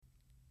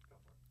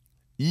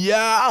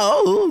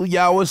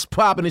Yo, what's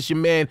poppin'? It's your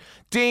man,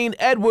 Dean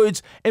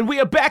Edwards, and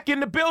we are back in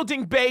the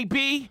building,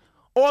 baby.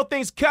 All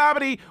Things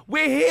Comedy,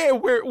 we're here.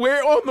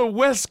 We're on the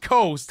West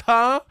Coast,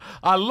 huh?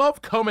 I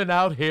love coming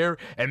out here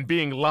and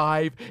being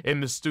live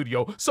in the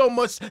studio so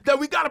much that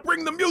we gotta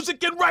bring the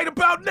music in right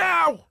about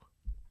now.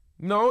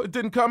 No, it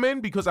didn't come in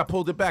because I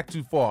pulled it back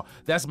too far.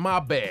 That's my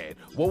bad.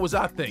 What was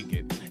I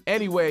thinking?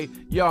 Anyway,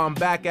 yo, I'm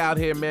back out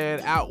here, man,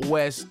 out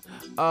west.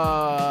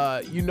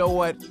 You know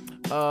what?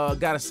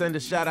 Gotta send a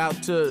shout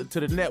out to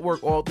the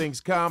network, All Things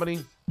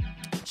Comedy.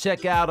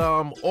 Check out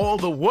all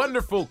the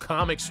wonderful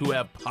comics who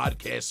have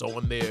podcasts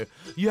on there.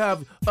 You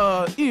have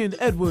Ian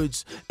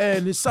Edwards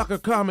and his soccer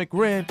comic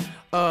rant.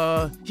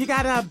 You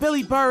got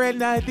Billy Burr and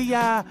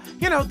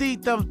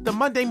the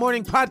Monday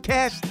morning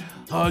podcast.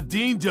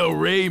 Dean Del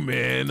Rey,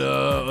 man.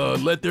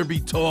 Let There Be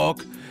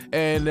Talk.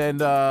 And Kira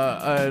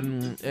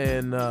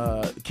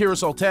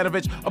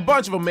Soltanovich, a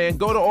bunch of them, man.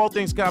 Go to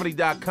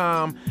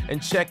allthingscomedy.com and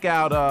check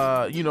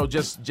out,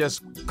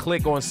 just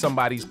click on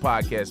somebody's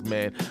podcast,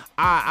 man.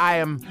 I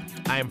am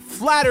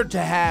flattered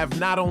to have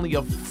not only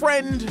a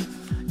friend,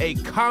 a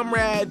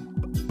comrade,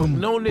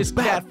 known this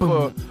cat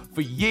for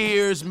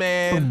years,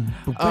 man.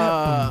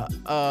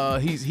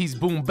 He's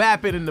boom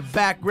bapping in the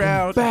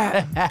background.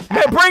 Man,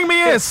 bring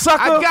me in,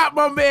 sucker. I got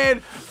my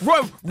man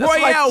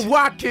Royale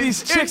Watkins.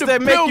 These chicks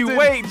that make you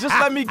wait, just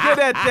let me get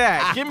at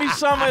that. Give me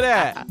some of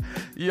that.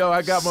 Yo,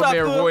 I got my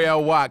man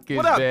Royale Watkins.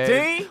 What up, man?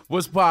 Dean?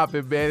 What's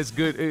poppin', man?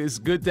 It's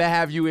good to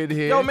have you in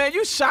here. Yo, man,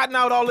 you shouting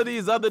out all of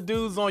these other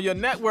dudes on your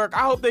network.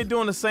 I hope they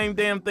doing the same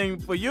damn thing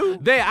for you.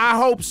 I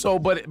hope so,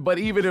 but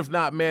even if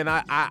not, man,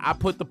 I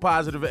put the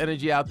positive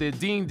energy out there.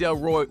 Dean Del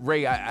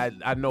Rey,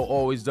 I know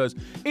always does.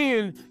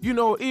 Ian,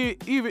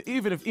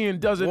 even if Ian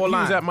doesn't, he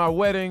was at my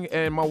wedding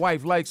and my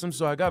wife likes him,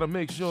 so I gotta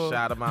make sure.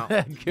 Shout him out.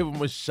 Give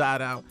him a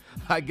shout out.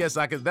 I guess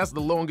I could. That's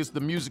the longest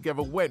the music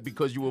ever went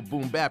because you were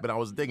boom bap, and I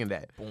was digging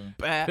that. Boom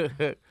bap.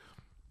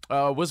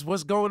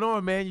 What's going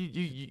on, man?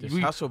 You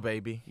hustle,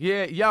 baby.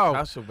 Yeah, yo.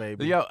 Hustle,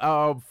 baby.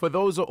 Yo, for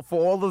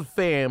all the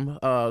fam,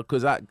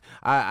 cause I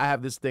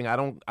have this thing. I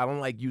don't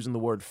like using the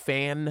word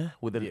fan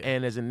with an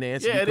N as in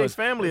Nancy. Yeah, it is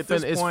family at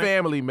this point. It's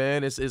family,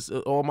 man. It's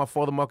all my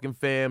FuthaMuckin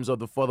fams of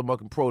the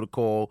FuthaMuckin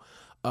protocol.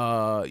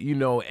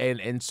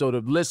 And so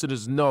the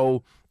listeners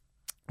know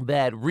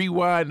that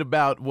rewind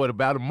about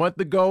a month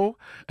ago,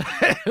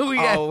 we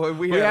had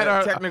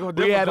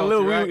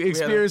a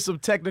experienced some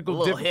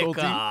technical difficulty,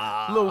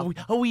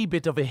 a wee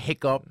bit of a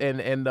hiccup,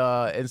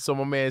 and so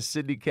my man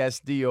Sidney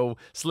Castillo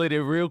slid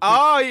in real quick.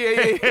 Oh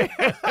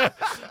yeah.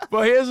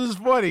 But here's what's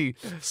funny.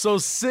 So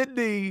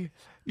Sidney,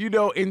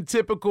 in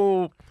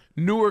typical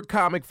newer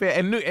comic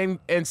fan,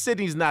 and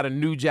Sidney's not a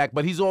new jack,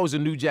 but he's always a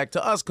new jack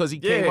to us because he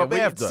came up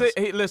after us.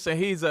 Listen,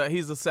 he's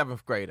a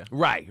seventh grader.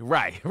 Right.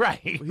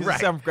 He's a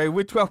seventh grader.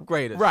 We're 12th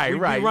graders. Right. We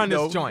run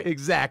this joint.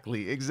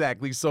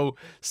 Exactly. So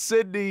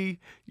Sidney,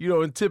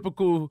 in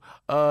typical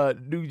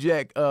new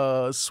jack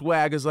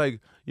swag, is like,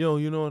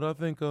 you know what? I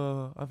think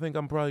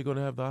I'm probably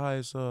gonna have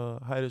the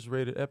highest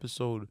rated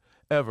episode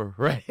ever,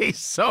 right?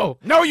 So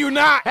no, you're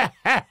not.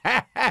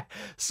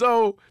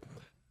 So.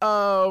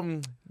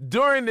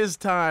 During this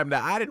time,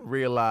 now I didn't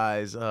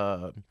realize.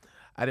 Well,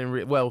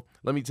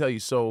 let me tell you.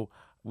 So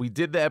we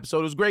did the episode.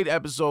 It was a great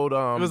episode.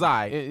 It was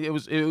I. It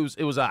was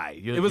I.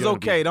 It was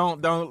okay.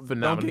 Don't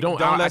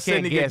let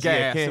Sidney get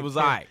gas. It was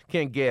I.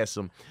 Can't gas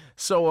him.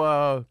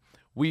 So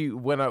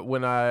when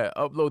I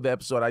upload the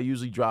episode, I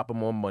usually drop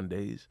them on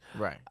Mondays.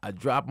 Right. I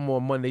drop them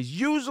on Mondays.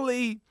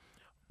 Usually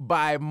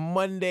by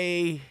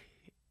Monday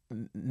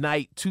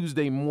night,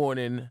 Tuesday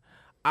morning,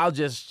 I'll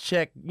just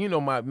check,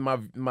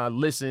 my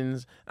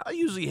listens. I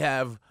usually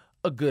have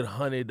a good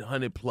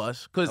 100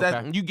 plus, because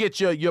you get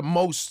your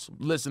most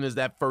listeners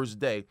that first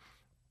day.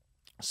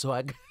 So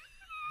I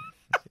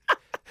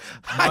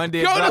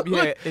Monday, I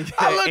look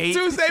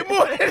Tuesday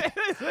morning.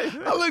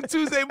 I look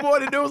Tuesday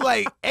morning. There was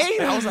like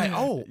 8. I was like,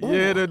 oh,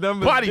 yeah, the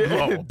numbers body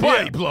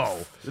blow.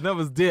 The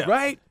numbers dip.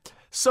 Right.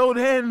 So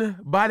then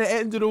by the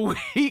end of the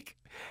week,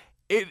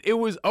 It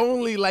was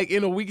only like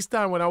in a week's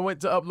time when I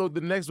went to upload the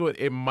next one,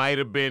 it might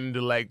have been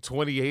to like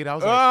 28. I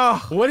was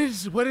like, what did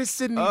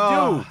Sidney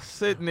do?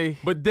 Sidney.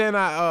 But then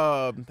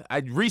I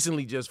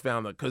recently just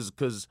found out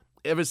because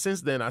ever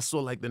since then I saw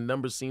like the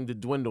numbers seem to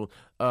dwindle.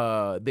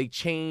 They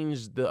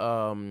changed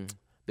the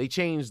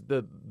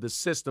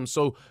system,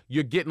 so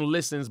you're getting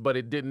listens, but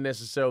it didn't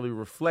necessarily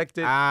reflect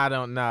it. I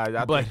don't know.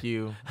 I think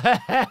you.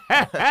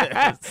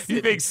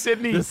 You think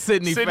Sidney? The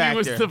Sidney factor.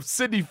 Was the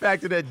Sidney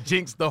factor that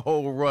jinxed the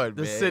whole run.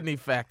 The Sidney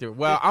factor.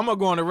 Well, I'm gonna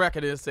go on the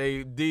record and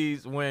say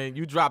these when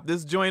you drop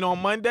this joint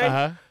on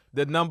Monday,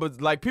 the numbers,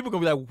 like, people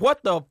gonna be like,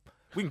 "What the?"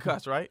 We can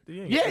cuss, right?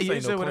 Yeah,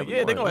 you say whatever.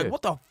 Yeah, they're gonna like,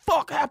 "What the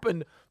fuck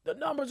happened The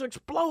numbers are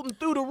exploding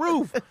through the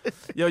roof.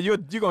 Yo, you're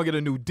gonna get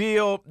a new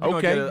deal. You're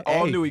gonna get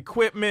all new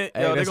equipment.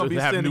 Yo, they're gonna be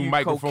sending you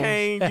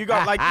cocaine. You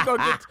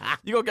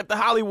gonna get the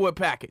Hollywood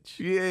package.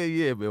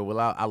 Yeah, man. Well,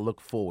 I look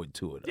forward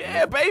to it.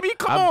 Yeah, baby,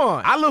 come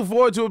on. I look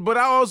forward to it, but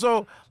I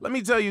also let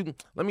me tell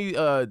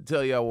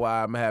y'all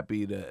why I'm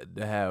happy to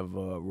have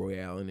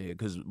Royale in here,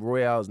 because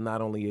Royale is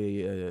not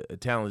only a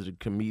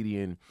talented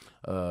comedian,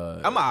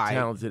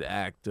 talented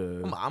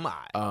actor,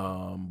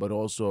 but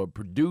also a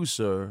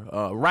producer,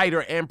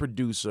 writer and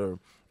producer,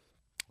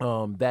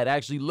 that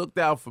actually looked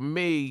out for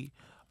me.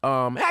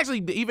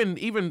 Actually,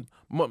 even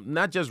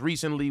not just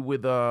recently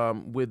with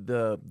I'm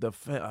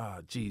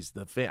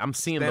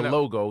seeing the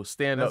logo,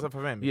 Stand Up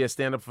for Family. Yeah,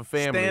 Stand Up for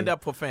Family. Stand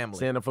Up for Family.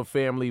 Stand Up for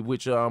Family,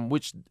 which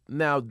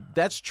now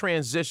that's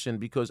transitioned,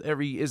 because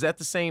is that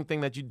the same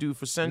thing that you do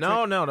for Centric?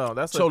 No,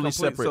 that's totally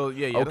separate. So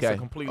that's a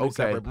completely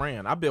separate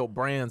brand. I built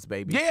brands,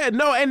 baby. Yeah,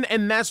 no,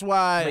 and that's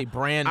why I'm a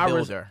brand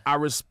builder. I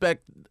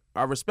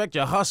respect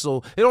your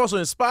hustle. It also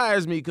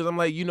inspires me, because I'm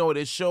like,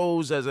 it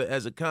shows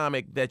as a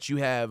comic that you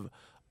have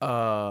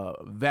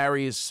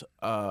various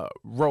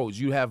roads.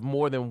 You have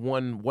more than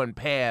one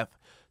path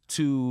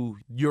to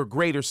your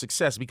greater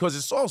success, because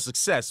it's all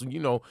success.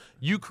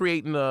 You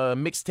creating a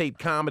mixtape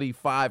comedy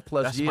 5+ years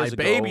ago. That's my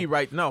baby,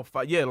 right? No,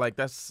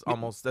 that's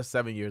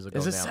 7 years ago.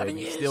 Is it now, 7 baby.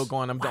 years? Still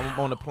going. I'm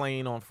on a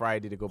plane on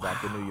Friday to go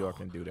back to New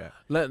York and do that.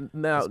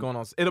 Now it's going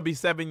on. It'll be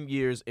 7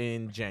 years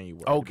in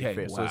January.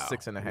 Okay, wow. So it's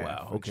 6.5.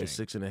 Wow. Okay,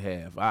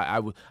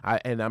 6.5.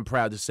 And I'm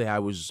proud to say I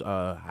was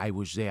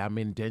there. I'm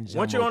in Denver.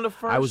 Weren't you on the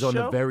first? I was on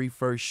show? the very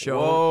first show.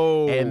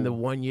 Whoa. And the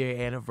 1 year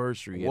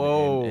anniversary.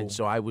 Whoa. And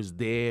so I was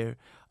there.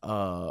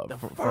 The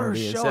from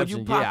first the show inception.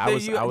 you popped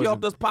I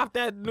helped us pop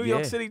that New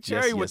York City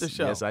cherry with the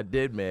show. Yes, I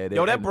did, man.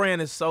 Yo, that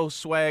brand is so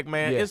swag,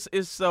 man. Yeah.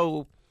 It's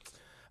so.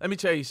 Let me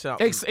tell you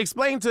something.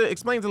 Explain to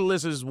the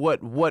listeners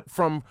what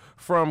from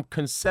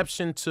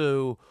conception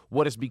to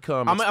what it's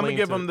become. I'm gonna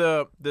give them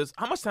this.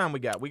 How much time we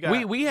got?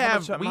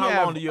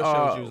 How long do your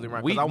shows usually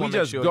run? We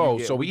just go.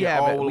 So we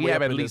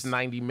have at least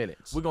 90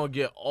 minutes. We're gonna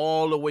get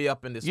all the way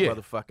up in this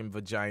motherfucking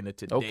vagina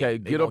today. Okay,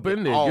 get up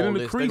in there. Get in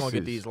the creases. They're gonna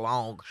get these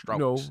long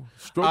strokes.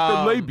 Stroke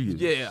the labia.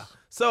 Yeah.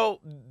 So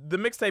the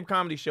Mixtape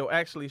Comedy Show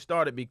actually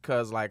started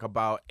because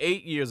about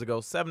 8 years ago,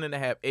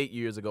 7.5, 8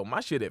 years ago,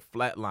 my shit had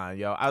flatlined,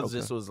 yo. I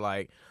just was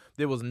like,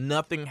 there was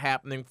nothing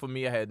happening for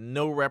me. I had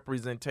no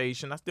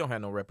representation. I still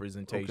had no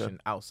representation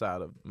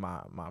outside of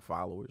my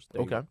followers.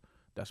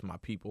 That's my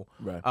people.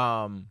 Right.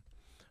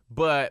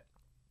 But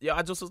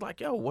I just was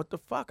like, yo, what the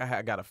fuck?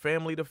 I got a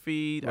family to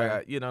feed.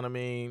 Right. You know what I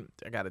mean?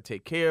 I got to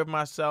take care of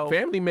myself.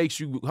 Family makes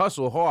you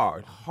hustle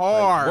hard.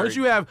 Like, once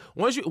you have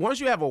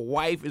a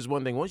wife is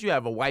one thing. Once you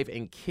have a wife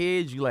and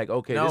kids, you like,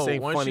 okay, this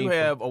ain't funny. Once you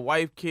have a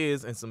wife,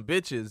 kids, and some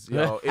bitches,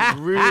 it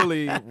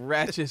really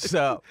ratchets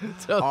up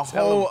a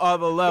whole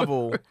other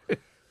level.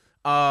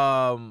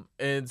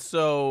 And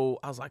so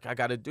I was like, I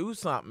got to do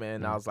something.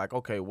 And I was like,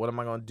 okay, what am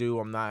I going to do?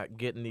 I'm not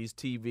getting these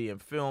TV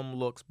and film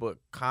looks, but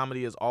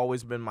comedy has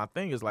always been my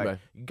thing. It's like,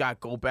 you got to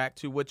go back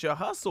to what your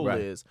hustle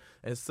is.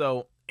 And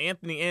so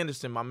Anthony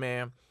Anderson, my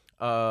man,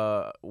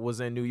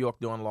 was in New York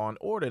doing Law and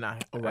Order.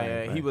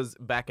 And he was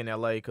back in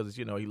LA because,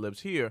 he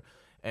lives here.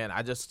 And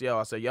I just,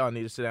 I said, I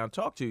need to sit down and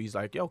talk to you. He's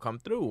like, come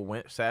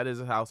through. Sat at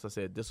his house. I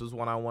said, this is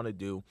what I want to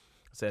do.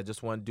 I said, I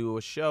just want to do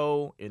a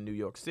show in New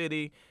York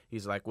City.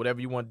 He's like, whatever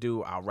you want to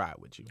do, I'll ride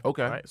with you.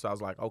 Okay. Right? So I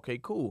was like, okay,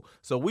 cool.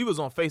 So we was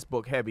on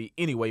Facebook heavy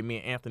anyway, me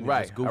and Anthony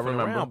just goofing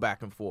around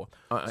back and forth.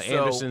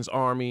 Anderson's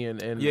Army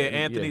and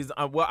Anthony's.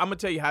 Well, I'm going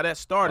to tell you how that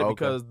started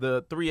because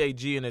the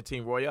 3AG and the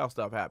Team Royale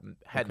stuff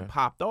hadn't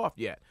popped off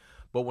yet.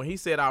 But when he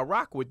said, I'll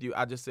rock with you,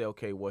 I just said,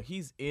 okay, well,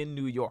 he's in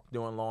New York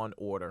doing Law and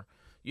Order.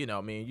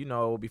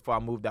 Before I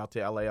moved out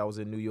to LA, I was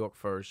in New York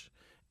first.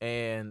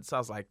 And so I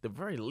was like, the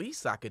very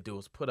least I could do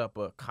is put up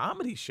a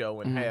comedy show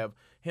and have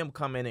him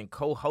come in and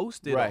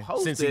co-host it or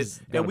host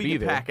it, and we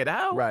can pack it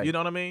out. Right. You know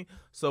what I mean?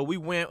 So we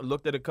went,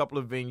 looked at a couple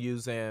of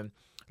venues and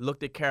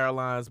looked at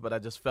Caroline's, but I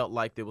just felt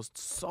like there was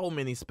so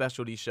many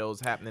specialty shows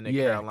happening at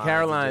Caroline's.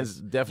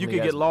 Caroline's definitely. You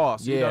could get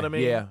lost. You know what I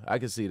mean? Yeah, I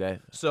can see that.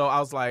 So I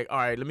was like, all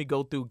right, let me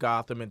go through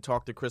Gotham and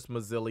talk to Chris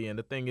Mazzilli. And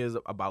the thing is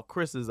about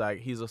Chris is like,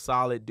 he's a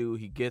solid dude.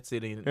 He gets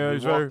it. He's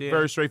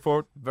very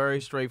straightforward. Very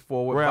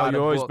straightforward. Well,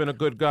 you've always been a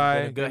good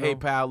guy. Hey,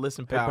 pal,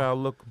 listen, pal. Hey, pal,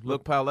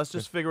 look, pal, let's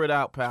just figure it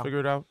out, pal. Figure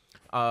it out.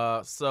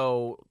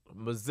 So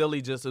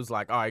Mazzilli just was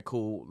like, all right,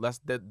 cool.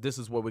 This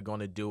is where we're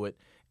going to do it.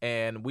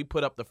 And we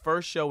put up the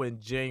first show in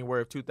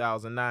January of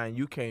 2009.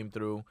 You came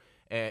through,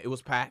 and it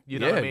was packed. You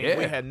know what I mean?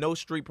 We had no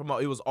street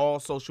promote. It was all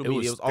social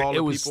media. It was all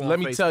the people on Let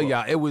me Facebook. tell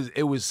y'all,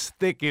 it was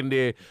thick in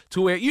there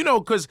to where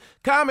because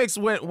comics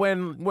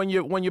when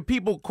your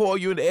people call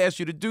you and ask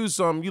you to do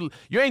something,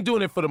 you ain't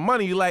doing it for the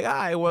money. You're like, all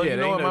right, well, you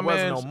know what, my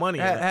man no money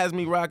has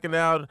me rocking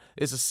out.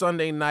 It's a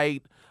Sunday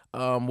night.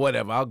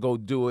 Whatever, I'll go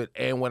do it.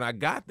 And when I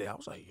got there, I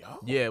was like, yo,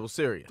 yeah, it was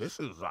serious. This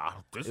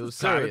was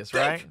serious,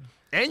 right?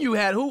 And you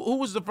had who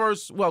was the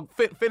first? Well,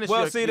 finish.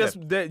 Well, see,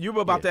 you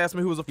were about to ask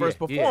me who was the first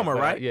performer,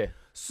 right? Yeah.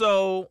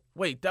 So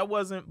wait, that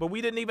wasn't. But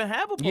we didn't even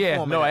have a performance.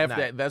 Yeah, no, that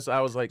after night. that,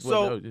 I was like,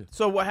 well, So, no, yeah.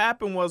 so what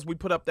happened was we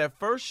put up that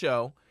first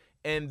show,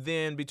 and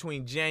then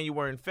between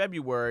January and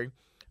February,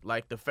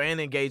 like the fan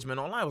engagement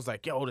online was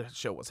like, yo, the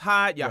show was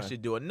hot. Y'all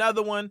should do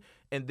another one.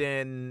 And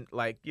then,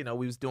 like, you know,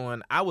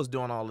 I was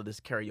doing all of this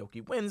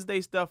Karaoke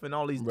Wednesday stuff and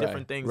all these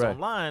different things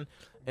online.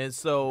 And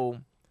so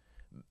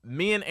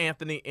me and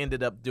Anthony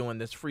ended up doing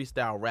this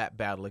freestyle rap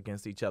battle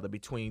against each other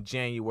between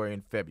January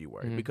and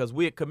February because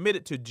we had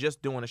committed to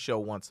just doing a show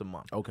once a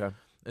month. Okay.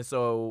 And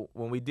so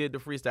when we did the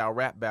freestyle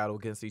rap battle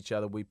against each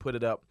other, we put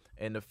it up,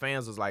 and the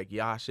fans was like,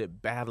 y'all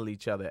should battle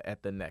each other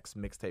at the next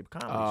Mixtape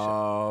Comedy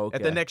show. Okay.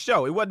 At the next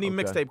show. It wasn't even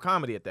Mixtape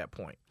Comedy at that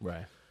point.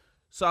 Right.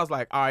 So I was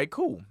like, all right,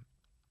 cool.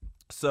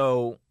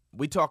 So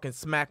we talking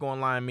smack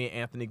online, me and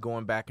Anthony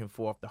going back and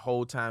forth the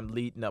whole time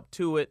leading up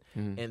to it.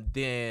 And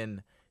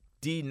then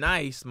D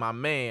Nice, my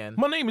man.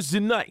 My name is D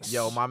Nice.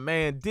 Yo, my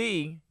man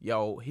D,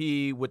 yo,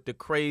 he with the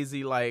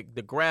crazy, like,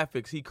 the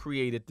graphics, he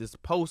created this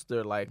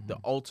poster, like, the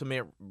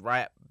ultimate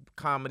rap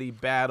comedy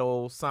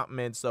battle, something.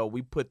 And so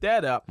we put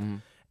that up,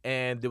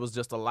 and there was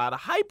just a lot of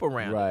hype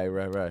around it.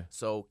 Right.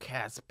 So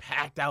cats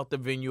packed out the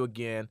venue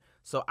again.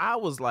 So I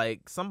was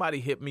like,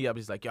 somebody hit me up.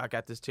 He's like, yo, I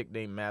got this chick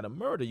named Madam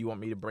Murder. You want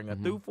me to bring her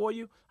through for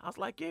you? I was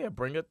like, yeah,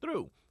 bring her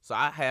through. So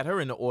I had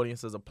her in the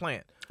audience as a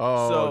plant.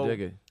 Oh,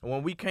 dig it.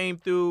 When we came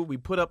through, we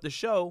put up the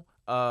show.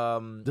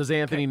 Does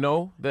Anthony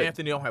know that?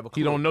 Anthony don't have a clue.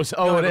 He don't know. So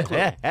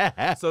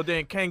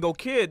then Kango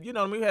Kid, you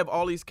know what I mean? We have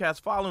all these cats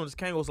following us.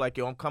 Kango's like,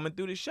 yo, I'm coming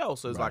through the show.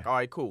 So it's like, all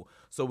right, cool.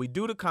 So we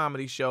do the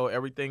comedy show.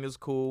 Everything is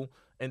cool.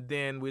 And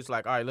then we was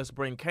like, all right, let's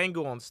bring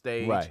Kango on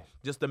stage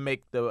just to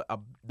make the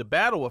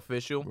battle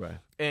official. Right.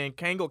 And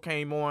Kango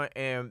came on,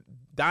 and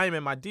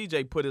Diamond, my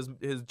DJ, put his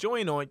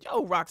joint on.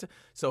 Yo, rocks.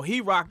 So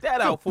he rocked that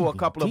out for a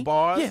couple of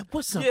bars. Yeah,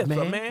 what's up,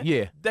 man?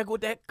 Yeah. That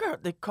with that girl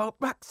they called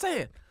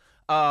Roxanne.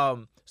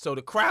 So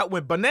the crowd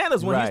went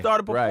bananas when he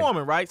started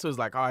performing, right? So it's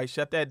like, all right,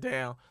 shut that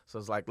down. So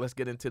it's like, let's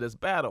get into this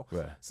battle.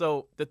 Right.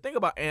 So the thing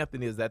about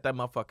Anthony is that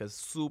motherfucker's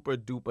super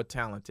duper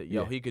talented.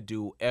 Yo, he could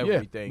do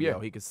everything. Yo,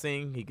 he could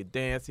sing, he could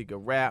dance, he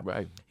could rap.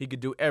 Right. He could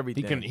do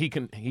everything. He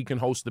can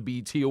host the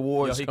BET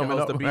Awards. Yo, he can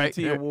host the BET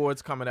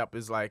Awards coming up.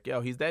 It's like,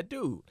 yo, he's that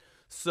dude.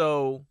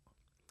 So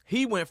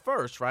he went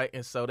first, right?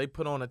 And so they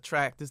put on a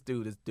track. This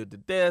dude is did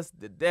this,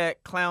 did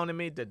that, clowning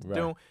me,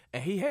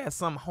 and he had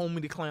some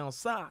homie the clown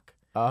sock.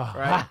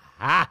 Right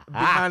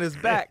behind his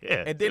back,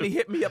 and then he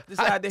hit me up the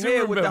side of the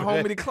head with the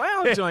homie the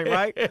clown joint,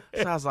 right?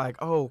 So I was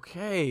like,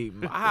 okay,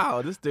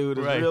 wow, this dude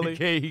is really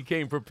he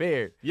came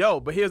prepared. Yo,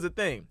 but here's the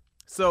thing.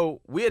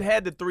 So we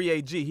had the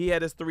 3AG. He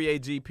had his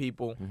 3AG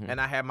people, and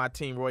I had my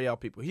Team Royale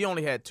people. He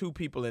only had 2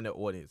 people in the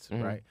audience,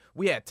 right?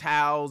 We had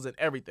towels and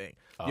everything.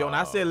 Yo, and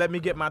I said, let me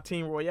get my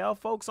Team Royale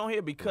folks on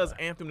here because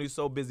Anthony was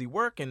so busy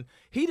working.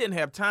 He didn't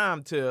have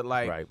time to,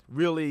 like,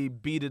 really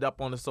beat it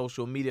up on the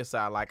social media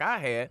side like I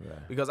had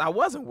because I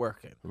wasn't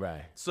working.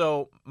 Right.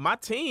 So my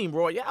Team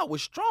Royale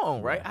was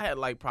strong, right? I had,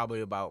 like, probably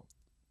about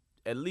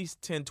at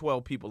least 10,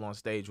 12 people on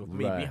stage with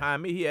me.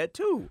 Behind me, he had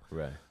 2.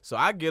 Right. So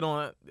I get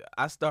on,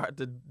 I start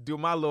to do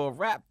my little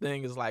rap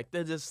thing. It's like,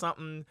 there's just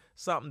something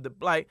to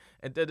like,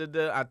 and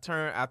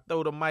I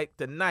throw the mic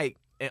to Nike,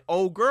 and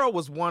old girl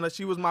was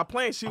she was my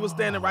plane. She was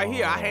standing right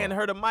here. I handed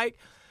her the mic.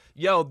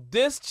 Yo,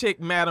 this chick,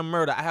 Madam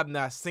Murder, I have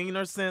not seen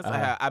her since.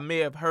 I may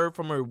have heard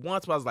from her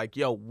once, but I was like,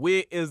 yo,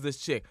 where is this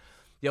chick?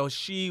 Yo,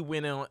 she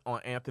went in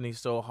on Anthony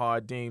so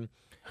hard, Dean.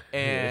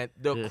 And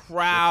the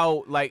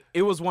crowd, like,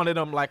 it was one of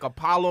them, like,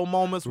 Apollo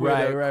moments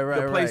where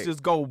the place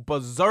just go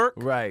berserk.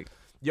 Right.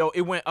 Yo,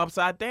 it went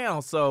upside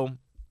down. So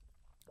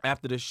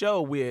after the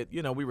show, we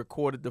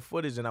recorded the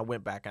footage, and I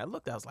went back and I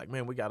looked. I was like,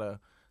 man, we got a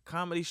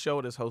comedy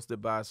show that's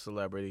hosted by a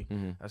celebrity.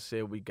 I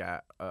said we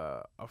got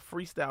a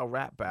freestyle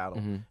rap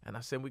battle, and I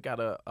said we got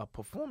a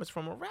performance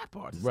from a rap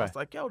artist. I was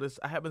like, yo,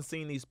 I haven't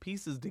seen these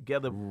pieces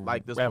together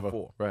like this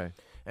before. Right.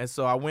 And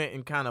so I went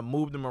and kind of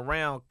moved them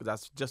around because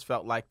I just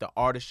felt like the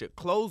artist should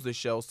close the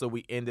show, so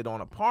we ended on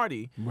a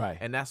party. Right.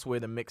 And that's where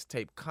the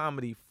mixtape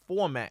comedy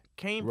format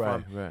came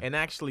from. Right. And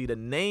actually the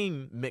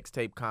name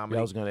Mixtape Comedy. Yeah,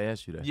 I was going to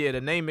ask you that. Yeah,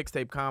 the name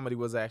Mixtape Comedy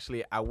was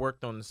actually, I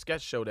worked on the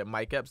sketch show that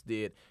Mike Epps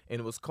did, and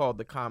it was called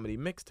The Comedy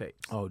Mixtapes.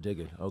 Oh, dig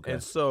it. Okay.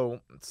 And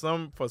so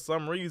for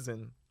some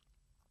reason,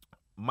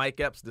 Mike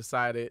Epps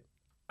decided,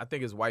 I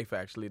think his wife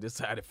actually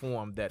decided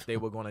for him that they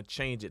were going to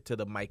change it to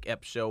the Mike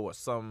Epps Show or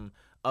some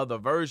other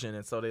version,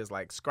 and so there's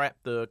like scrap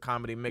the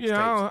comedy mixtapes.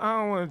 Yeah, I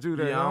don't want to do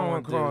that. Yeah, I don't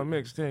want to call it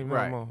mixtape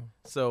no more.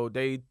 So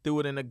they threw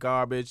it in the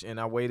garbage, and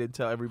I waited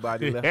until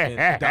everybody left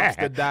and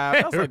dumpster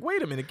dive. I was like,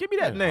 wait a minute, give me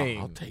that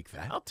name. I'll take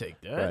that. I'll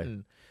take that. Right.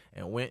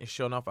 And went, and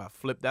sure enough, I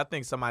flipped. I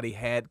think somebody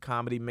had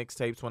comedy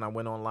mixtapes when I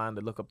went online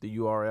to look up the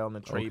URL and the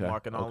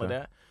trademark and all of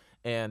that.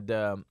 And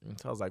so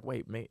I was like,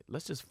 wait, mate,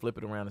 let's just flip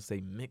it around and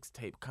say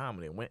mixtape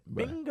comedy. It went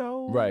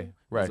bingo. Right. It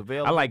was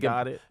available, I like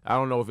got it. I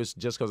don't know if it's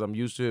just because I'm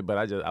used to it, but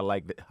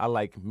I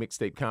like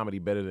mixtape comedy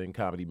better than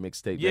comedy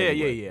mixtape. Yeah,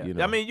 anyway, yeah. You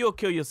know? I mean, you'll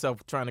kill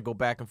yourself trying to go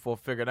back and forth,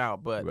 figure it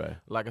out. But Right.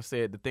 like I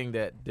said, the thing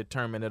that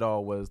determined it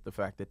all was the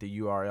fact that the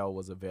URL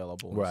was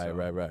available. Right.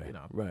 You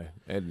know. Right.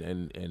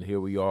 And here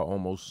we are,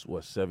 almost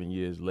 7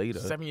 years later.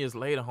 7 years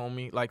later,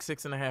 homie, like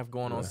 6.5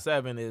 going on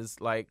 7 is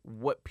like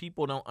what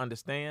people don't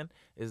understand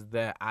is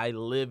that I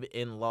live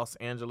in Los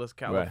Angeles,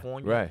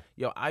 California. Right.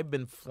 Yo, I've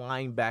been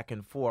flying back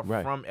and forth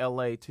from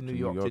LA to New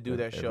York to do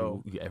that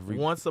show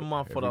once a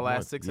month for the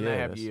last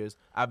 6.5 years.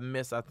 I've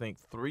missed, I think,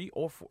 3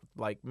 or 4,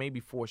 like maybe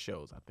 4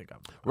 shows. I think I've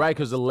right,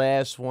 because the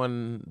last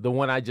one, the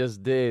one I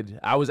just did,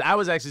 I was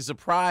actually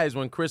surprised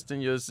when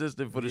Kristen, your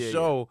assistant for the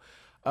show.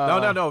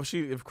 No.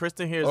 If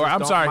Kristen hears,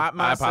 I'm sorry,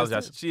 my I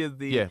apologize. She is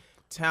the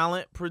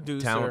talent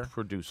producer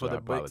for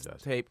the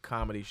MIXTAPE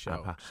Comedy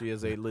Show. She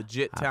is a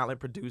legit talent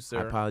producer.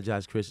 I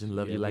apologize, Kristen.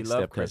 Love you like love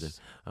step cousin.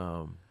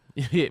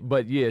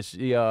 But yes,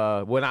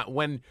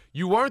 when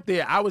you weren't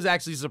there, I was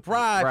actually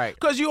surprised, right?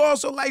 Because you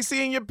also like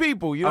seeing your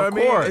people, you know what I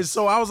mean? And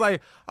so I was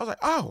like,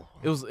 oh,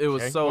 it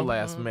was so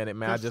last minute,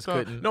 man. I just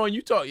couldn't. No, and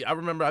you I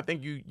remember, I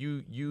think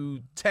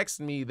you texted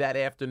me that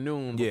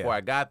afternoon before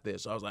I got there,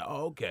 so I was like,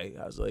 oh, okay.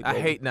 I was like, I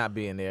hate not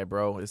being there,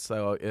 bro. It's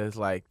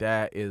like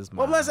that is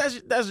my. Well,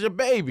 that's your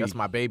baby. That's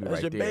my baby that's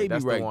right your there. Baby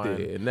that's right the one.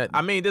 there. And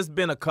I mean, there's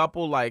been a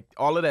couple, like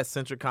all of that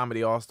Centric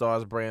Comedy All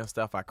Stars brand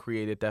stuff. I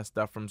created that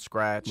stuff from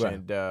scratch,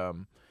 and.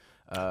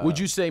 Would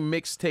you say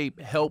mixtape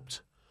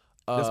helped?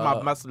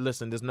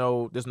 Listen, there's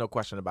no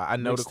question about it. I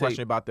know the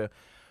question about the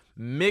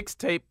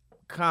mixtape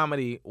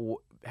comedy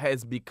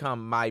has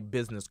become my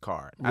business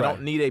card. Right. I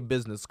don't need a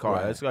business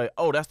card. Right. It's like,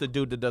 oh, that's the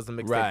dude that does the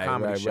mixtape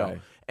comedy show.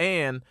 Right.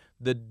 And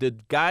the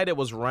guy that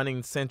was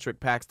running Centric,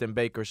 Paxton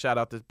Baker, shout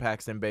out to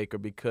Paxton Baker,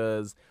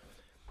 because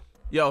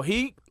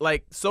he,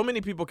 like, so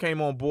many people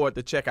came on board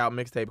to check out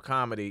mixtape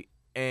comedy.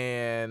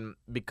 And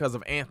because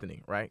of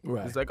Anthony, right?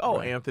 It's like, oh,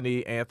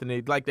 Anthony,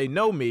 like they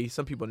know me.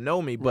 Some people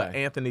know me, but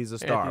Anthony's a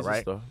star,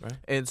 right?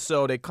 And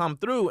so they come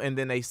through and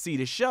then they see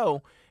the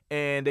show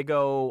and they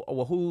go, oh,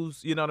 well,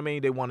 who's, you know what I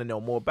mean? They want to know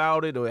more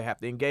about it or they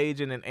have to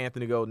engage in it. And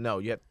Anthony go, no,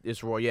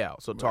 it's Royale.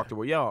 So talk to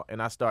Royale. And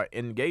I start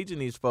engaging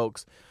these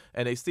folks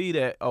and they see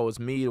that, oh, it's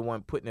me, the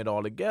one putting it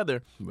all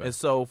together. And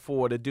so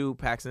for the dude,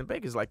 Paxton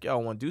Baker's like, yo,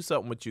 I want to do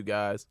something with you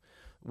guys.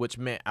 Which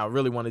meant I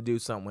really want to do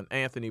something with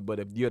Anthony, but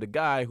if you're the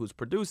guy who's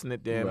producing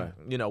it, then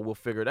we'll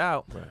figure it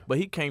out. But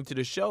he came to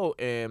the show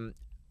and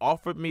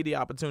offered me the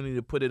opportunity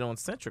to put it on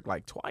Centric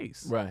like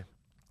twice. Right.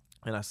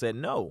 And I said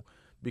no,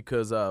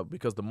 because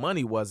the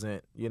money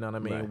wasn't, you know what I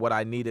mean, what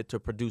I needed to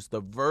produce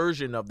the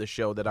version of the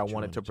show that I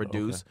wanted to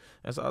produce.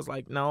 And so I was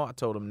like, no. I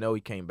told him no.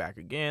 He came back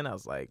again. I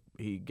was like,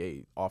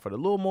 he offered a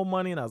little more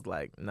money, and I was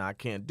like, nah, I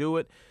can't do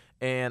it.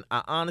 And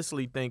I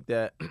honestly think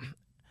that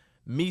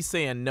me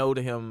saying no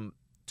to him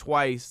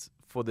twice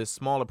for this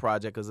smaller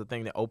project is the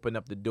thing that opened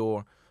up the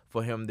door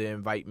for him to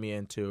invite me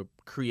in to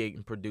create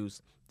and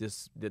produce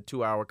the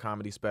 2-hour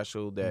comedy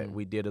special that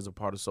we did as a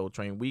part of Soul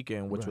Train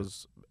Weekend, which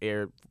was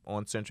aired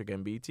on Centric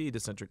and BT, the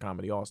Centric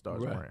Comedy All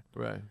Stars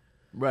brand.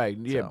 Right.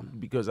 Yeah, so,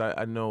 because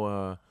I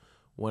know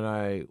when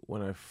I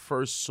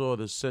first saw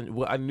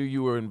I knew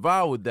you were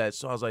involved with that,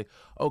 so I was like,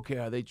 okay,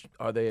 are they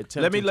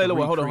attempting to recreate?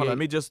 Hold on. Let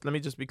me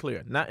just be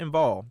clear. Not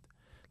involved.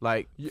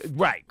 Like,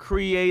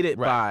 created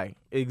by,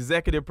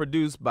 executive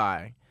produced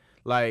by,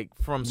 like,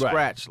 from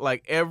scratch.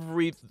 Like,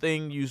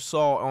 everything you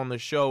saw on the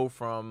show,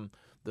 from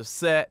the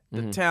set,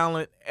 the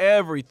talent,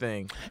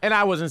 everything. And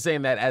I wasn't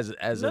saying that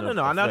as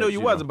no. I know you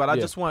wasn't, but I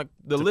just want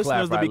the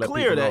listeners to be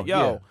clear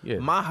that,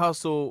 my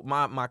hustle,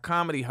 my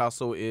comedy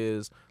hustle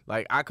is,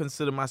 like, I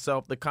consider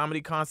myself the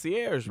comedy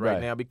concierge right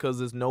now, because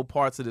there's no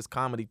parts of this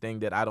comedy thing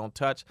that I don't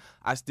touch.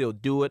 I still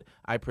do it.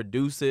 I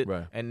produce it,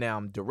 and now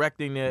I'm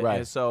directing it.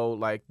 And so,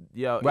 like,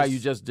 you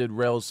just did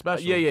Rel's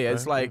special.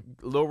 It's like,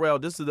 Lil Rel,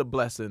 this is a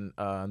blessing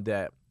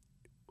that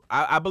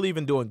I believe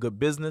in doing good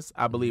business.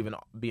 I believe in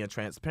being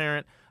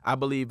transparent. I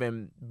believe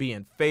in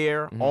being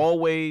fair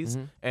always.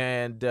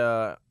 And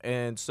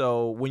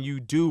so when you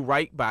do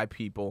right by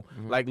people,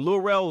 like Lil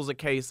Rel was a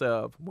case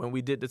of when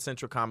we did the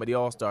Central Comedy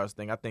All Stars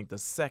thing, I think the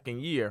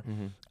second year,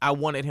 I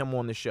wanted him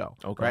on the show.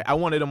 Right? I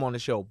wanted him on the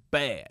show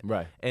bad.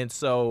 Right. And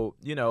so,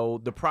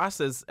 the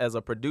process as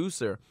a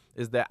producer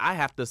is that I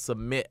have to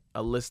submit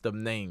a list of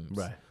names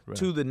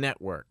to the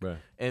network. Right.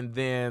 And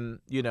then,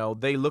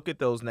 they look at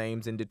those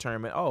names and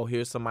determine, oh,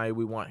 here's somebody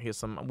we want,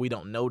 we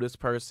don't know this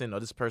person,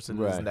 or this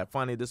person isn't that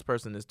funny, this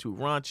person is too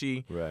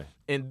raunchy. Right.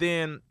 And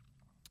then,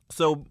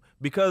 so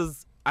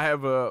because I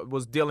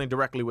was dealing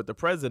directly with the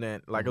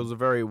president, like it was a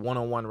very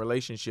one-on-one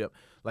relationship.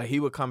 Like he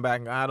would come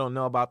back and I don't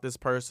know about this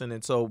person.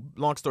 And so,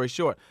 long story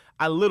short,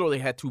 I literally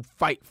had to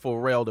fight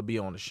for Rel to be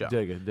on the show.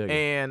 Dig it.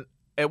 And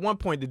at one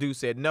point, the dude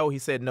said no. He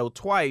said no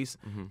twice,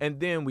 and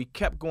then we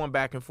kept going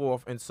back and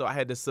forth. And so I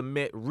had to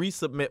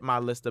resubmit my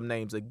list of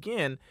names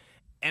again.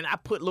 and I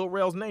put Lil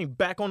Rel's name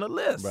back on the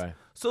list. Right.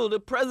 So the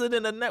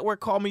president of the network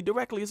called me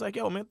directly. He's like,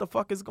 yo, man, what the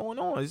fuck is going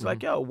on? He's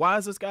like, yo, why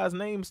is this guy's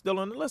name still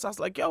on the list? I was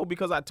like, yo,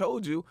 because I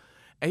told you.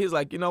 And he's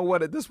like, you know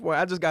what, at this point,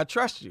 I just got to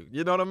trust you.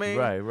 You know what I mean?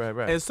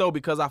 Right. And so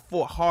because I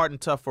fought hard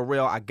and tough for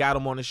Rel, I got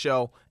him on the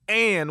show.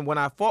 And when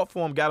I fought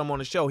for him, got him on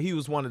the show, he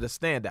was one of the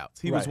standouts.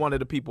 He was one of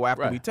the people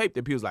after we taped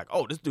it. He was like,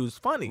 oh, this dude's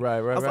funny.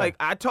 I was like,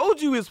 I told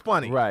you he's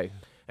funny. Right.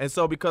 And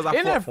so because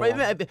I fought for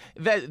him.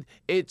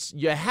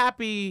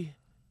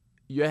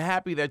 You're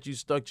happy that you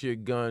stuck to your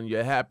gun.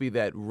 You're happy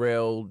that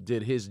Rel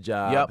did his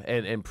job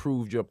and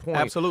proved your point.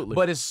 Absolutely.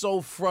 But it's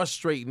so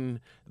frustrating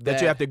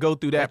that you have to go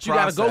through that process. You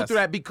got to go through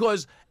that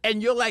because,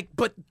 and you're like,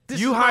 but this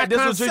is my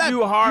concept.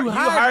 You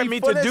hired me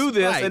to do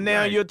this, right, and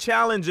now you're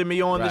challenging me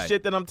on the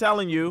shit that I'm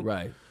telling you.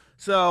 Right.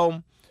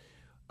 So,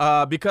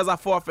 because I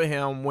fought for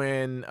him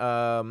when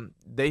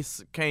they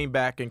came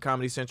back and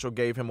Comedy Central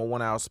gave him a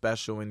 1-hour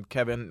special, and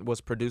Kevin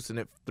was producing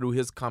it through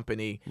his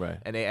company,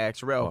 and they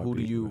asked Rel, who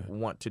do you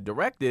want to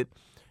direct it?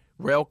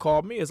 Rel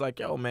called me. It's like,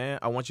 yo, man,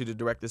 I want you to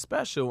direct this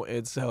special.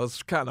 And so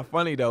it's kind of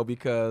funny, though,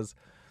 because,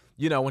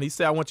 you know, when he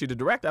said, I want you to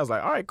direct, I was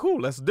like, all right,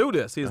 cool, let's do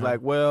this. He's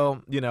like,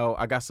 well, you know,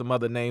 I got some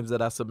other names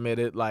that I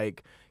submitted,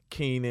 like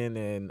Keenan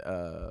and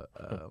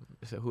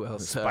who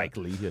else? Spike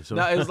Lee.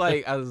 No, it was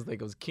like,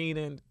 it was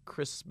Keenan,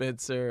 Chris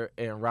Spencer,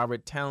 and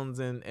Robert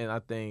Townsend, and I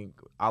think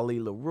Ali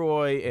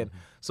Leroy. And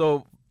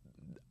so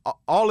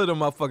all of them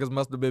motherfuckers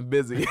must have been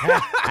busy. You know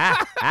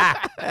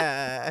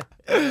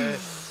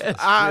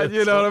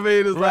what I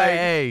mean? It's like,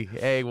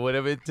 hey,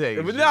 whatever it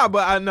takes. But no,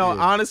 but I know,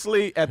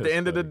 honestly, at the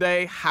end of the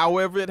day,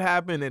 however it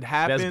happened, it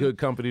happened. That's good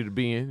company to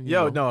be in.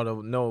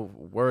 No,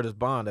 word is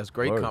bond. That's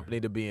great company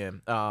to be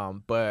in.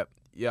 But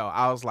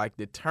I was like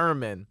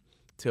determined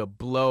to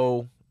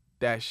blow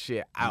that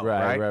shit out,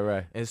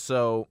 right? And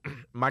so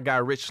my guy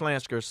Rich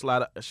Schlansker,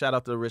 shout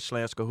out to Rich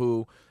Schlansker,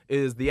 who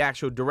is the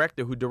actual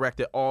director who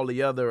directed all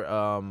the other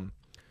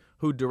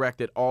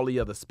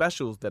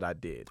specials that I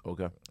did.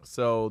 Okay.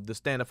 So the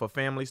Stand Up for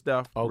Family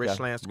stuff, Rich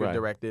Schlansker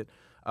directed.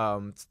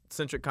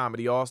 Centric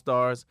Comedy All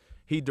Stars,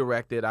 he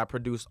directed. I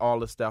produced all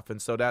the stuff,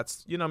 and so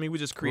that's we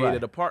just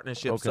created a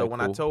partnership. So when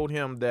I told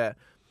him that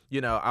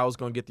I was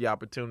going to get the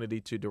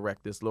opportunity to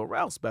direct this Lil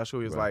Rel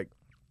special, he was like,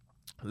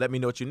 let me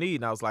know what you need.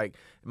 And I was like,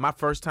 my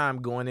first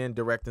time going in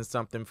directing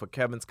something for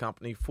Kevin's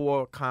company,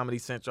 for Comedy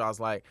Central, I was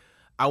like,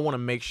 I want to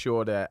make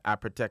sure that I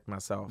protect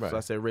myself. So I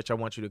said, Rich, I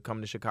want you to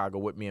come to Chicago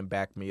with me and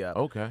back me up.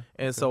 Okay.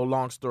 And so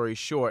long story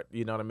short,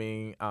 you know what I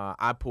mean?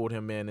 I pulled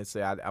him in and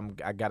said,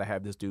 I got to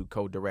have this dude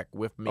co-direct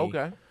with me.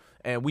 Okay.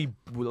 And we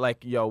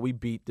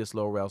beat this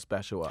Lil Rel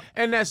special up.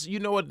 And that's,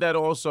 that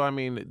also, I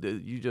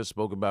mean, you just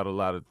spoke about a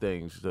lot of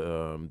things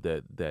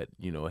that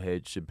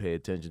heads should pay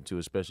attention to,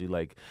 especially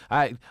like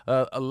a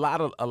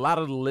lot of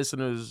the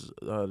listeners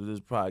to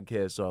this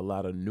podcast are a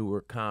lot of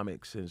newer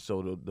comics, and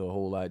so the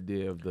whole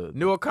idea of the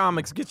newer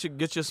comics,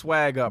 get your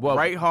swag up,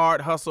 write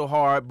hard, hustle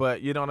hard,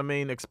 but you know what I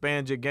mean,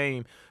 expand your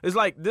game. It's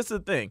like, this is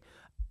the thing.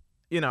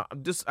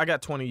 I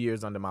got 20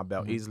 years under my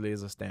belt easily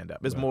as a stand-up.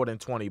 It's more than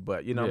 20,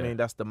 but you know what I mean?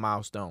 That's the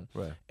milestone.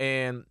 Right.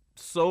 And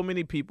so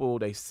many people,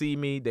 they see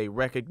me, they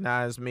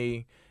recognize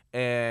me,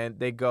 and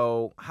they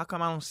go, how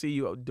come I don't see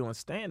you doing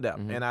stand-up?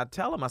 And I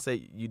tell them, I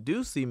say, you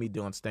do see me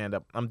doing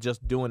stand-up. I'm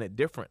just doing it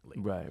differently.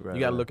 Right. You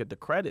got to look at the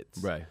credits.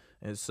 Right.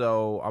 And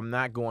so I'm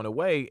not going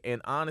away.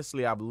 And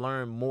honestly, I've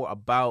learned more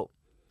about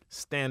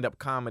stand-up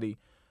comedy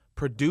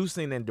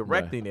producing and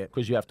directing it,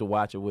 because you have to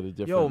watch it with a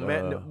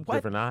different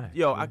different eye.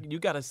 You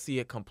got to see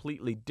it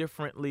completely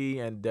differently.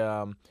 And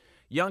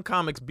young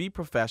comics, be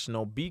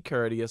professional, be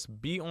courteous,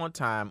 be on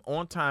time.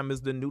 On time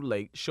is the new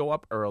late. Show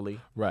up early.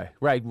 Right.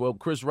 Well,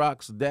 Chris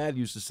Rock's dad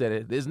used to say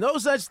that there's no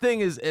such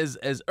thing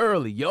as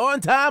early. You're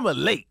on time or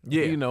late.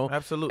 Yeah,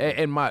 absolutely.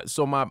 And my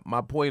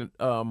point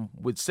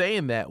with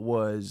saying that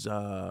was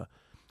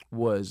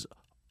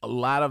a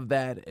lot of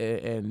that,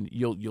 and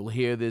you'll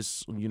hear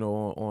this,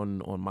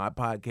 on my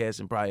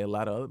podcast and probably a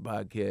lot of other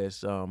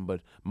podcasts,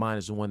 but mine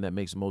is the one that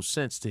makes the most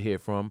sense to hear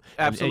from.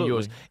 Absolutely. And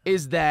yours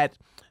is that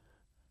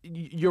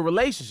your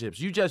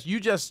relationships. You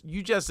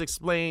just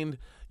explained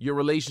your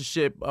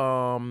relationship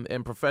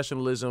and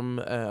professionalism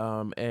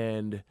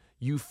and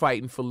you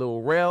fighting for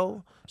Lil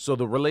Rel. So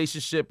the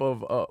relationship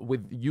of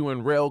with you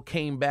and Rel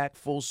came back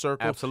full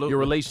circle. Absolutely. Your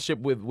relationship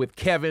with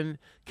Kevin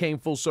came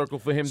full circle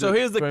for him. So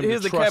here's the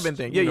trust, Kevin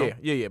thing.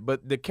 Yeah.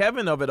 But the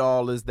Kevin of it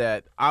all is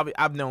that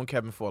I've known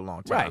Kevin for a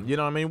long time. Right. You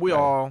know what I mean? We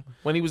all,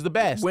 when he was the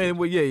best. When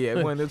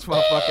it's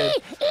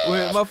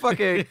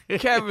motherfucking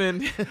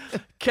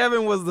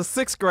Kevin was the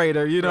 6th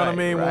grader. You know what I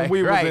mean? When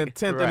we was in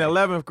 10th and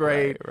 11th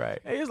grade. Right.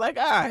 And he was like,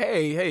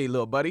 hey,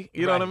 little buddy.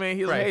 You know what I mean?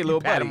 He was like, hey,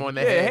 little buddy. Him on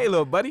the head. Hey,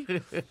 little buddy.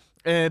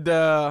 And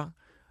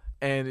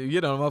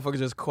motherfucker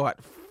just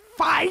caught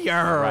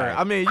fire. Right.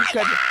 I mean, you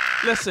could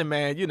listen,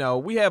 man.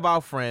 We have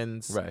our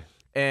friends, right?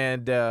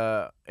 And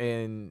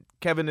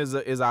Kevin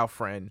is our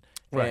friend,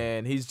 right?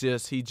 And he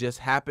just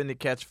happened to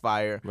catch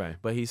fire, right?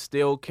 But he's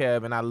still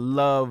Kev, and I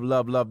love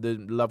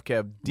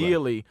Kev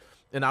dearly, right.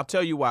 And I'll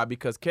tell you why,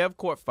 because Kev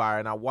caught fire,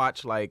 and I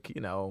watched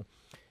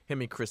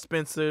him and Chris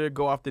Spencer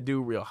go off to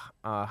do Real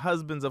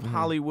Husbands of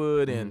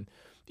Hollywood, and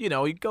you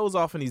know, he goes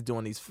off and he's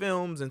doing these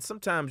films, and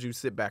sometimes you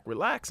sit back,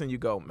 relax, and you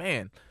go,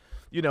 man,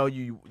 you know,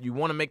 you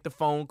want to make the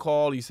phone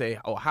call. You say,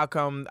 oh, how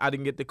come I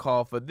didn't get the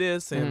call for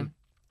this? And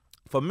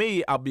for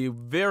me, I'll be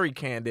very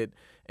candid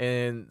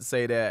and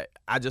say that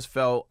I just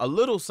felt a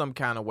little some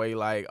kind of way,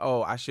 like,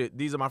 oh,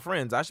 these are my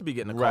friends. I should be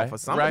getting a call for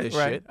some of this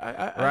shit.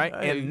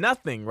 And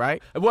nothing,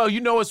 right? Well,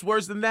 you know what's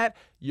worse than that?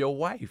 Your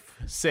wife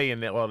saying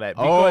that, all that.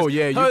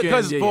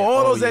 Because, for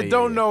all those that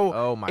don't know,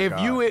 oh my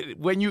God.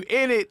 When you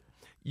in it,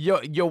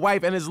 your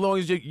wife, and as long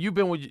as you've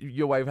been with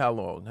your wife, how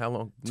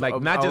long? Like,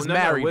 not just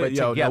married, but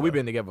together. No, we've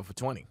been together for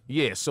 20.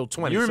 Yeah, so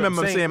 20. You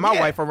remember seeing my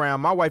wife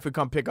around. My wife would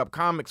come pick up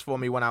comics for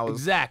me when I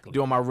was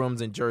doing my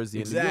rooms in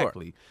Jersey and New York.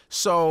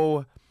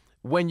 So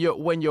when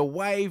your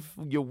wife,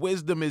 your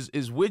wisdom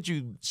is with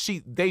you,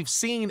 they've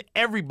seen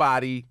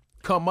everybody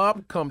come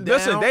up, come down.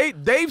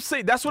 Listen, they've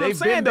seen. That's what I'm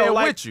saying. They've been there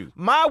like, with you.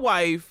 My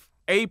wife,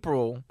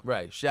 April.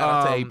 Right. Shout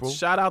out to April.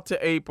 Shout out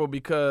to April,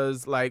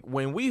 because like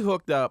when we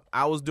hooked up,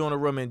 I was doing a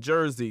room in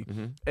Jersey,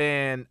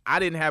 and I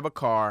didn't have a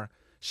car.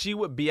 She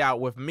would be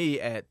out with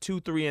me at 2,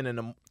 3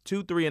 in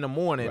the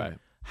morning,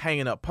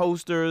 hanging up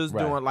posters,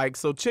 doing like,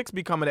 so chicks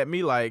be coming at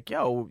me like,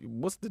 yo,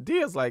 what's the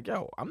deal? It's like,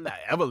 yo, I'm not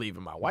ever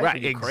leaving my wife. Are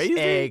you crazy?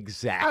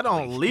 Exactly. I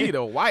don't lead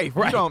a wife.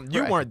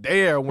 You weren't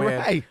there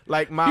when,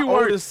 like, my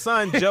oldest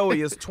son,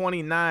 Joey, is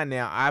 29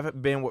 now.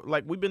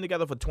 We've been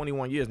together for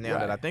 21 years now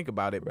that I think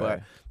about it.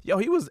 But, yo,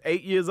 he was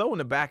 8 years old in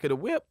the back of the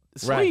whip.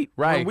 Sweet.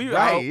 Right.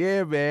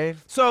 Yeah, man.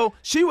 So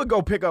she would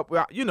go pick up,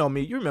 you know me,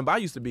 you remember I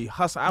used to be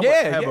hustling. I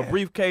would have a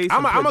briefcase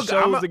and put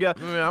shows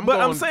together. But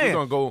I'm saying,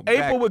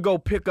 April would go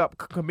pick up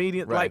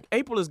comedians. Like,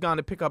 April is going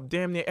to pick up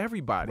damn near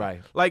everybody.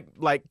 Right.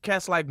 Like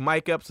cats like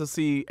Mike Epps to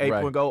see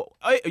April and go,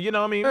 hey, you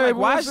know what I mean? Hey, like,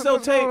 why still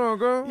take?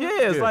 Girl?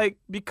 Yeah, it's like,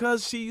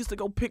 because she used to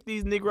go pick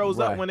these Negroes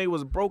up when they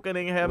was broke and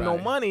they didn't have no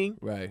money.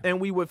 And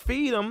we would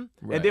feed them.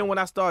 And then when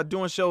I started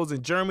doing shows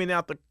in Germany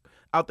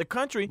out the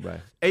country,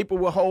 April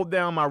would hold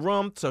down my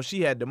room, so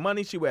she had the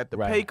money. She would have to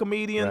pay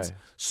comedians.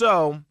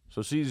 So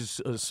she's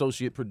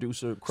associate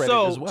producer credit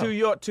as well.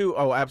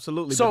 Oh,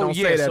 absolutely. So, but don't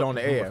say that on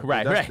the air.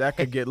 That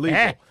could get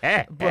legal.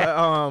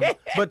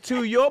 But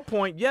to your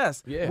point,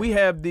 yes, we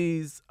have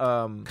these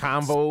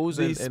convos,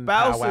 these and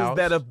spouses powwows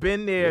that have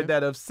been there,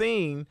 that have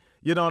seen.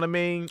 You know what I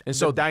mean? And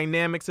so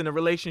dynamics in the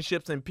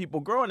relationships, and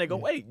people grow and they go,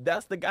 wait,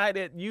 that's the guy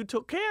that you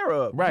took care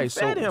of. Right. You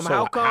fed him.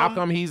 How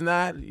come he's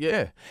not?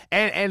 Yeah.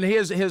 And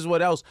here's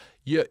what else.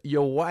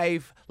 Your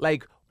wife,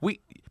 like,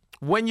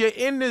 when you're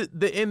in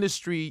the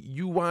industry,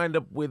 you wind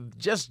up with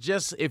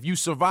just if you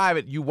survive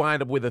it, you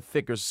wind up with a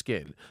thicker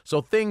skin.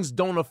 So things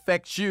don't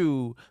affect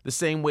you the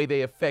same way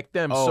they affect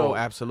them. Oh, so,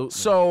 absolutely.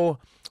 So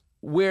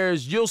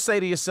whereas you'll say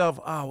to yourself,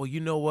 oh, well, you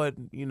know what,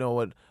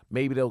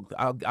 maybe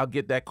I'll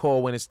get that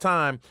call when it's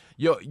time.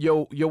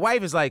 Your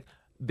wife is like,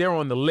 they're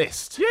on the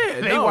list. Yeah,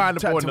 they wind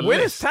up on the list. When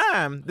it's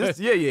time,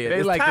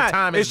 they like time. The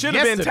time is yesterday. It should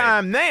have been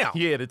time now.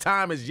 Yeah, the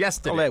time is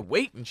yesterday. All that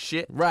waiting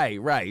shit.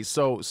 Right.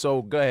 So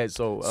go ahead.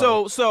 So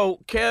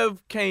Kev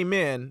came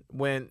in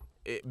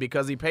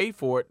because he paid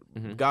for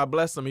it. God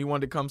bless him. He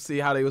wanted to come see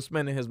how they were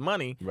spending his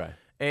money. Right.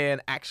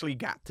 And actually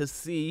got to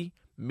see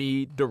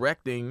me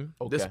directing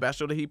the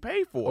special that he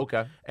paid for.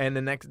 Okay. And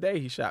the next day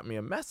he shot me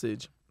a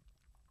message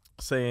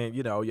saying,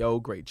 yo,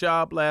 great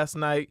job last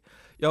night.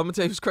 Yo, I'm gonna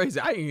tell you what's crazy.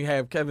 I didn't even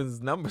have Kevin's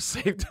number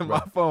saved in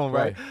my phone,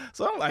 right?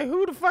 So I'm like,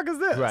 who the fuck is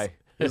this? Right.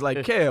 He's like,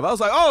 Kev. I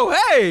was like, oh,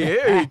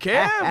 hey,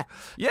 Kev.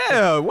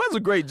 Yeah, it was a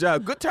great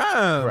job. Good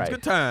times. Right.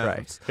 Good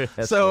times. Right.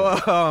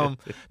 So,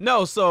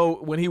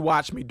 so when he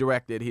watched me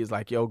direct it, he's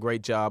like, yo,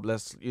 great job.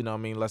 Let's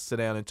sit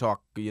down and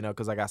talk,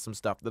 because I got some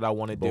stuff that I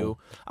want to do.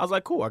 I was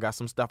like, cool, I got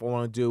some stuff I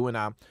want to do. And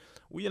I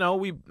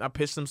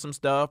pitched him some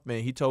stuff,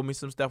 and he told me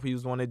some stuff he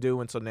was going to do.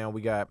 And so now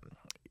we got,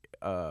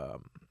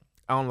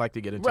 I don't like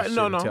to get into shit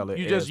and tell it.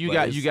 You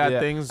got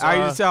things. I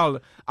just tell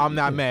I'm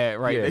not mad,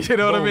 right? Yeah. You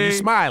know what I mean? You're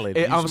smiling.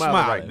 I'm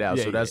smiling right now.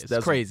 Yeah, so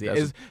that's crazy.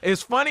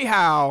 It's funny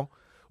how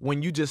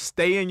when you just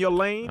stay in your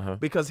lane,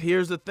 because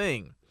here's the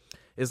thing.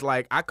 It's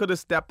like I could have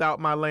stepped out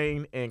my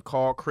lane and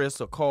called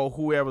Chris or called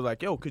whoever,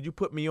 like, yo, could you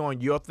put me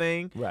on your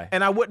thing? Right.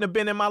 And I wouldn't have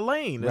been in my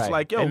lane. It's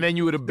like, yo. And then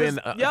you would have been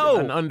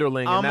an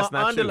underling, and that's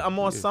not you. I'm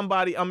on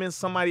somebody. I'm in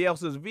somebody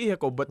else's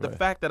vehicle. But the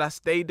fact that I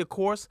stayed the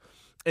course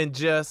and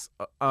just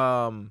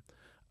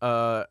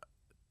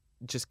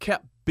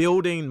kept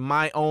building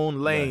my own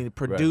lane,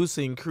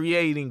 producing,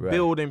 creating,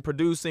 building,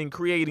 producing,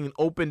 creating,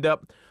 opened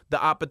up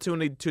the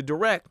opportunity to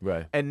direct.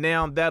 Right. And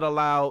now that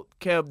allowed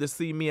Kev to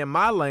see me in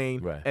my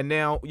lane. Right. And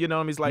now, you know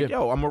what I mean? He's like,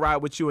 yo, I'm going to ride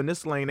with you in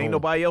this lane. Ain't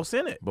nobody else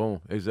in it.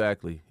 Boom.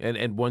 Exactly.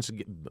 And once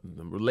again,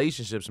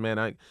 relationships, man,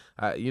 I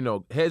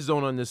heads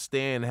don't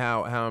understand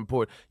how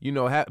important,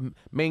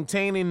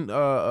 maintaining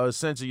a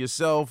sense of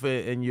yourself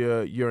and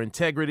your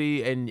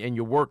integrity and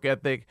your work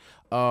ethic,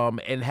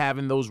 and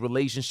having those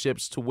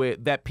relationships to where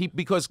that people,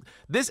 because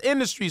this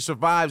industry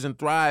survives and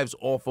thrives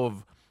off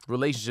of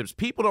relationships.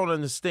 People don't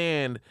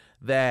understand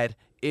that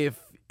if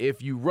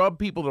you rub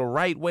people the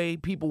right way,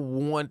 people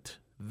want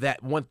that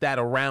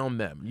around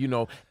them,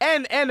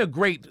 and a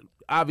great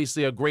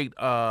obviously a great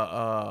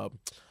catalog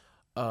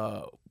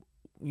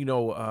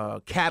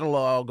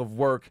of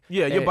work.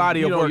 Yeah, your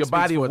body of work. Your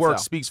body of work itself.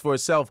 speaks for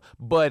itself.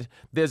 But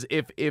there's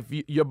if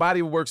your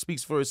body of work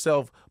speaks for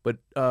itself, but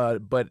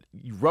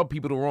you rub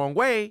people the wrong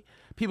way,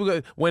 people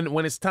go,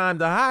 when it's time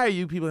to hire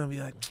you, people are gonna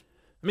be like,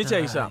 let me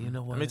tell you something. You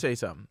know what? Let me tell you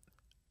something.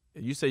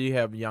 You say you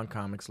have young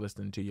comics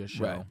listening to your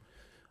show.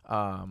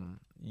 Right.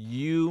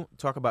 You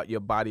talk about your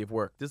body of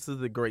work. This is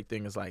the great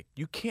thing. Is like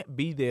you can't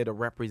be there to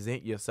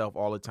represent yourself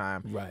all the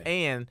time. Right.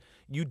 And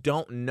you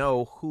don't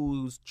know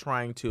who's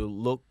trying to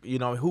look,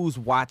 who's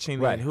watching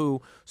Right. and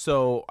who.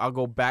 So I'll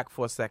go back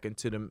for a second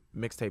to the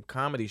Mixtape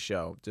Comedy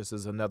Show, just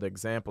as another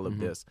example of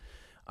this.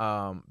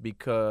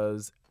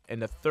 Because in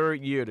the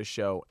third year of the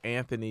show,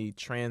 Anthony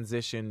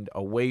transitioned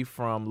away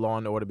from Law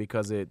and Order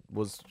because it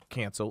was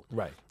canceled.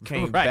 Right.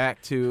 Came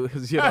back to,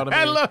 you know what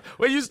I mean?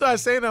 When you started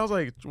saying that, I was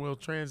like, well,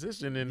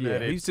 transition in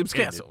that. It was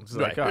canceled. It's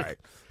like, Right. all right.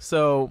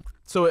 So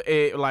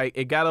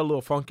it got a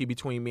little funky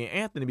between me and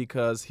Anthony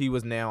because he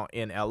was now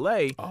in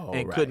LA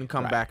and couldn't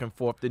come back and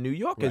forth to New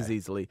York as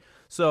easily.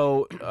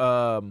 So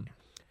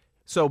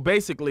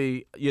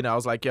basically, I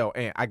was like, yo,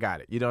 Ant, I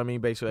got it. You know what I mean?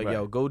 Basically, like,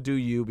 yo, go do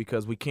you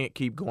because we can't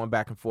keep going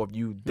back and forth.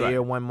 You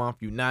there 1 month,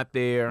 you not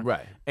there.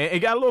 Right. And it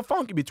got a little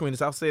funky between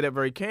us. I'll say that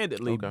very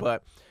candidly. Okay.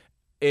 But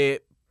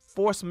it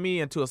forced me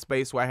into a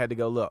space where I had to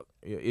go, look,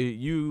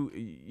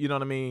 you know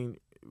what I mean?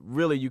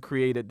 Really, you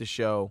created the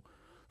show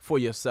for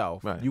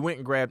yourself. Right. You went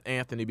and grabbed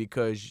Anthony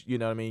because, you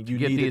know what I mean? You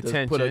get the needed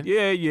to put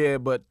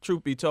attention. but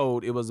truth be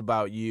told, it was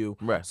about you.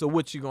 Right. So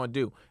what you gonna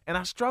do? And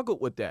I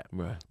struggled with that.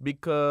 Right.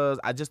 Because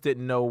I just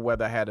didn't know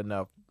whether I had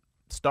enough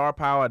star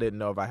power. I didn't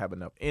know if I have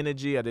enough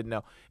energy. I didn't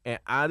know. And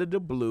out of the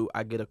blue,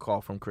 I get a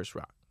call from Chris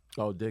Rock.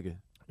 Oh, dig it.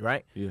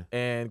 Right? Yeah.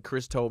 And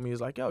Chris told me, he's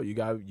like, yo,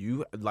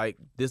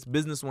 this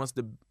business wants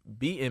to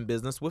be in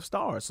business with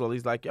stars. So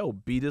he's like, yo,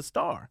 be the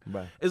star.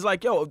 Right. It's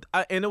like, yo,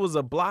 and it was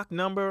a block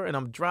number and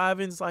I'm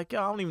driving. It's like,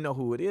 yo, I don't even know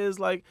who it is.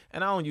 Like,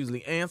 and I don't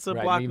usually answer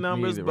block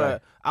numbers, neither, but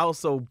right. I was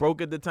so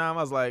broke at the time.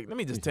 I was like, let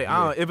me just take,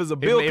 if it's a It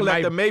bill might-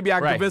 collector, maybe I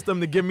right. convinced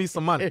them to give me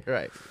some money.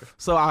 Right.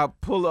 So I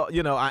pull up,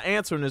 I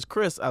answer and it's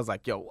Chris. I was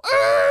like, yo,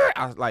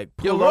 I was like,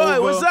 pull Yo, Roy,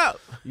 over. what's up?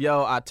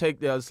 Yo, I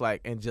take this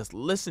and just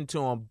listen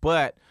to him.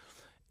 But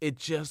it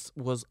just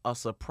was a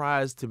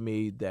surprise to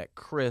me that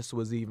Chris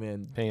was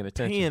even Paying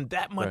attention. paying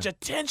that much Right.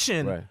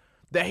 attention Right.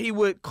 that he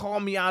would call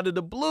me out of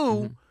the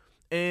blue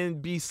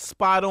and be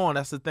spot on.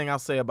 That's the thing I'll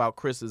say about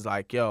Chris is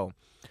like, yo,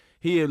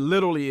 he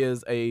literally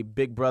is a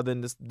big brother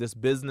in this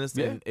business.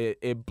 Yeah. And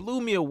it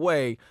blew me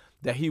away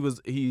that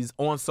he's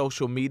on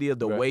social media,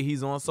 the Right. way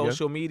he's on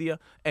social media,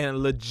 and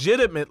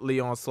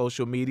legitimately on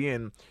social media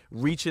and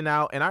reaching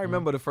out. And I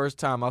remember the first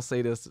time, I'll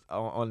say this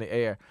on the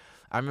air,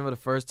 I remember the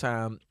first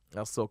time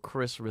I saw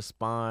Chris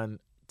respond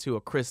to a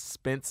Chris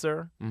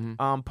Spencer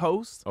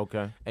post.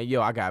 Okay. And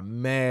yo, I got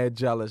mad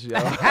jealous, yo.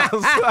 I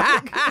was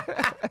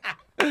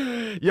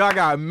like, yo, I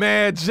got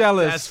mad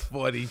jealous. That's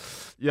funny.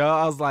 Yo,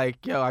 I was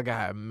like, yo, I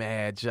got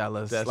mad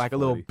jealous. That's like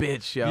funny. a little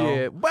bitch, yo.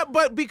 Yeah,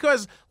 but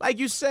because like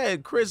you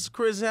said, Chris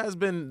has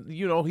been,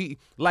 he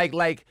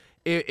like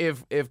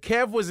if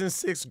Kev was in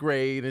 6th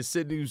grade and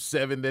Sydney was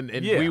 7th and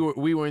Yeah.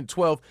 we were in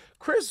 12th,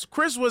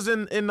 Chris was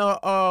in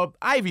the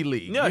Ivy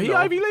League. Yeah, you he know?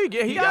 Ivy League.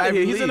 Yeah, he got Ivy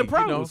here. He's in the League,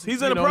 you know? pros.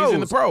 He's in the You know, pros. He's in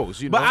the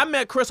pros. But I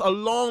met Chris a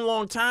long,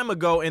 long time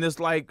ago, and it's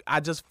like I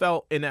just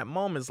felt in that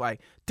moment, it's like,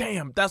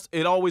 damn,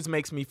 it always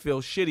makes me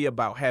feel shitty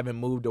about having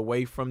moved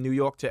away from New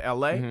York to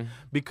LA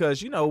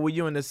because when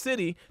you're in the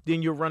city,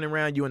 then you're running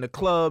around, you in the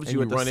clubs, And you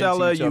you at the run into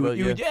cellar, each other,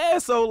 yeah.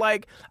 So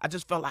like, I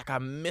just felt like I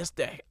missed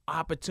that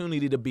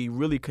opportunity to be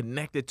really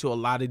connected to a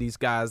lot of these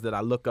guys that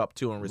I look up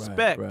to and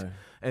respect. right.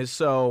 And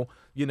so,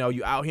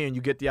 you out here and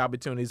you get the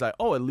opportunities like,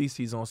 oh, at least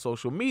he's on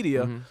social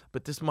media,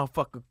 but this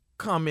motherfucker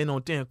comment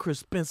on damn Chris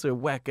Spencer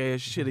whack ass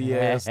shitty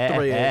ass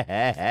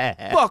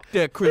thread. Fuck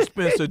that Chris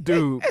Spencer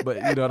dude. But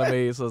you know what I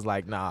mean? So it's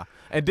like, nah.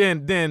 And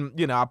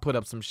then I put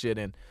up some shit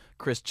and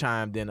Chris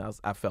chimed in.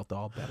 I felt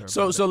all better.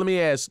 So about it. let me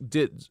ask: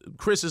 did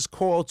Chris's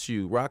call to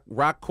you?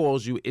 Rock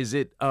calls you? Is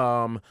it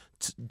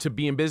to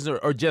be in business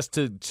or just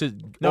to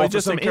no, offer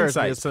just some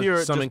encouragement. insight, It's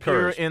pure, some just pure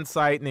encouragement?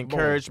 insight and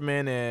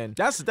encouragement and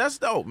That's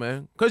dope,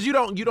 man. Because you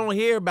don't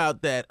hear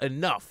about that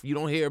enough. You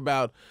don't hear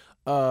about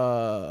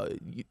I'm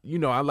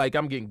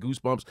getting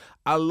goosebumps.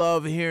 I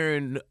love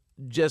hearing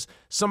just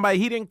somebody.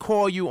 He didn't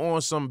call you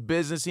on some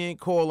business. He didn't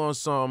call on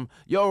some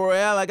yo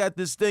Royale, I got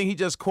this thing. He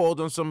just called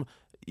on some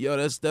yo.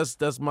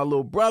 That's my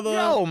little brother.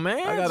 yo,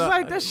 man, it's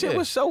like that shit yeah.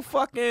 was so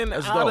fucking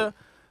That's out of.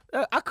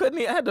 I couldn't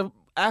even. I had to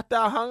after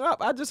I hung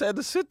up. I just had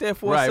to sit there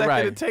for a second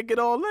right. and take it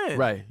all in.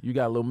 Right, you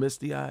got a little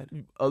misty eyed.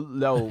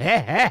 No,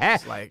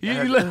 it's like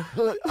You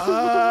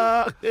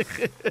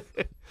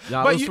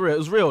no, but it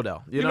was real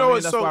though. You know what I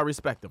mean? That's why I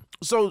respect him.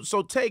 So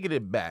taking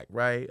it back,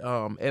 right?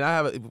 And I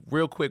have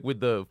real quick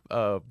with the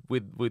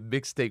with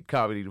mixtape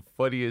comedy, the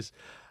funniest.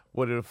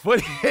 One of the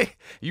funny.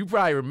 You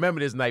probably remember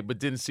this night, but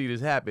didn't see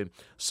this happen.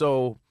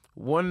 So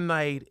one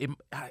night,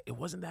 it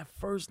wasn't that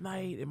first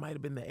night. It might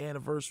have been the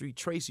anniversary.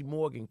 Tracy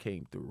Morgan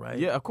came through, right?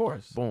 Yeah, of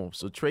course. Boom.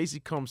 So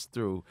Tracy comes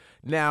through.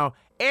 Now,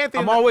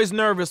 Anthony, I'm always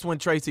nervous when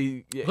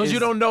Tracy, because you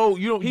don't know.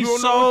 You don't. He's you don't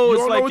so know,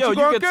 it's like, what yo, you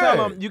could get.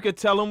 tell him. You could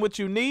tell him what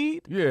you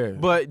need. Yeah.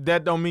 But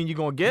that don't mean you're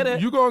gonna get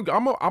it. You going?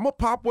 I'm a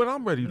pop when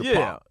I'm ready to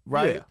pop.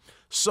 Right. Yeah.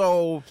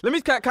 So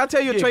Can I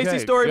tell you a Tracy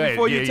story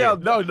before you tell?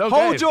 No,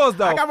 hold yours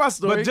though. I got my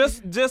story.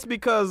 But just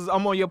because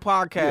I'm on your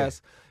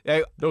podcast.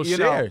 Yeah.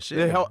 Share.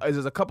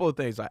 There's a couple of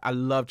things. Like, I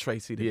love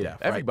Tracy to death.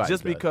 Everybody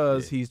just does.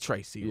 because he's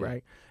Tracy,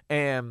 right?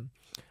 And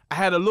I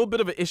had a little bit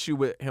of an issue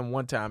with him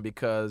one time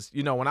because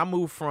when I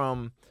moved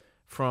from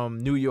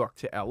New York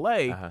to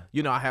L.A.,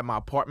 I had my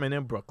apartment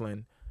in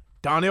Brooklyn.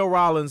 Donnell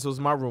Rollins was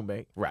my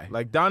roommate. Right.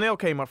 Like, Donnell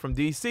came up from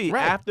D.C.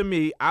 Right. After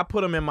me. I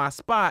put him in my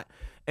spot.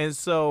 And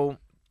so,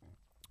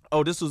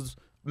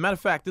 matter of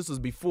fact, this was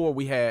before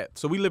we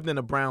lived in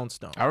a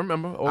brownstone. I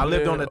remember. I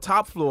lived on the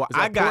top floor. Is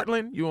that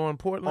Portland? You on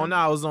Portland? Oh, no,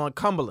 I was on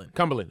Cumberland.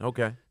 Cumberland,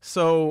 okay.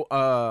 So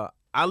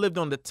I lived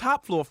on the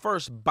top floor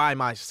first by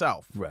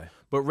myself. Right.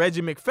 But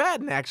Reggie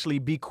McFadden actually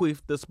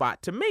bequeathed the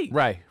spot to me.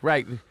 Right.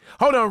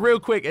 Hold on real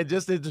quick.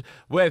 And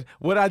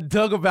what I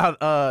dug about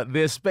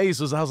their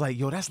space was I was like,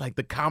 yo, that's like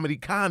the comedy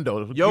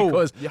condo.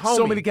 Because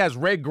so many cats,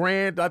 Red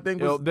Grant, I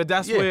think.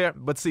 That's where,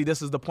 but see,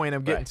 this is the point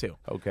I'm getting to.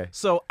 Okay.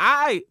 So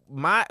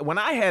when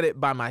I had it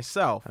by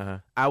myself,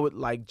 I would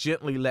like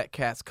gently let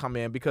cats come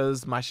in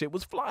because my shit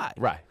was fly.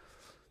 Right.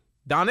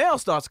 Donnell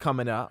starts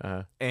coming up,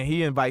 and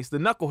he invites the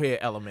knucklehead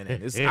element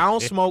in. I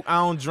don't smoke, I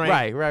don't drink.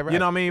 Right. You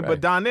know what I mean? Right.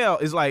 But Donnell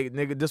is like,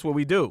 nigga, this what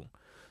we do.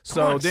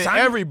 So then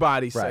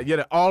everybody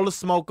said, all the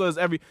smokers,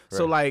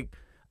 So like,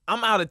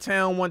 I'm out of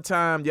town one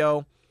time,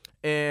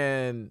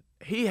 and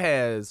he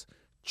has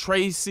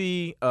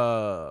Tracy,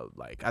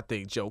 like I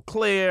think Joe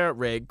Claire,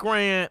 Red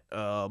Grant,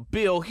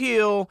 Bill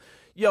Hill.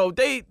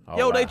 They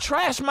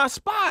trashed my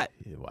spot.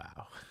 Yeah,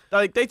 wow.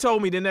 Like, they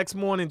told me the next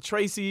morning,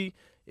 Tracy,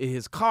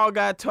 his car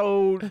got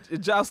towed.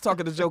 Josh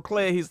talking to Joe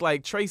Claire. He's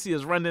like, Tracy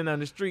is running on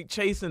the street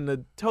chasing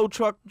the tow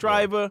truck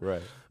driver.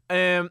 Right.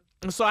 And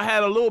so I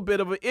had a little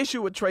bit of an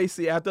issue with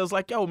Tracy after. I was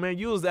like, yo, man,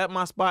 you was at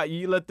my spot.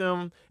 You let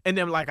them. And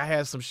then, like, I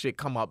had some shit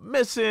come up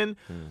missing.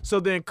 So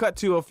then cut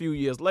to a few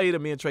years later,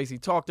 me and Tracy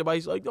talked about it.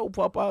 He's like, yo,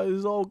 Papa,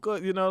 it's all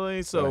good. You know what I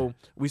mean? So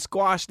we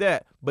squashed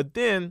that. But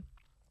then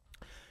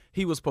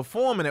he was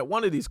performing at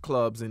one of these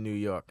clubs in New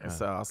York. And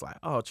so I was like,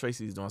 oh,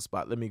 Tracy's doing a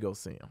spot. Let me go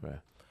see him. Right.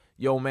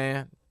 Yo,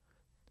 man.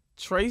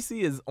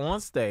 Tracy is on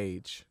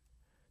stage.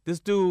 This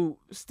dude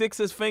sticks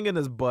his finger in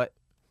his butt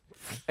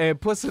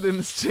and puts it in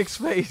this chick's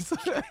face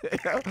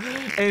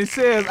and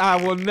says, I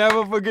will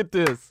never forget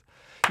this.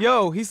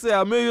 Yo, he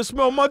said, you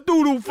smell my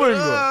doodle finger.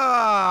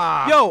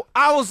 Yo,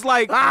 I was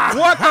like,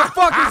 what the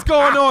fuck is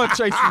going on,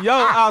 Tracy? Yo,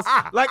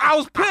 I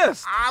was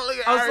pissed.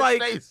 I was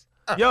like,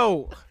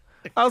 yo,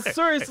 I was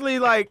seriously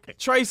like,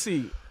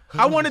 Tracy,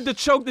 I wanted to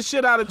choke the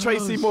shit out of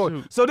Tracy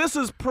more. So this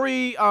is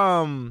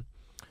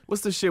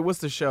what's the shit? What's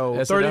the show?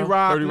 SNL? 30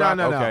 Rock? 30 Rock?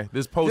 No. Okay.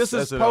 This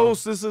is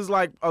post. This is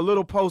like a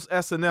little post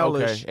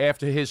SNL-ish. Okay.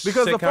 After his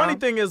Because sitcom? the funny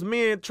thing is,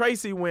 me and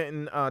Tracy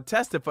went and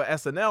tested for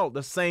SNL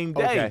the same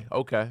day.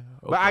 Okay.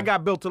 But I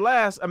got built to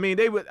last. I mean,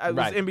 it was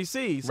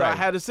NBC, so I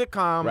had a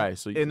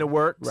sitcom in the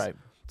works. Right.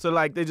 So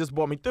like they just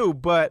brought me through.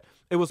 But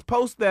it was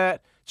post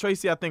that.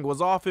 Tracy, I think,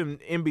 was off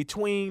in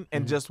between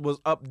and just was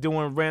up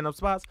doing random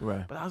spots.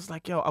 Right. But I was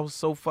like, yo, I was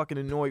so fucking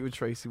annoyed with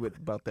Tracy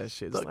about that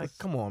shit. It's like,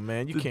 come on,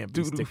 man. You can't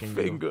be sticking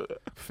your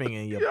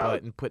finger in your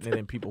butt and putting it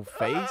in people's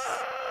face.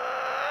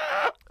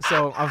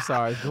 So, I'm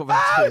sorry. Go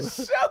back to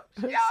it.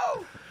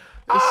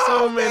 There's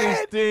so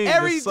many things.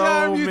 Every There's so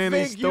time you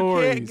many think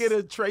stories. you can't get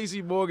a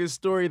Tracy Morgan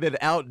story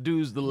that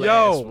outdoes the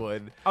last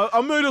one. I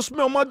made her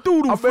smell my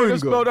doodle finger. I made her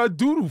smell that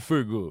doodle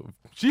finger.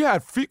 She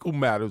had fecal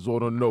matters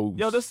on her nose.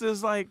 Yo, this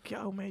is like,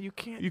 yo, man, you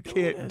can't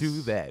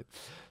do that.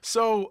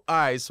 So, all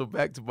right, so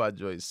back to my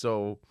joint.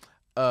 So,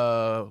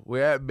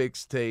 we're at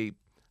Mixtape.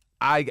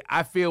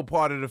 I feel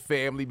part of the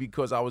family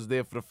because I was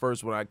there for the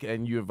first one,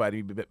 and you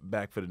invited me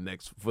back for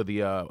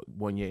the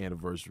 1 year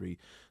anniversary.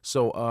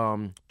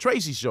 So,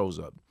 Tracy shows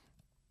up.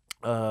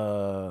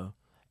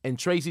 And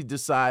Tracy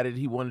decided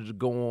he wanted to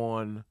go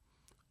on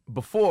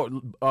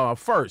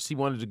first. He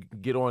wanted to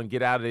get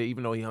out of there,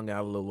 even though he hung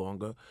out a little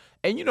longer.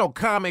 And you know,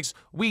 comics,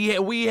 we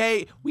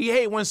hate when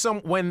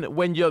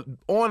you're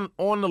on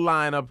the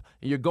lineup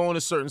and you're going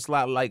a certain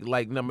slot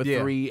like number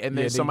 3, and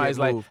then somebody's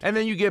like, and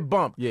then you get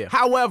bumped. Yeah.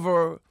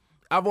 However,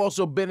 I've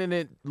also been in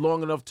it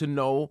long enough to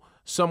know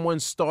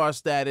someone's star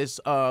status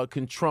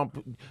can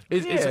trump.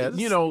 It's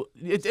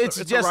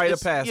just a rite of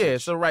passage. Yeah,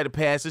 it's a rite of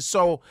passage.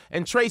 So,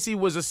 and Tracy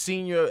was a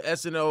senior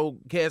SNL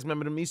cast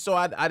member to me, so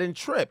I didn't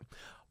trip.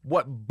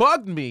 What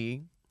bugged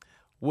me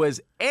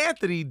was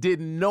Anthony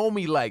didn't know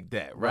me like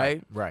that,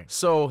 right? Right.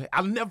 So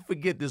I'll never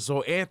forget this.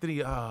 So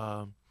Anthony,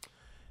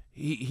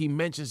 he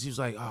mentions, he was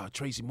like, oh,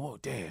 Tracy Morgan,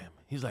 damn.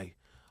 He's like,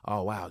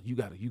 oh wow, you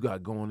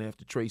got going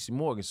after Tracy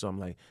Morgan. So I'm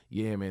like,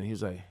 yeah, man. He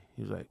was like,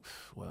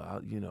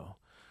 well,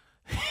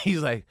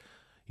 he's like,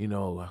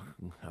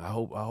 I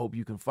hope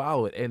you can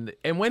follow it.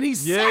 And when he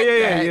said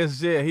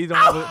that, he don't.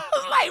 I was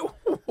like,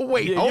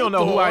 wait, you hold don't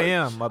know on. who I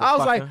am, motherfucker. I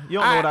was like, you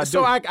don't know what I do.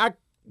 So I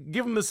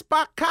give him the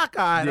spot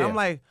cockeyed.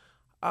 Yeah.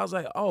 I was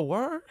like, oh,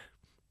 word?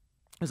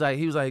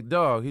 He was like,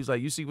 dog. He was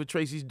like, you see what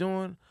Tracy's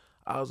doing?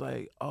 I was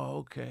like, oh,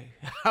 okay.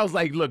 I was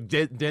like, look,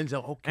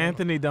 Denzel, okay.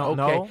 Anthony don't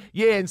know.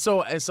 Yeah, and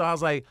so I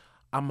was like,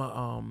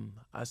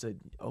 I said,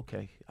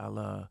 okay,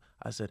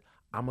 I said,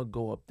 I'm gonna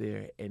go up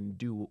there and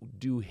do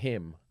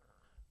him.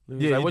 He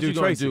was Yeah, like, what you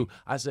Tracy. gonna do?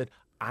 I said,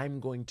 I'm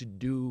going to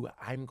do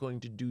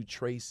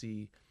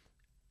Tracy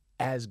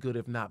as good,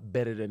 if not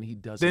better than he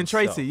does. Then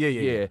himself. Tracy,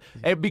 yeah.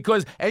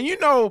 And you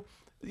know,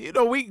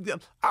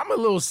 I'm a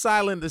little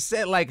silent to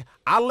set. Like,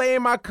 I lay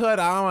in my cut.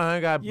 I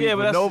ain't got beef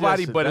with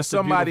nobody. But if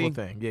somebody,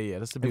 thing. Yeah,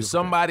 that's the beautiful if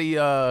somebody,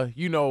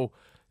 you know,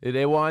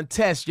 they want to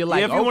test, you're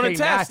like, if you want to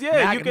test,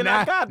 now, you can.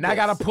 I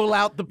gotta pull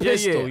out the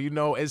pistol, yeah. you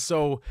know. And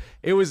so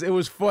it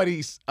was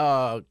funny,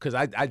 because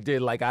I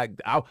did like I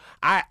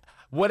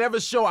whatever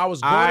show I was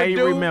going to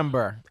do. I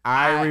remember.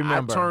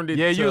 I turned it.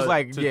 You was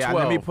like, to yeah.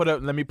 12.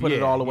 Let me put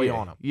it all the way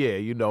on him. Yeah,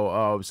 you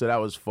know. So that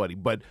was funny,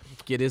 but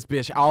get this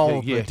bitch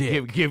all the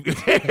dick.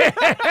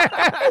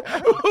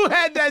 Who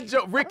had that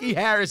joke? Ricky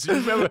Harris.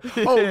 Remember?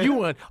 You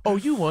want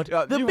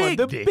the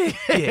big dick.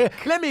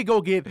 Let me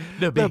go get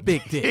the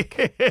big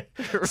dick.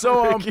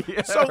 So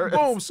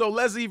boom. So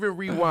let's even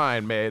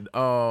rewind, man.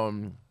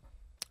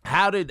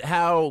 How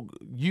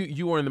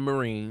you were in the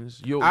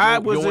Marines? I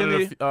was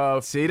in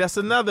the. See, that's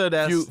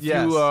another.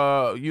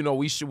 You know,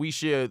 we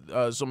shared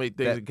so many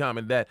things in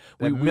common that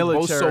we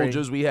both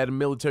soldiers. We had a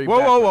military.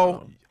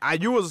 Whoa!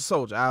 You was a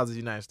soldier. I was a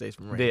United States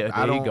Marine. There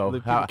you go.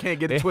 People can't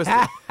get it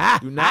twisted.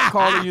 Do not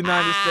call a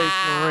United States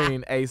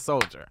Marine a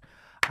soldier.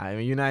 I'm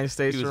a United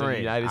States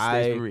Marine.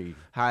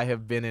 I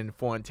have been in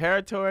foreign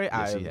territory.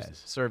 Yes, I have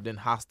served in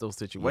hostile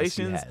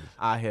situations. Yes,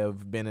 I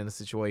have been in a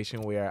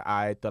situation where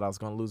I thought I was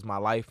going to lose my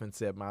life and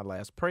said my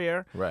last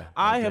prayer. Right.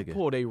 I have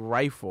pulled a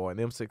rifle, an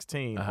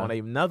M16, on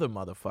another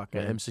motherfucker.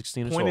 An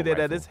M16 pointed it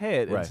rifle. at his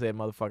head and said,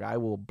 "Motherfucker, I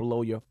will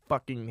blow your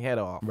fucking head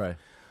off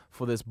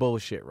for this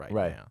bullshit right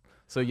now."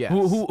 So yeah,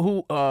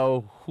 who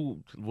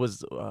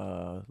was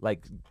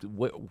like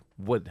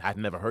what? I've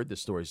never heard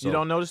this story. So you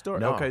don't know the story?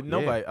 No, okay,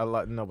 nobody.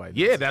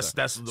 Yeah, that's.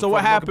 So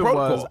what happened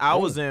was I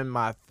was in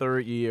my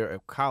third year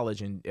of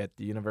college at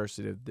the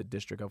University of the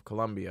District of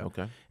Columbia.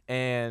 Okay,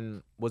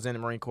 and was in the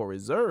Marine Corps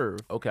Reserve.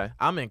 Okay,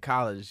 I'm in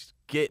college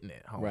getting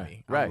it,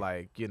 homie. I'm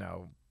like,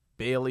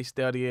 barely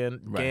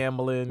studying,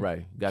 gambling.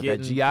 Right, got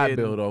that GI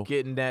Bill though.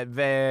 Getting that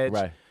vag.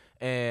 Right,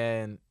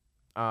 and.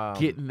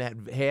 Getting that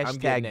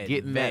hashtag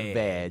getting that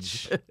vag.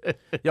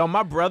 Yo,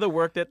 my brother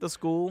worked at the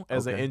school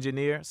as an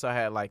engineer, so I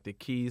had like the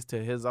keys to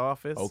his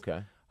office.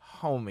 Okay.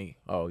 Homie.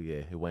 Oh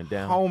yeah, it went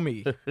down.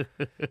 Homie.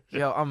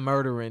 Yo, I'm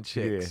murdering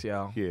chicks,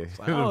 yo. Yeah. It's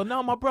like, oh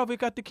no, my brother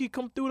got the key,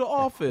 come through the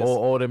office.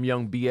 All them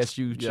young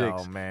BSU chicks.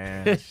 Yo,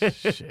 man.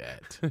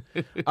 Shit.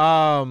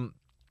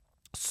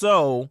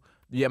 So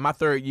yeah, my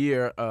third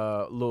year,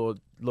 little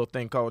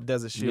thing called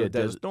Desert Shield,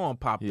 Desert Storm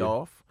popped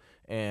off.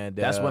 And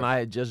that's when I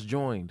had just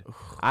joined.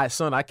 I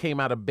came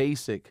out of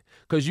basic,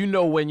 because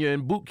when you're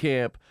in boot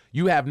camp,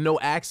 you have no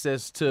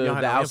access to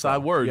the outside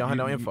world. You don't have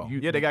no info.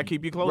 Yeah, they got to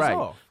keep you closed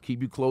off.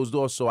 Keep you closed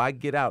off. So I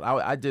get out.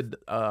 I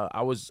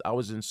was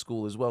in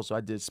school as well, so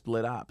I did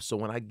split ops. So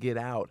when I get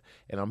out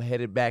and I'm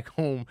headed back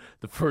home,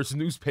 the first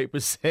newspaper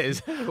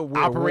says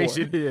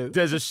Operation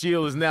Desert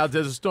Shield is now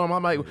Desert Storm.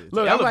 I'm like,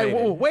 look, I'm like,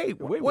 whoa,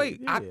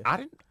 wait.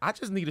 I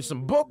just needed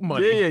some book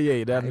money.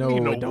 Yeah. That no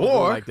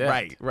war like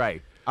that.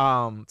 Right.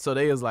 So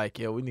they was like,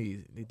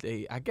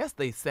 I guess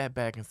they sat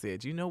back and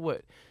said, you know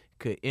what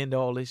could end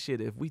all this shit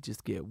if we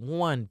just get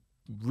one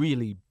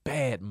really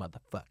bad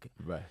motherfucker.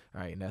 Right.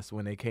 And that's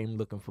when they came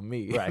looking for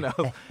me. Right.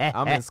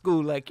 I'm in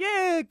school like,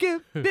 yeah,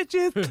 get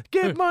bitches,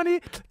 get money,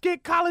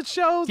 get college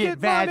shows,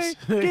 get money,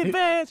 get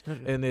vag.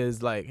 And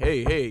it's like,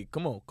 hey,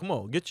 come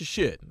on, get your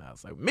shit. And I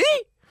was like, me?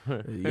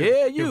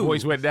 Yeah, you. Your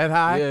voice went that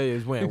high? Yeah,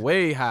 it went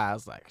way high. I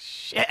was like,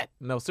 shit.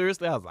 No,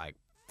 seriously, I was like,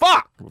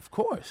 fuck. Of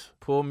course.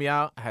 Pulled me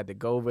out. I had to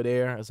go over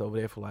there. I was over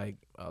there for like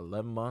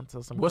 11 months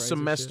or something. What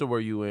semester were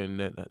you in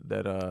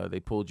that they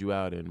pulled you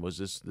out in? Was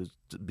this the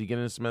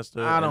beginning of the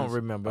semester? I don't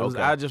remember.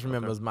 I just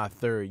remember it was my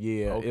third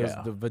year. Okay. It was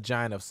the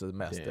vagina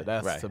semester. Yeah,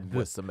 That's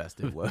what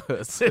semester it was.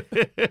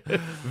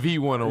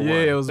 V101.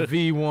 Yeah, it was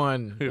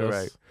V1.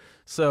 Right.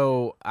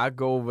 So I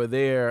go over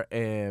there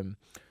and...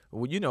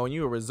 Well, when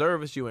you're a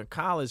reservist, you in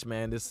college,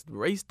 man, this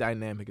race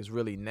dynamic is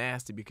really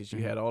nasty because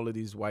you had all of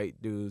these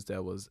white dudes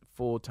that was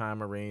full-time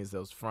Marines that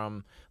was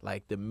from,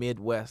 like, the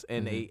Midwest,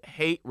 and they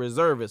hate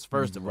reservists,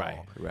 first of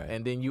all. Right.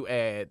 And then you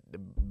add the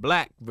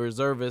black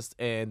reservists,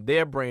 and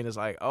their brain is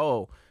like,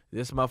 oh,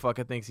 this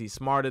motherfucker thinks he's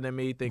smarter than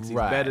me, thinks he's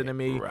better than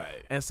me.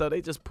 Right. And so they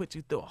just put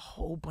you through a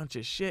whole bunch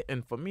of shit.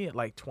 And for me, at,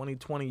 like,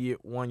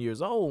 21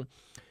 years old,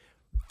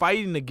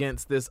 fighting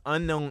against this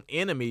unknown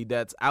enemy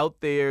that's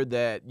out there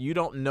that you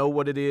don't know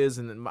what it is.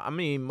 And I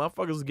mean,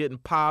 motherfuckers getting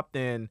popped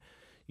and,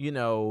 you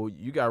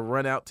got to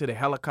run out to the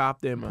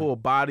helicopter and pull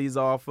bodies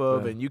off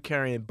of, and you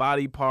carrying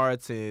body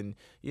parts, and,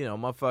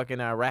 motherfucking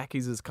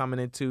Iraqis is coming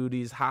into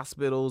these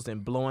hospitals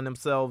and blowing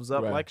themselves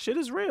up. Like, shit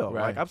is real.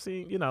 Like, I've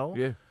seen,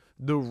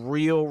 the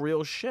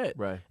real shit.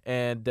 Right.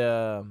 And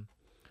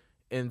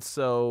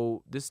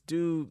so this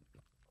dude,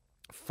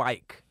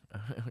 Fike,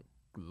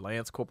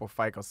 Lance Corporal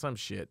Fike or some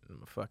shit,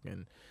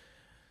 fucking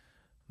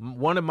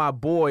one of my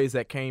boys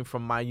that came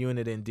from my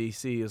unit in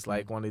D.C. is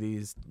like one of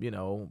these,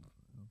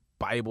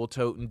 Bible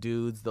toting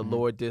dudes, the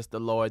Lord this, the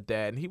Lord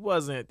that, and he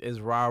wasn't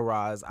as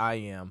rah-rah as I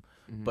am,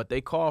 but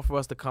they called for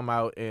us to come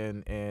out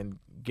and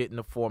get in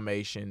the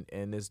formation,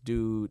 and this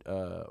dude,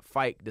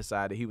 Fike,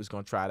 decided he was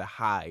going to try to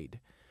hide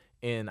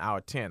in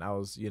our tent. I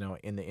was,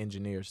 in the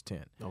engineer's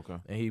tent. Okay.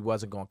 And he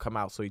wasn't going to come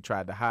out, so he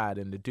tried to hide,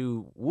 and the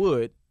dude,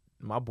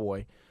 my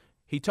boy,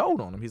 he told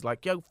on him. He's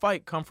like, yo,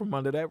 Fike, come from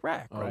under that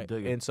rack, right?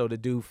 And so the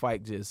dude,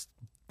 Fike,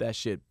 that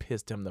shit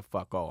pissed him the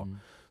fuck off.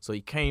 So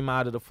he came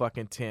out of the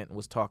fucking tent and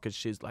was talking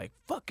shit like,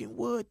 fucking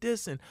Wood,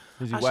 this, and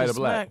is he white or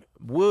black?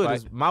 Wood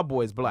is, my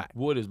boy's black.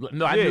 Wood is black.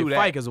 No, I knew that.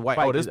 Fike is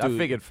white. This dude, I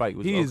figured Fike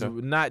was he's okay.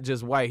 not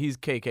just white, he's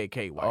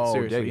KKK white.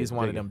 Seriously, he's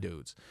one of them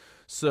dudes.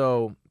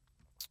 So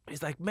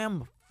he's like,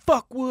 man,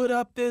 fuck Wood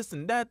up this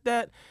and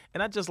that.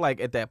 And I just like,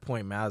 at that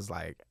point, man,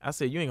 I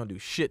said, you ain't gonna do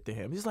shit to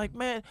him. He's like,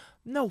 man,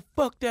 no,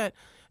 fuck that.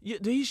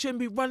 He shouldn't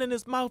be running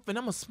his mouth, and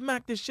I'm gonna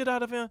smack this shit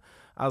out of him.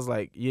 I was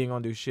like, you ain't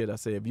gonna do shit. I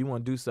said, if you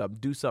wanna do something,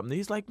 do something.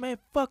 He's like, man,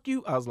 fuck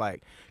you. I was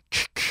like,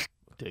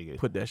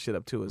 put that shit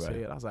up to his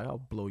head. I was like, I'll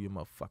blow your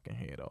motherfucking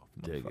head off.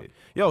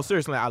 Yo,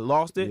 seriously, I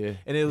lost it.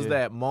 And it was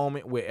that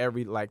moment where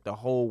the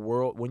whole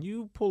world, when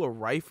you pull a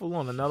rifle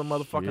on another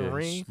motherfucking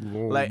ring,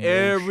 like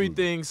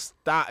everything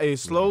it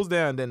slows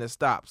down, then it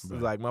stops. It's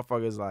like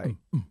motherfuckers like,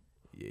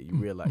 you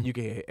realize, you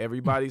can hear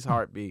everybody's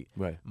heartbeat.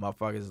 Right.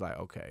 Motherfuckers like,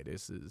 okay,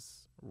 this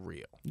is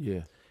real.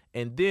 Yeah.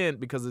 And then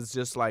because it's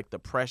just like the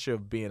pressure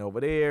of being over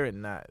there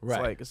and not, it's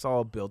like it's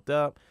all built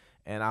up.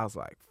 And I was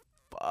like,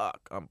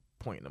 fuck, I'm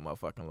pointing a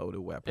motherfucking loaded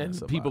weapon.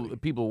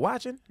 And people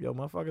watching? Yo,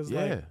 motherfuckers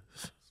like.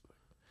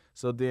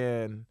 So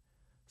then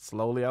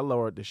slowly I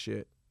lowered the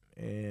shit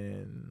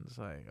and it's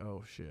like,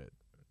 oh shit,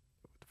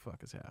 what the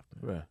fuck is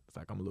happening? Right. It's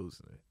like I'm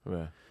losing it.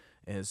 Right.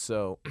 And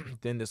so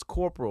then this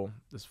corporal,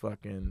 this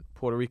fucking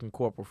Puerto Rican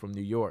corporal from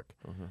New York,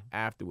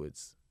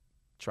 afterwards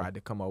tried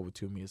to come over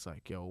to me. It's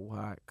like, yo,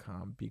 what?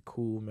 Come be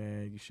cool,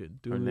 man. You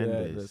shouldn't do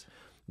that.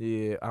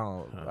 Yeah,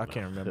 I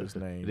can't remember his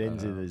name. It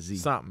ends in a Z.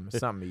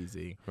 Something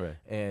easy. Right.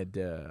 And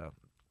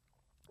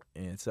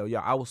so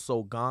I was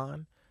so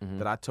gone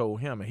that I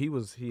told him, and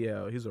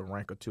he's a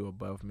rank or two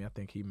above me. I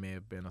think he may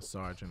have been a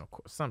sergeant or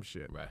some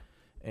shit. Right.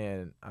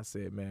 And I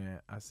said, man,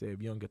 if you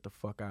don't get the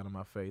fuck out of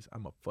my face,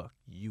 I'ma fuck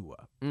you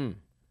up.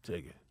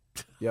 Take it.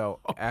 Yo,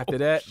 after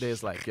that,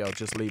 there's like, yo,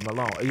 just leave him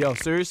alone. Yo,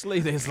 seriously,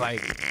 there's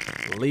like,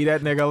 leave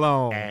that nigga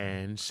alone.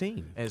 And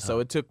scene. And so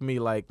it took me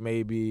like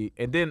maybe,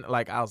 and then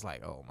like I was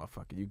like, oh,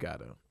 motherfucker, you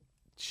gotta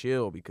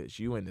chill because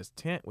you in this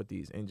tent with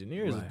these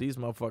engineers. If these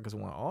motherfuckers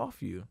want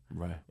off you,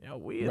 yo,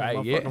 we in the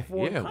motherfucking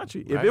foreign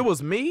country. If it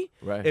was me,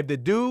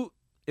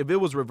 if it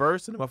was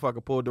reversed and the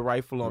motherfucker pulled the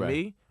rifle on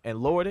me and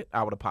lowered it,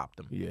 I would have popped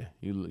him.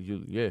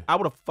 I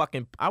would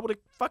have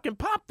fucking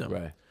popped him.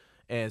 Right.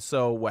 And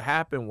so what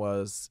happened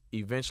was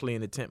eventually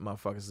in the tent,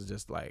 motherfuckers is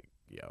just like,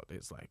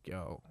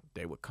 yo,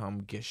 they would come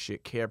get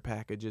shit, care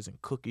packages and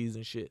cookies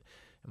and shit.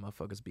 And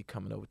motherfuckers be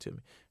coming over to me.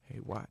 Hey,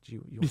 watch,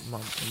 you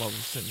mom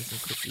sent me some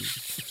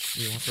cookies.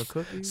 You want some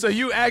cookies? So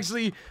you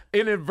actually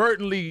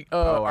inadvertently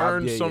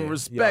earned some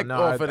respect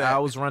off of that. I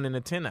was running the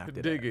tent after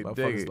that.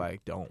 Motherfuckers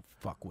like, don't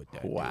fuck with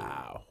that.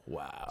 Wow.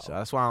 So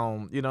that's why I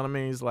don't, you know what I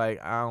mean? It's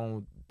like, I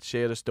don't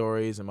share the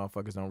stories and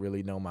motherfuckers don't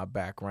really know my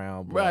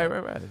background. But,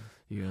 right.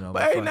 You know,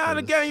 but hey, now and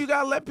again, you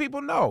gotta let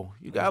people know.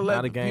 You gotta let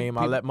not a game.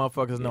 I let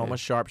motherfuckers know I'm a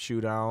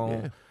sharpshooter.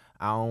 I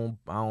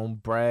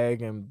don't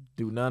brag and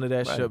do none of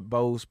that shit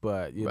boast,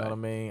 but you know what I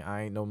mean?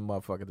 I ain't no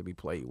motherfucker to be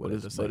played with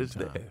at the same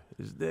time.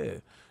 It's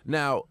there.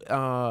 Now,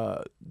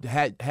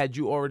 had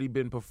you already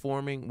been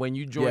performing when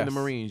you joined the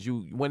Marines?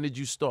 When did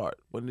you start?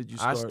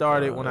 I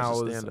started when I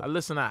was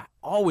listen, I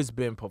always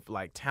been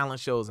like talent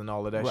shows and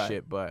all of that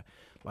shit, but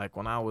like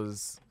when I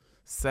was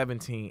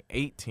 17,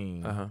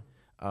 18,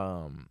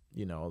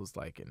 you know, it was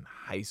like in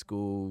high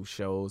school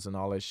shows and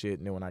all that shit.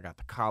 And then when I got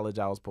to college,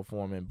 I was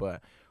performing.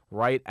 But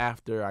right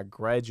after I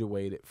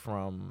graduated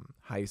from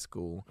high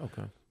school,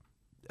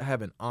 I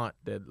have an aunt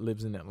that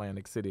lives in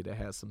Atlantic City that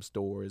has some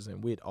stores,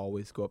 and we'd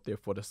always go up there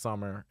for the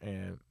summer.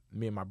 And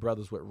me and my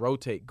brothers would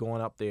rotate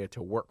going up there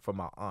to work for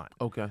my aunt.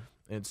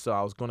 And so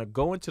I was going to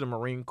go into the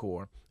Marine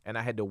Corps, and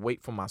I had to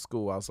wait for my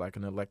school. I was like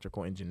an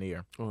electrical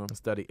engineer. I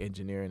studied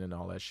engineering and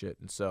all that shit.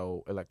 And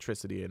so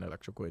electricity and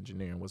electrical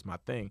engineering was my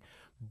thing.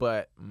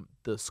 But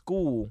the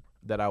school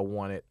that I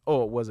wanted,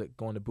 was it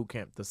going to boot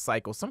camp, the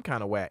cycle, some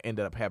kind of way I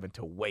ended up having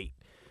to wait.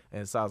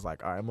 And so I was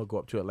like, all right, I'm going to go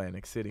up to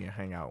Atlantic City and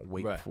hang out and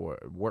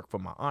work for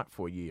my aunt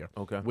for a year.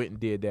 Went and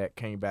did that,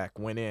 came back,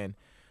 went in,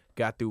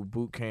 got through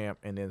boot camp,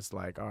 and then it's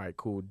like, all right,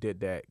 cool,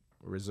 did that.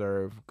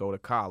 Reserve, go to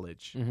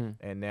college.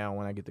 And now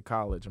when I get to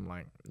college, I'm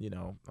like, you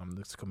know, I'm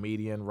this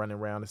comedian running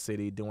around the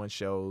city doing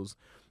shows,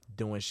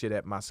 doing shit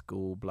at my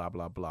school, blah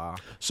blah blah.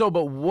 So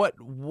but what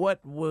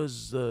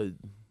was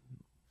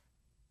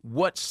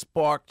what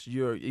sparked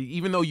your,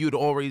 even though you'd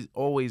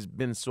always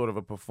been sort of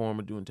a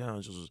performer doing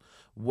talent shows,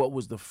 what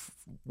was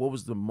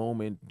the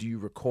moment? Do you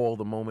recall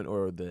the moment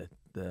or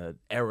the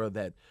era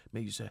that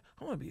made you say,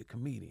 I want to be a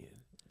comedian?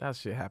 That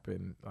shit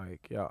happened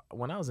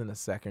when I was in the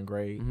second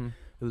grade.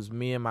 It was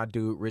me and my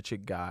dude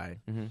Richard Guy,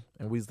 and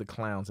we was the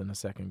clowns in the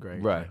second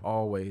grade, right?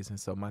 Always. And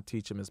so my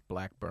teacher, Miss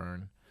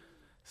Blackburn,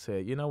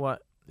 said, you know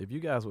what? If you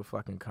guys would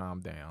fucking calm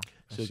down.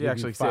 She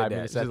actually said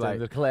that. She's like,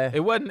 the class. It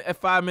wasn't at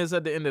 5 minutes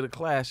at the end of the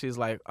class. She's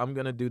like, I'm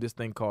going to do this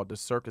thing called the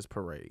circus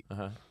parade.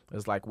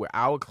 It's like where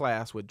our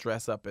class would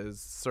dress up as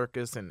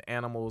circus and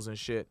animals and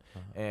shit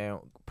and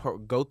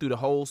go through the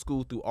whole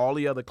school, through all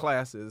the other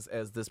classes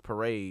as this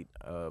parade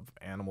of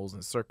animals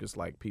and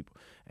circus-like people.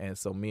 And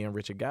so me and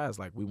Richard Guys,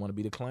 like, we want to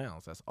be the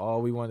clowns. That's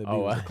all we wanted to be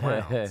was the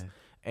clowns.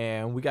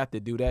 And we got to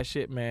do that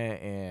shit, man,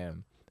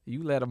 and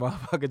you let a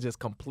motherfucker just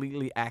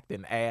completely act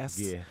an ass,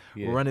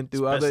 running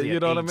through especially you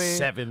know what I 8, mean?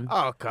 7.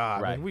 Oh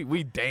God, right. man,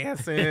 we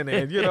dancing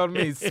and you know what I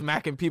mean,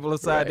 smacking people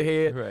upside the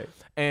head. Right.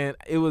 And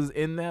it was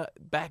in that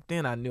back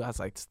then. I knew I was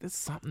like, this is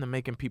something to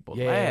making people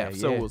laugh.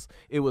 So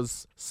it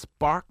was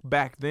sparked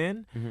back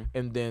then,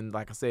 and then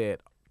like I said,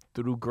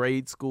 through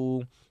grade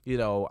school, you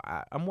know,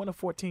 I'm one of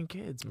 14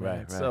 kids, man.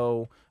 Right.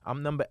 So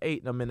I'm number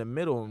 8 and I'm in the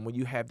middle. And when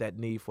you have that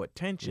need for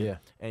attention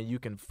and you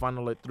can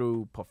funnel it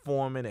through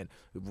performing and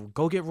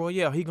go get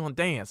Royale, he gonna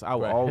dance. I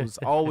was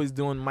always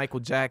doing Michael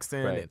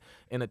Jackson and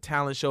in a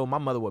talent show. My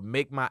mother would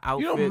make my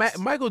outfits. You know,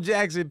 Michael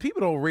Jackson, people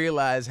don't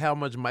realize how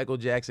much Michael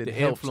Jackson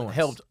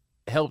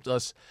helped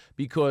us,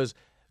 because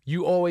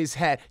you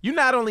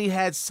not only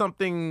had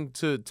something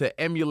to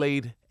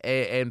emulate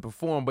and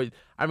perform, but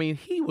I mean,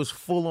 he was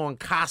full on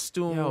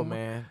costume. Yo,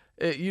 man.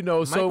 You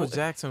know, Michael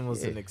Jackson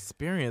was an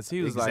experience.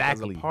 He was like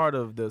as a part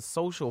of the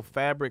social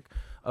fabric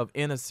of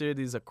inner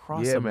cities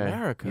across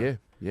America.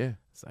 Yeah.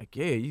 It's like,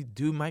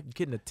 you might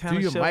get in a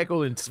talent show. Do your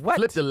Michael and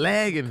flip the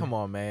leg and come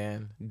on,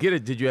 man. Get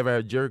it? Did you ever have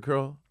a jerry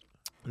curl?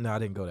 No, I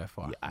didn't go that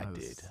far. Yeah, I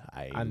did.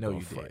 I know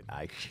you did.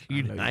 I know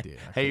you did.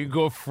 I ain't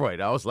go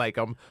front. I was like,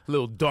 I'm a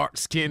little dark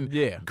skinned,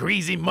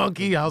 greasy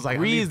monkey. I was like,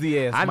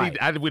 greasy ass.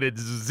 I with a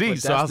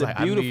disease. So I was like,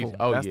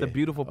 that's the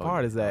beautiful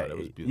part is that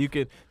you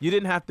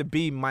didn't have to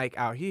be Mike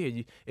out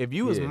here. If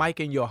you was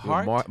Mike in your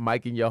heart,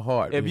 Mike in your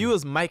heart. If you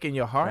was Mike in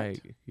your heart,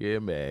 right. Yeah,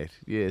 man.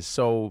 Yeah.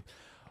 So,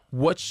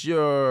 what's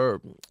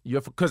your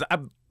because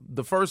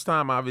the first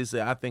time,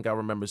 obviously, I think I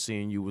remember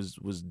seeing you was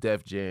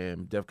Def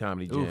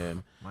Comedy Jam.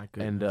 Oof, my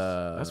goodness. And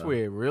that's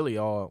where it really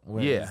all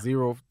went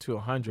 0 to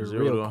 100.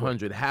 0 to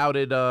 100. How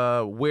did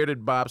where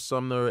did Bob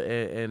Sumner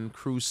and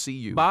crew see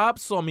you? Bob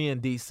saw me in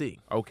D.C.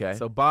 Okay.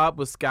 So Bob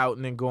was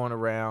scouting and going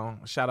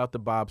around. Shout out to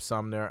Bob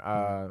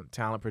Sumner,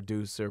 talent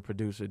producer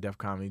Def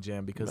Comedy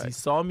Jam, because he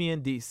saw me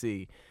in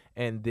D.C.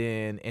 and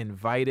then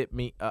invited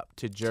me up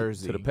to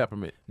Jersey. To the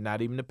Peppermint.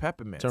 Not even the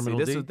Peppermint. Terminal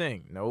See, this D? is the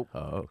thing. Nope.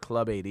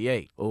 Club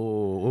 88.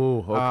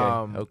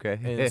 Okay.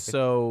 And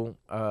so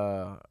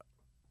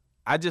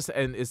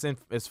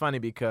it's funny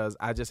because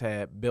I just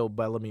had Bill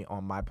Bellamy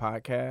on my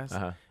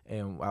podcast,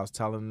 and I was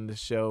telling him the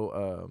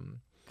show.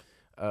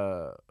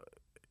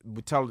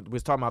 We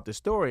was talking about this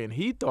story, and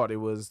he thought it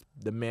was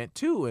the Mint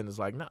too, and it's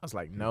like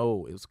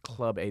no, it was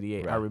Club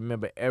 88. I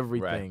remember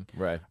everything.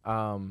 Right.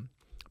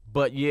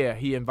 But yeah,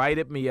 he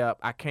invited me up.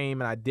 I came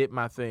and I did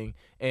my thing,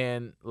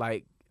 and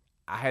like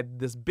I had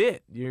this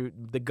bit,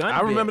 the gun.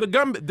 I remember the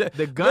gun.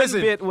 The gun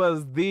bit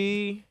was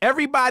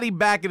everybody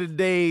back in the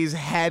days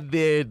had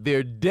their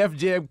Def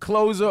Jam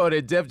closer or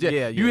their Def Jam.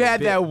 Yeah, you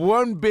had that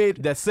one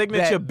bit, that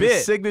signature bit, the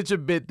signature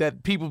bit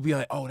that people be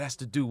like, oh, that's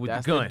the dude with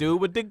the gun. That's the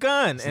dude with the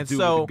gun. And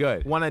so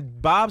when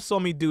Bob saw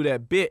me do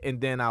that bit,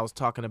 and then I was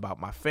talking about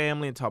my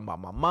family and talking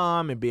about my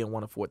mom and being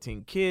one of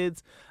 14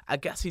 kids, I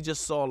guess he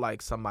just saw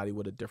like somebody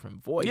with a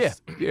different voice.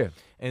 Yeah.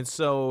 And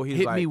so he's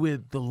hit me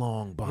with the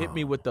long bomb. Hit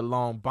me with the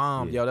long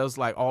bomb. Yo, that was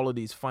like all of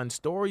these fun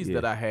stories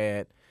that I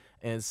had.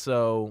 And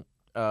so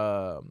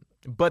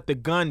but the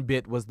gun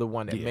bit was the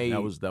one that made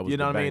that was you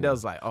know what I mean? That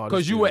was like, oh,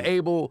 because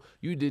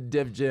you did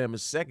Def Jam a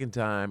second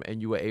time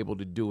and you were able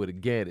to do it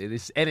again.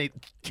 And it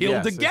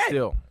killed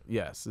again.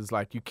 It's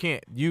like you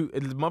can't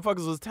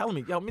motherfuckers was telling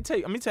me, yo, let me tell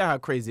you how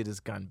crazy this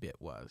gun bit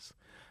was.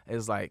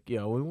 It's like,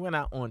 when we went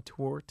out on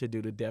tour to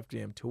do the Def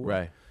Jam tour.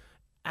 Right.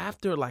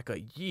 After like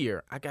a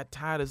year, I got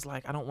tired. It's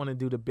like, I don't want to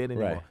do the bit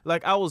anymore. Right.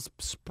 Like I was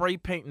spray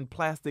painting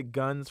plastic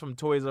guns from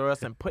Toys R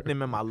Us and putting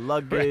them in my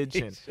luggage.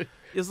 And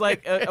it's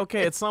like,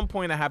 okay, at some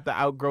point I have to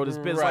outgrow this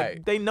bit. It's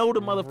like, they know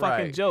the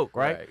motherfucking joke,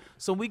 right?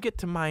 So we get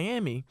to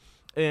Miami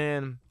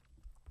and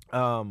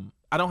I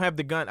don't have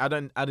the gun. I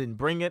didn't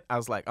bring it. I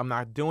was like, I'm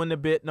not doing the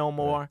bit no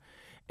more. Right.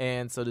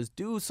 And so this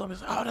dude saw me,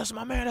 oh, that's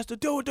my man, that's the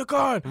dude with the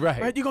gun.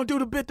 Right? You gonna do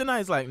the bit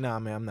tonight? It's like, nah,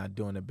 man, I'm not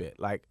doing the bit.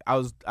 Like I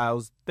was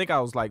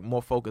like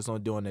more focused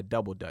on doing the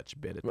double Dutch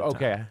bit at the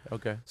time.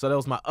 Okay. So that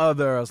was my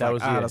other. I was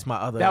that's my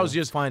other. That was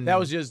just fun. That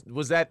was just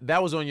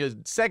that was on your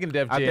second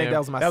Def Jam. I think that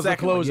was my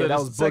second closer. That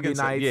was Boogie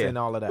Nights and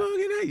all of that.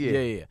 Boogie Nights,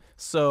 yeah.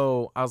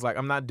 So I was like,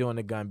 I'm not doing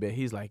the gun bit.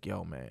 He's like,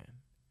 yo, man,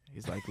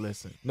 He's like,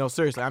 listen. No,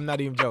 seriously, I'm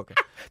not even joking.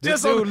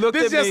 This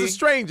is just a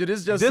stranger. This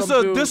is just this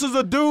some dude. This is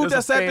a dude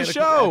that's at the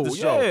show.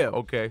 Yeah.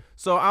 Okay.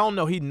 So I don't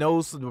know. He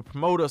knows the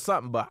promoter or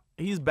something, but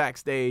he's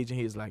backstage and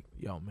he's like,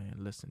 yo, man,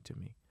 listen to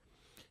me.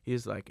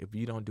 He's like, if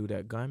you don't do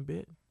that gun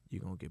bit,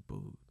 you're going to get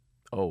booed.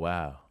 Oh,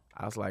 wow.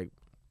 I was like,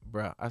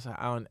 bro, I said,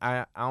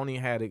 I only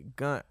had a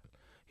gun.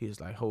 He's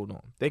like, hold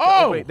on.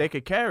 They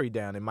could carry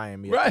down in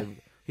Miami. Right.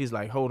 He's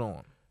like, hold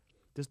on.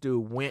 This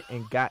dude went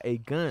and got a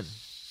gun.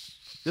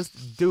 This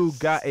dude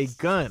got a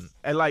gun.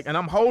 And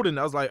I'm holding it.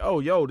 I was like,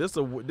 oh, yo, this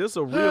a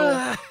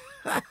real,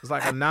 it's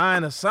like a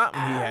 9 or something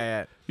he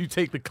had. You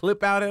take the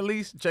clip out at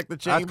least? Check the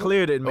chamber? I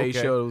cleared it and made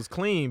Okay. sure it was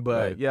clean,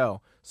 but Right.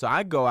 yo. So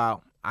I go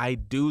out. I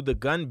do the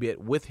gun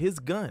bit with his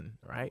gun,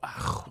 right?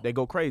 They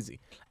go crazy.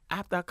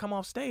 After I come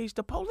off stage,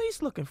 the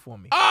police looking for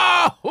me.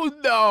 Oh,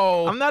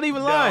 no. I'm not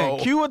even lying.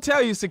 Q will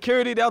tell you,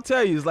 security, they'll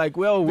tell you. It's like,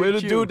 well, where the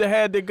dude that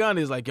had the gun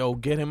is like, yo,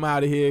 get him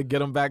out of here, get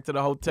him back to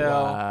the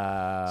hotel.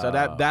 Wow. So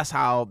that's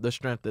how the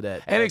strength of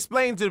that. And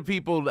explain to the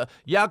people,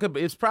 y'all could.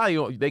 It's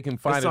probably they can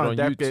find it on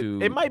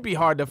YouTube. It might be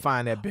hard to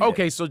find that bit.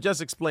 Okay, so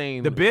just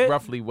explain the bit?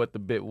 roughly what the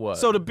bit was.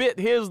 So the bit,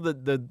 here's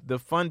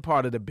the fun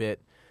part of the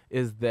bit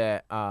is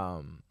that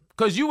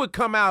because you would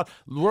come out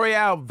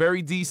Royale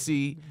very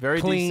DC,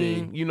 very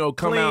clean, DC. you know,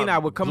 come clean. out. I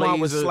would come out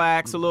with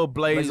slacks, a little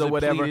blazer,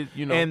 whatever. Pleated,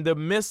 you know. And the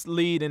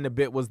mislead in the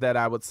bit was that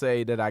I would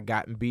say that I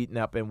gotten beaten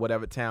up in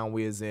whatever town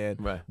we was in.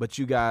 Right. But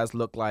you guys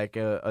look like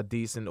a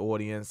decent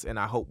audience, and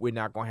I hope we're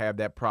not gonna have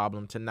that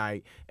problem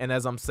tonight. And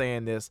as I'm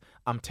saying this,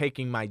 I'm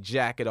taking my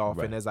jacket off,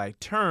 Right. and as I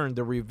turn,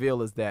 the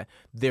reveal is that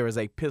there is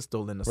a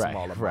pistol in the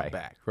small of my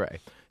back. Right.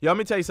 Yo, let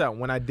me tell you something.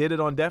 When I did it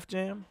on Def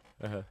Jam.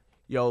 Uh-huh.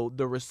 Yo,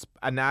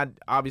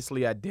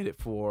 obviously I did it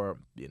for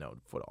the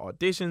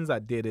auditions. I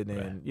did it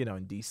in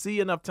in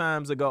DC enough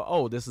times to go,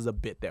 oh, this is a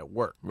bit that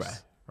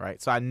works.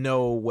 Right. So I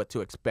know what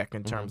to expect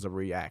in terms of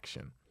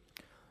reaction.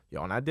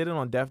 Yo, and I did it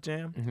on Def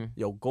Jam.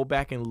 Yo, go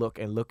back and look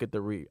at the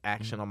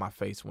reaction on my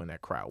face when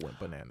that crowd went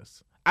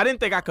bananas. I didn't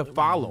think I could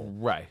follow.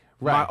 Right.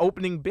 My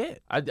opening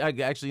bit. I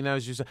actually, now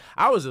as you said,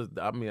 I was a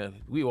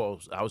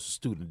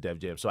student of Def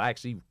Jam, so I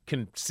actually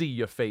can see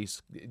your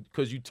face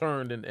because you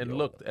turned and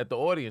looked at the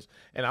audience,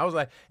 and I was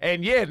like,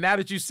 and yeah, now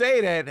that you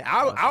say that,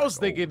 I was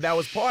thinking that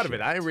was part of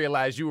it. I didn't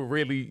realize you were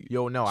really I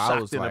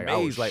was and like,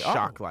 amazed,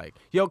 shocked,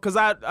 because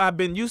I've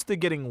been used to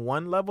getting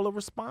one level of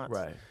response,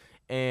 right,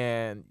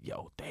 and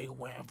they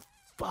went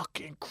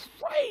fucking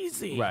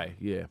crazy, right,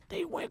 yeah,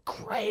 they went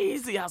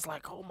crazy. I was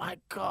like, oh my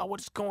God,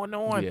 what's going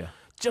on? Yeah.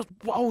 Just,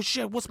 oh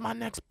shit, what's my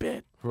next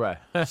bit? Right.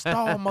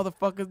 Stall,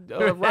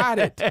 motherfucker, ride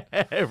it.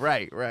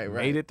 Right.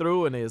 Made it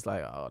through, and it's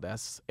like, oh,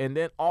 and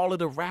then all of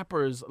the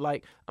rappers,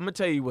 like, I'm going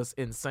to tell you what's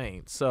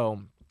insane.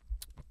 So,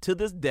 to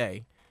this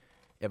day,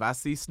 if I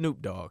see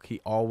Snoop Dogg,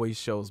 he always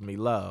shows me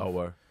love. Oh,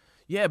 word.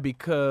 Yeah,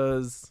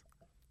 because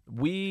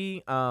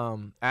we,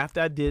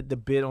 after I did the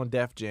bit on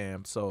Def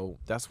Jam, so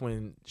that's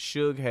when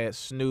Suge had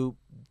Snoop,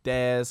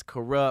 Daz,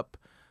 Corrupt.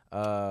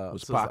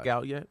 Was Pac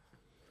out yet?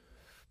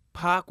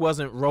 Pac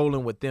wasn't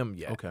rolling with them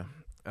yet. Okay.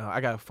 I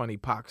got a funny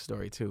Pac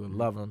story too.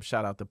 Love him.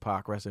 Shout out to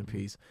Pac. Rest in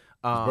peace.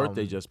 His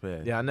birthday just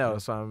passed. Yeah, I know.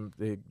 So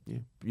it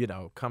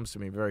comes to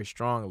me very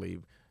strongly.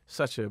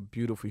 Such a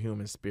beautiful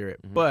human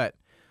spirit. But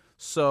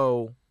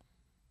so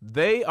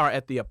they are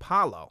at the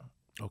Apollo.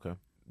 Okay.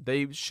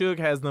 Suge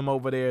has them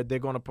over there. They're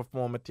going to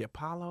perform at the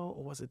Apollo,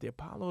 or was it the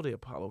Apollo? The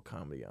Apollo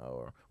Comedy Hour,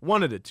 or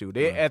one of the two.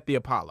 They're at the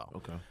Apollo.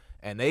 Okay.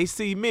 And they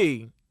see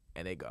me,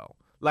 and they go.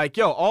 Like,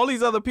 yo, all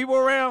these other people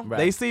around,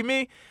 they see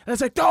me, and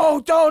it's like, yo,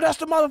 that's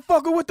the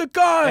motherfucker with the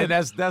gun. And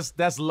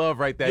that's love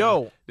right there.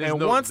 Yo,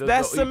 once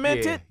that's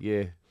cemented,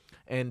 yeah.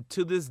 And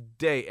to this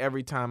day,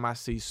 every time I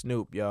see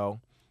Snoop,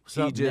 yo, What's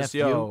up,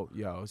 nephew?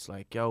 it's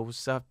like, yo,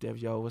 what's up, Dev?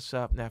 Yo, what's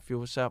up, nephew?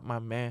 What's up, my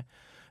man?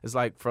 It's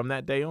like from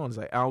that day on, it's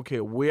like I don't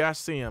care where I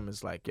see him.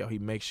 It's like, yo, he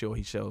makes sure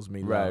he shows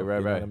me love. Right.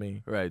 You know what I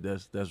mean? Right.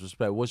 That's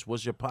respect.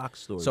 What's your Pac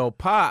story? So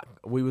Pac,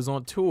 we was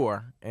on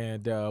tour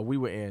and we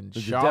were in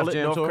Charlotte,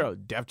 North Carolina.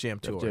 Def Jam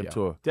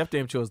tour. Def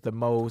Jam tour is the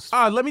most.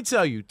 Let me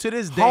tell you, to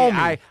this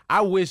day,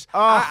 I wish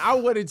I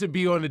wanted to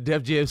be on the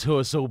Def Jam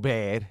tour so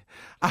bad.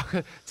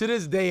 To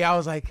this day, I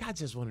was like, I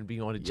just want to be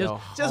on it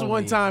just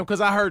one time because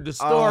I heard the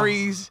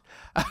stories.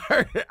 I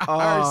heard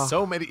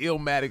so many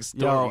Illmatic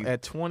stories. Yo,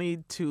 at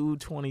 22,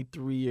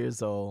 23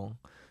 years old,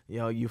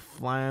 yo, you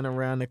flying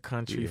around the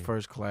country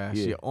first class.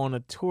 You're on a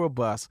tour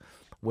bus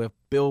with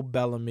Bill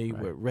Bellamy,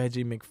 with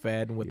Reggie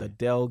McFadden, with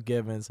Adele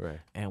Givens,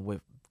 and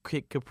with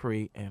Kid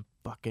Capri and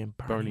fucking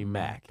Bernie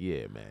Mac.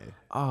 Yeah, man.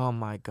 Oh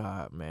my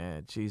God,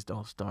 man. Jeez,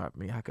 don't start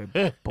me. I could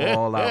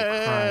bawl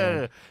out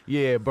crying.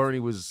 Yeah, Bernie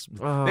was.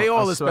 They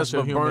all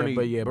especially Bernie,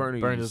 but yeah,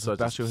 Bernie is a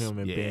special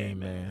human being,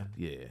 man.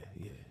 Yeah.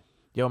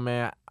 Yo,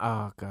 man.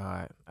 Oh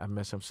God, I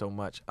miss him so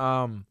much.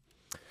 Let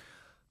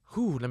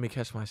me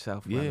catch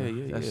myself.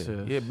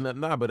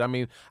 Nah, but I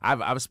mean,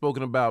 I've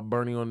spoken about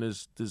Bernie on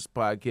this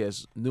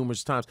podcast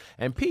numerous times,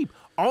 and Peep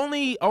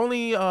only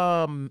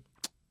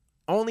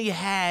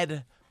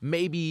had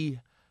maybe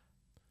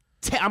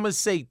I'm gonna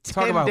say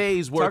 10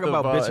 days worth of talk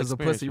about bitches and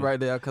pussy right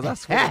there, because I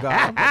swear to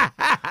God, I'm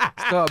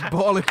start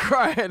bawling,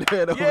 crying.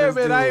 Yeah,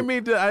 man, I didn't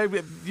mean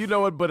to. You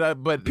know what?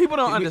 But people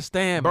don't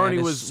understand. Bernie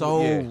man. was it's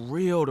so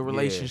real. The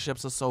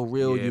relationships are so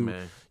real.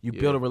 Yeah, you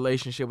build a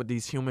relationship with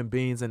these human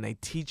beings, and they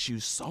teach you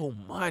so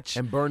much.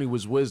 And Bernie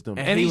was wisdom,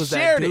 and he was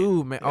that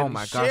dude, man. And oh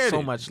my God,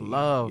 so much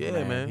love,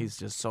 yeah, man. He's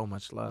just so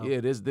much love.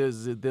 Yeah, there's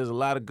a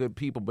lot of good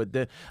people, but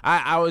then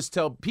I always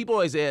tell people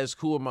always ask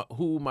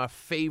who my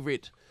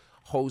favorite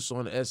hosts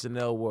on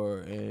SNL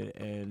were,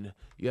 and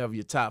you have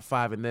your top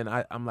 5, and then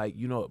I'm like,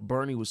 you know,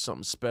 Bernie was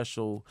something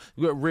special.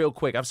 Real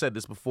quick, I've said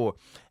this before.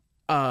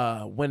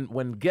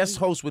 When guest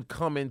hosts would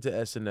come into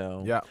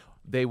SNL, yeah.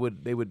 They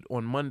would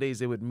on Mondays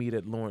they would meet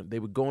at Lauren. They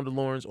would go into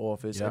Lauren's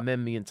office, and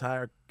then the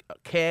entire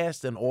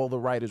cast and all the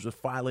writers would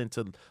file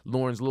into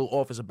Lauren's little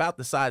office about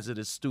the size of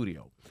this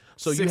studio.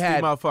 So you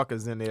had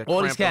motherfuckers in there,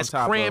 all these cats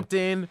cramped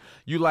in.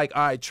 You like,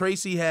 all right,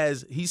 Tracy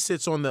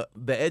sits on the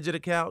edge of the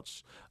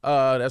couch.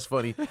 That's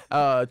funny.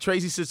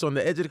 Tracy sits on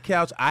the edge of the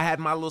couch. I had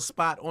my little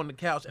spot on the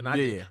couch, and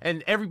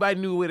and everybody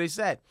knew where they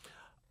sat.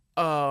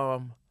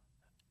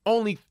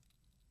 Only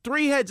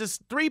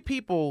three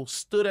people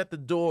stood at the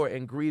door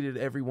and greeted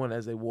everyone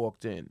as they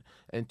walked in,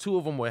 and 2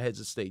 of them were heads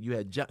of state. You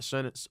had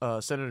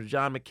Senator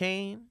John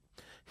McCain.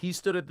 He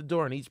stood at the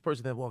door, and each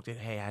person that walked in,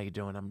 hey, how you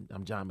doing?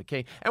 I'm John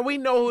McCain. And we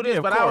know who it is,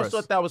 but I always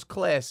thought that was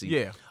classy.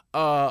 Yeah.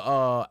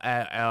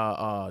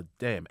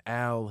 Damn,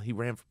 Al, he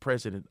ran for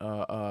president.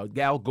 Al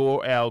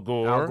Gore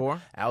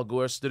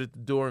stood at the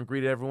door and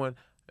greeted everyone,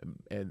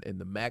 and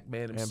the Mac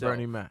man himself. And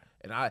Bernie Mac.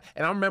 And I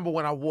remember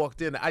when I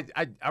walked in, I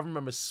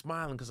remember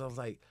smiling because I was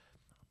like,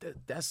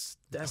 that's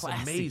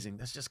amazing.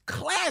 That's just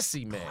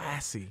classy, man.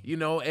 Classy. You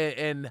know,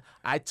 and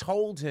I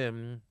told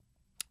him,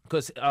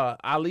 because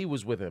Ali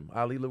was with him.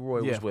 Ali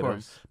Leroy was with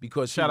him.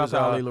 Because shout out to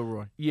Ali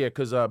Leroy. Yeah,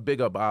 because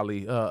big up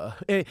Ali.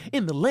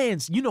 In the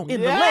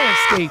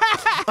landscape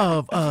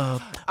of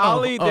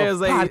Ali,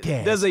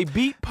 podcast. there's a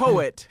beat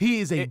poet.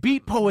 He is a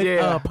beat poet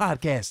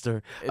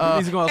podcaster.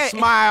 He's gonna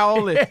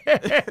smile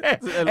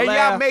and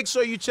y'all make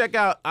sure you check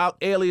out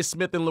Alias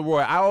Smith and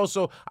Leroy. I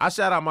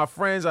shout out my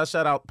friends. I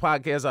shout out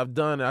podcasts I've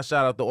done. I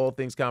shout out to All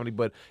Things Comedy.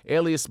 But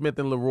Alias Smith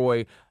and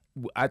Leroy,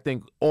 I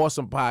think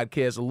awesome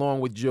podcast along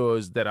with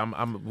yours that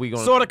we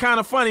gonna Sorta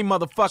Kinda Funny,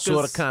 motherfuckers.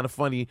 Sorta Kinda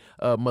Funny,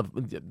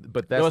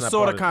 but that's not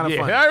Sorta Kinda Funny.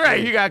 All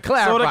right, you gotta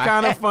clarify. Sorta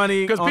Kinda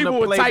Funny because people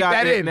will type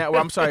that in. Well,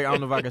 I'm sorry, I don't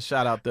know if I can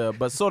shout out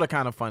but Sorta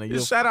Kinda Funny.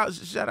 Shout out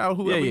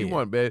whoever you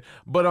want, man.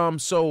 But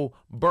so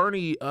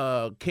Bernie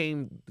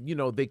came. You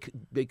know, they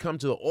come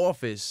to the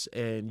office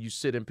and you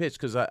sit and pitch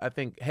because I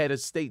think Head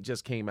of State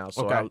just came out,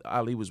 so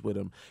Ali was with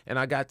him, and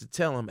I got to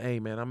tell him, hey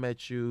man, I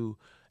met you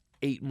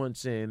 8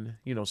 months in,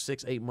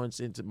 6-8 months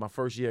into my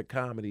first year of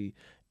comedy,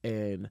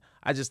 and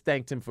I just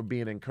thanked him for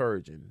being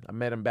encouraging. I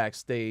met him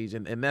backstage,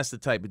 and that's the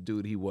type of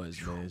dude he was,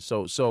 man.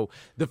 So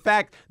the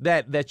fact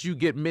that you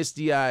get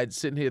misty-eyed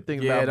sitting here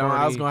thinking about Bernie,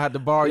 I was gonna have to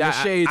borrow your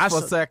shades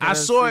for a second. I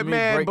saw it,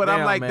 man, but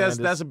I'm like,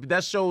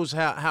 that shows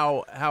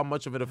how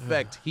much of an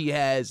effect he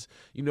has,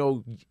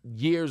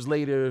 years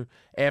later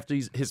after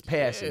his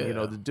passing.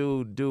 Yeah. The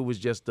dude was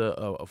just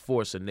a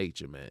force of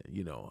nature, man.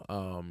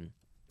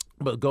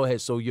 But go ahead.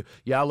 So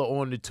y'all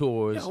are on the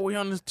tours. We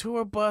on this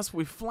tour bus.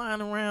 We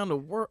flying around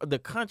the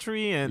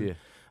country, and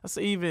I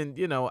say even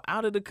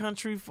out of the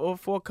country for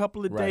a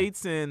couple of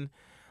dates, and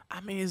I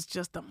mean it's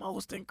just the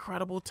most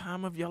incredible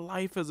time of your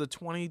life as a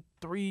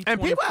 23,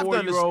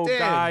 24-year-old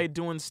guy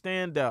doing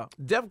stand up.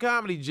 Def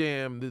Comedy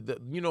Jam.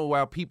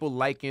 While people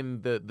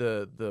liken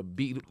the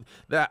beat,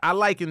 I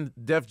liken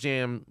Def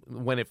Jam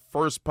when it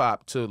first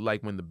popped to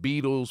like when the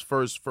Beatles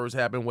first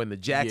happened, when the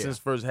Jacksons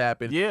first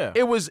happened. Yeah,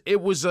 it was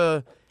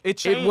a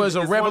revolution.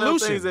 One of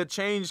those things that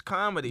changed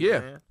comedy.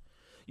 Yeah.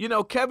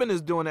 Man. Kevin is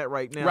doing that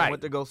right now. Right. I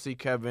went to go see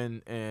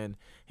Kevin, and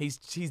he's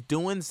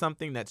doing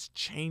something that's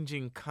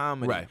changing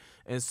comedy. Right.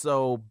 And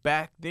so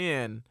back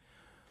then,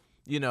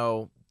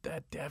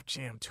 that Def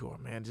Jam tour,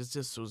 man,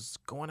 just was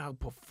going out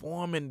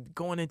performing,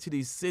 going into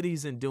these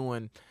cities and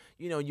doing,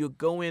 you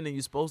go in and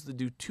you're supposed to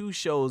do 2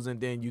 shows, and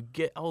then you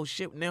get, oh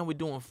shit, now we're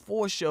doing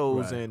 4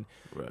 shows, and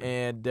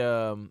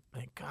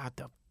God,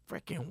 the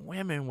freaking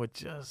women were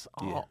just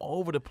all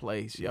over the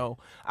place, yo.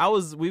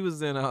 We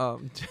was in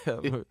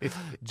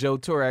Joe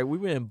Torre. We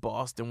were in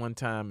Boston one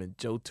time, and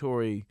Joe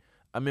Torre,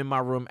 I'm in my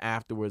room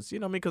afterwards,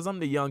 because I'm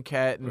the young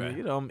cat,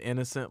 and I'm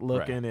innocent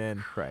looking,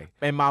 and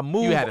my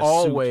move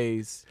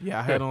always,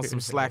 I had on some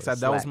slacks.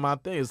 That was my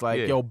thing. It's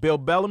like, yo, Bill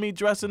Bellamy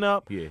dressing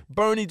up,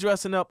 Bernie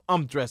dressing up,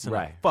 I'm dressing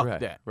up. Fuck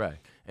that. Right.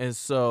 And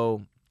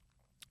so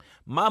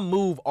my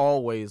move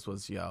always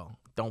was, yo,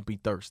 don't be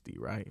thirsty,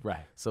 right?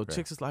 Right. So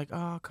chicks is like, oh,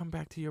 I'll come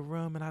back to your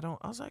room, and I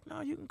was like,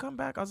 no, you can come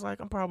back. I was like,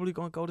 I'm probably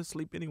gonna go to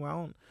sleep anyway.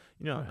 I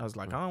was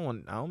like,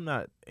 I'm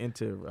not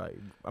into,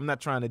 I'm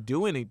not trying to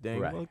do anything.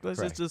 Right. Like,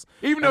 let's just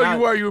even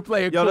though you were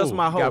playing cool. Yo, that's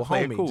my whole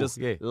homie. Cool. Just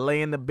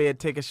lay in the bed,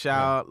 take a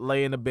shower,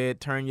 lay in the bed,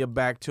 turn your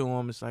back to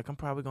him. It's like, I'm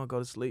probably gonna go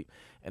to sleep,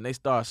 and they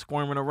start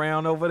squirming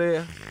around over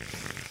there.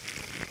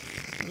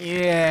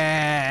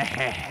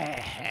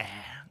 Yeah.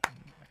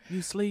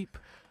 You sleep?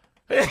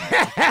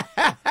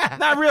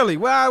 Not really.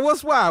 Well,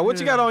 what's why? What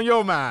you got on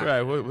your mind?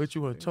 Right. What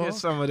you want to talk? Get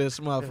some of this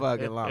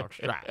motherfucking long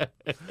strap.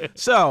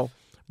 So,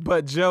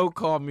 but Joe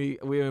called me.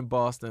 We were in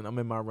Boston. I'm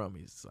in my room.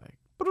 He's like,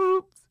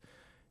 "Boop.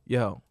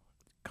 Yo,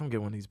 come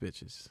get one of these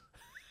bitches."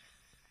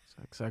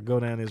 So I go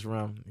down his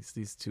room. It's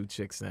these two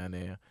chicks down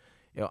there.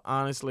 Yo,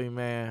 honestly,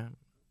 man,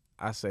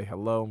 I say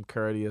hello. I'm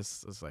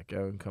courteous. It's like,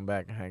 yo, we can come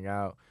back and hang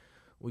out.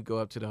 We go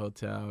up to the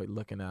hotel. We're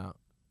looking out.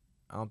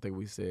 I don't think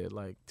we said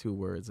like 2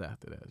 words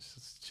after that. It's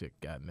just chick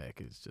got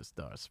naked. It's just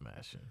start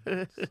smashing.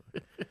 It's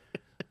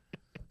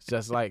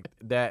just like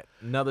that.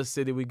 Another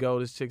city we go,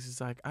 this chick's just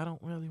like, I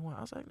don't really want.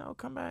 I was like, no,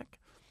 come back.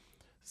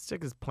 This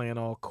chick is playing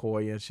all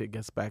coy and shit.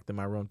 Gets back to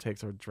my room,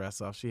 takes her dress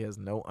off. She has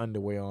no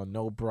underwear on,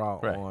 no bra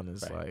on.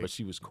 It's like, but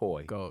she was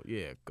coy. Go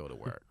to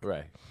work.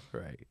 Right.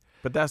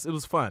 But it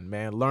was fun,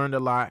 man. Learned a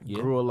lot,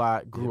 grew a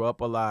lot, grew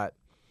up a lot,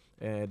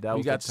 and that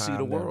was got the to see time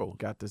the that world.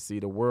 Got to see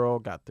the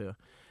world. Got to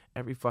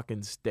every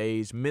fucking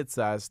stage,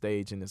 mid-sized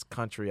stage in this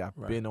country I've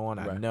been on.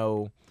 I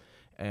know.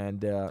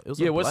 And it was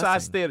what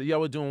size theater? Y'all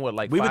were doing what,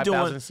 like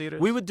 5,000 seaters?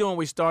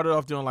 We started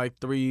off doing like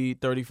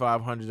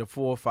 3,500 to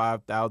 4,000 or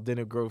 5,000. Then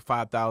it grew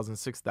 5,000,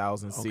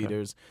 6,000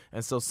 seaters.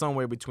 And so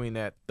somewhere between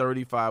that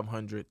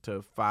 3,500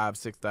 to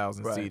 5,000,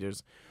 6,000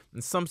 seaters.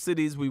 In some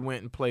cities we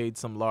went and played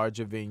some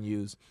larger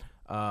venues.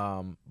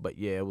 But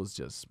yeah, it was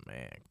just,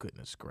 man,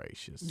 goodness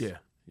gracious. Yeah.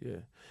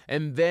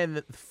 And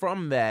then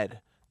from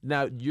that,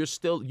 now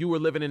you were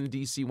living in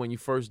D.C. when you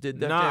first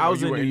did that? No, I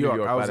was in New York.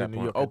 I was in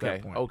New York.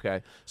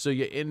 Okay. So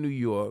you're in New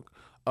York.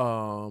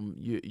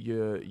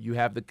 You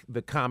have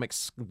the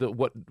comics,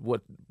 what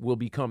will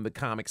become the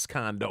comics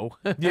condo.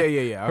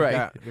 Yeah. Right.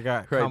 I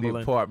got right, Cumberland.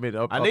 the apartment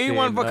up I need there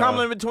one for in,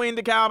 Cumberland between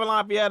DeKalb and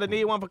Lafayette. I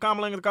need one for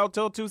Cumberland to go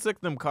till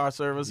 26 them car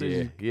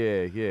services.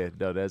 Yeah.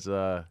 No, that's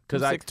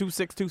because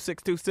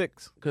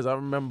 26262626. Because I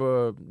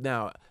remember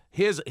now.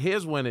 Here's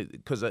when it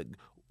because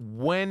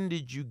when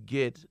did you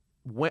get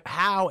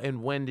how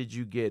and when did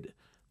you get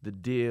the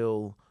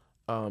deal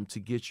to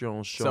get your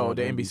own show? So on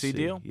the NBC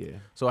deal? Yeah.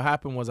 So what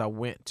happened was I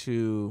went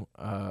to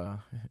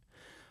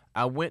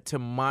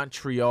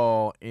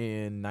Montreal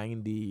in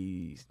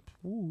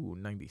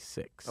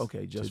 96.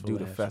 Okay, just to do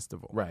the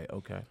festival. Right.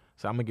 Okay.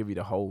 So I'm gonna give you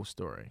the whole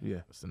story.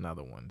 Yeah. It's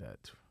another one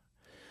that.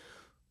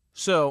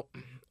 So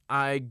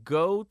I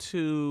go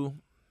to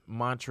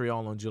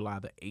Montreal on July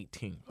the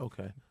 18th.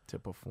 Okay. To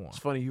perform. It's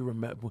funny you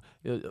remember.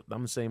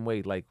 I'm the same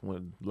way. Like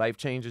when life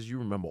changes, you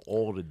remember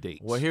all the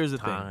dates. Well, here's the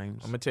times.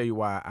 thing. I'm gonna tell you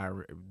why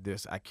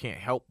I can't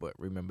help but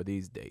remember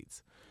these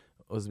dates.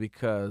 It was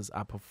because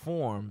I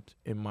performed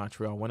in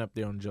Montreal. Went up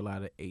there on July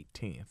the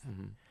 18th,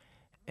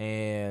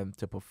 and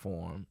to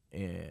perform.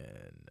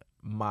 And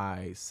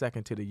my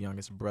second to the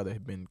youngest brother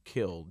had been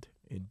killed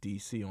in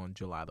D.C. on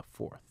July the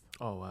 4th.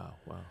 Oh wow.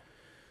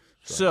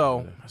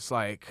 So it's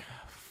like,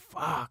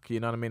 fuck.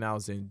 You know what I mean? I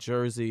was in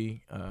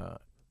Jersey.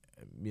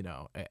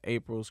 At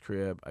April's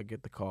crib, I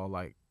get the call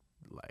like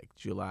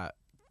July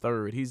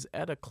 3rd. He's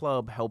at a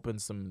club helping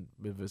some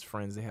of his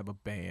friends. They have a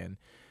band,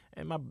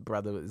 and my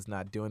brother is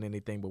not doing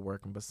anything but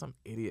working. But some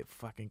idiot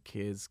fucking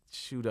kids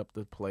shoot up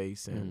the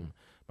place, and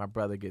my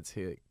brother gets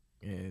hit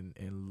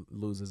and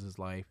loses his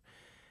life.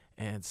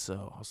 And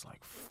so I was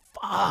like,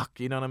 fuck,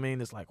 you know what I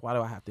mean? It's like, why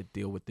do I have to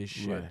deal with this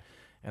shit? Right.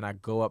 And I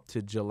go up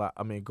to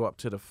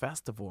the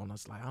festival, and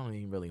it's like, I don't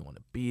even really want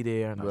to be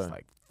there. And I was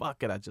like,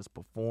 fuck it, I just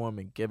perform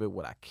and give it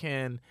what I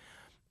can.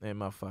 And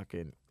my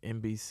fucking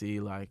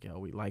NBC, like, yo,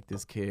 we like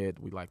this kid.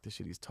 We like the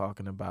shit he's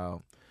talking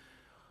about.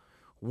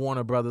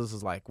 Warner Brothers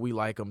is like, we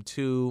like him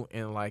too.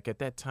 And like at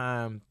that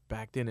time,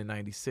 back then in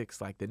 96,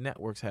 like the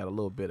networks had a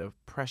little bit of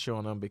pressure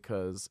on them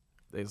because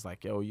it's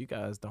like, yo, you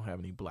guys don't have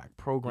any black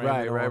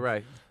programming.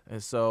 Right.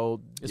 And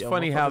so it's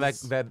funny how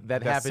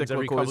that happens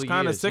every couple of years. It's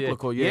kind of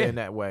cyclical, in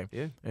that way.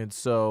 Yeah. And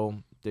so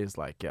there's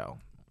like, yo,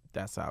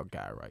 that's our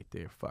guy right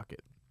there. Fuck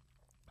it.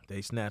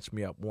 They snatched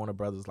me up. Warner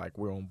Brothers like,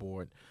 we're on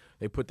board.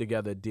 They put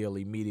together a deal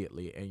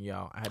immediately, and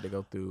y'all, I had to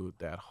go through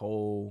that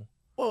whole.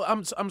 Well,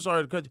 I'm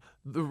sorry, because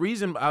the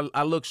reason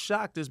I look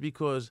shocked is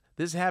because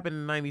this happened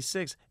in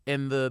 '96,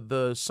 and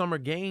the summer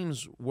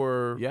games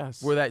were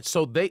that.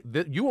 So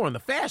you were on the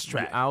fast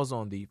track. I was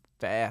on the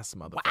fast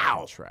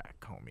motherfucking track,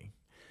 homie.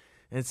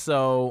 And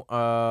so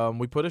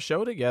we put a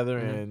show together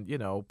and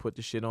put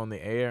the shit on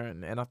the air,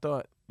 and I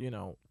thought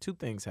two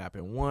things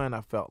happened. One,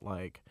 I felt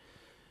like,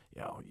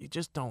 you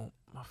just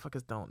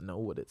motherfuckers don't know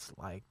what it's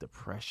like, the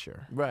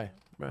pressure, right,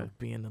 of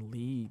being the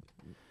lead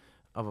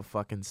of a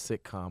fucking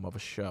sitcom, of a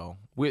show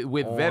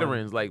with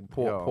veterans like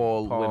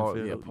Paul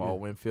Winfield, Paul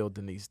Winfield,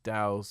 Denise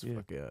Dowse,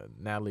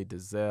 Natalie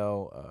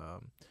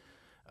Desselle,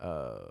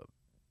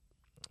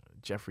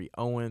 Jeffrey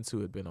Owens, who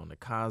had been on the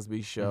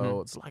Cosby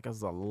Show. It's like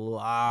it's a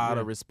lot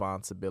of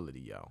responsibility,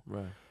 yo.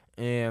 Right.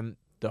 And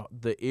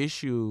the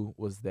issue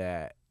was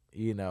that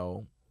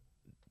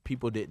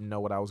people didn't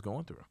know what I was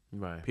going through.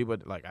 Right. People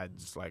I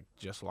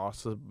just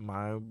lost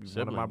one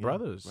of my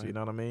brothers. Right. You know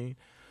what I mean?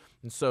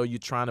 And so you're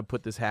trying to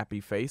put this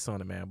happy face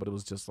on it, man, but it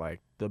was just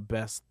like the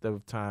best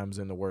of times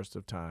and the worst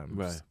of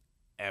times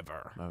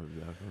ever. I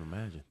can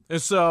imagine.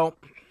 And so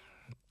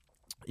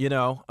You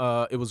know,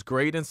 it was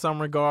great in some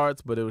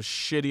regards, but it was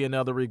shitty in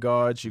other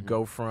regards. You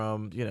go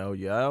from, you know,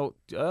 you're out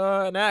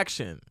in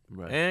action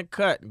and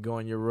cut and go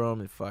in your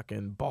room and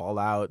fucking ball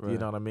out, you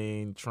know what I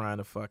mean? Trying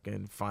to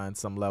fucking find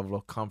some level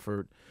of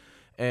comfort.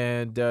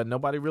 And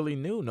nobody really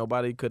knew.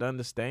 Nobody could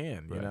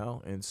understand, you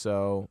know? And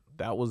so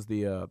that was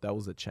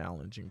a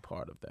challenging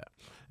part of that.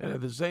 And at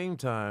the same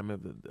time,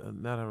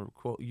 now that I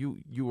recall,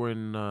 you were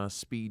in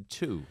Speed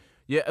 2.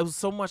 Yeah, it was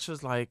so much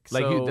as like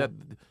so,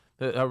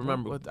 I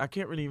remember. I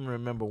can't really even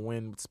remember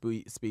when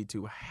Speed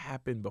 2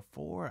 happened,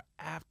 before, or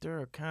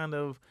after, or kind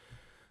of.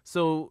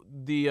 So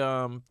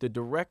the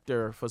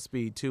director for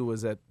Speed 2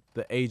 was at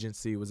the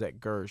agency, was at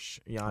Gersh,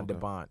 Jan de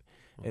Bont.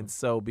 And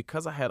so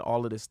because I had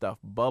all of this stuff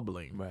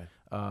bubbling,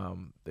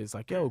 it's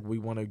like, yo, we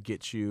want to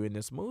get you in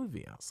this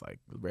movie. I was like,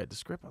 read the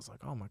script. I was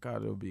like, oh my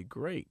God, it would be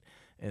great.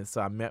 And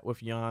so I met with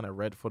Jan, I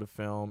read for the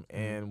film,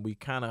 and we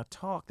kind of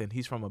talked. And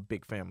he's from a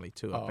big family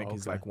too. I think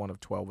he's like one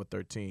of 12 or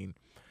 13.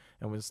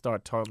 And we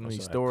start talking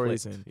these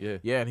stories, and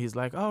and he's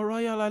like, "Oh,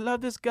 Royale, I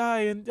love this guy,"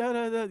 and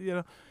you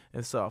know.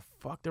 And so I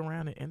fucked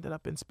around and ended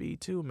up in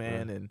Speed 2,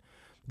 man. And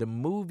the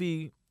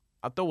movie,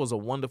 I thought, was a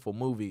wonderful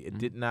movie. It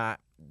did not,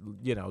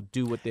 you know,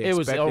 do what they expected. It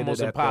was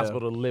almost impossible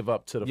to live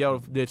up to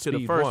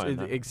the first one,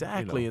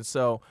 exactly. You know. And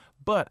so,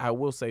 but I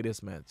will say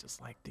this, man,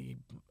 just like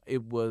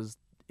it was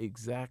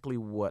exactly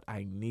what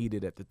I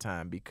needed at the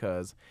time,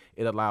 because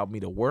it allowed me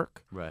to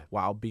work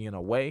while being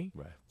away.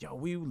 Yo,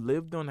 we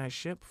lived on that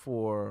ship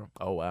for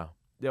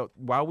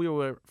while we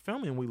were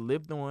filming, we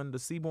lived on the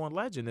Seaborn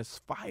Legend. It's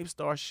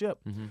 5-star ship.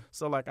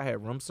 So like I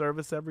had room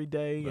service every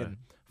day and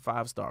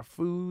 5-star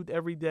food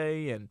every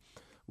day, and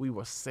we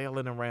were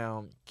sailing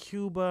around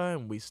Cuba,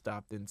 and we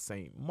stopped in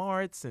St.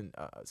 Bart's and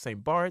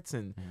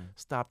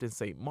stopped in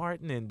St.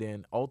 Martin, and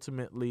then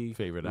ultimately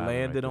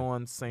landed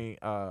on St.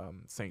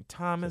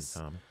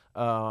 Thomas,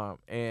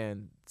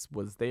 and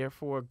was there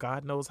for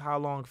God knows how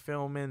long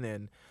filming,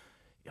 and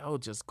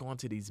just going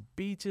to these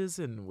beaches,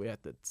 and we're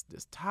at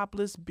this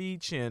topless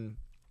beach, and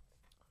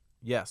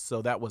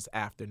so that was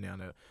after now,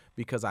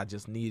 because I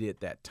just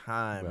needed that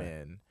time,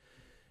 and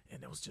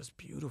it was just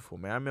beautiful,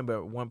 man. I remember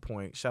at one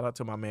point, shout out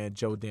to my man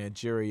Joe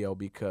Dangerio,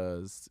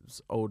 because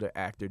this older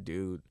actor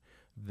dude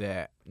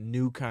that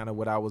knew kind of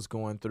what I was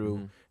going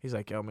through. He's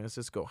like, yo, man, let's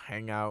just go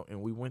hang out.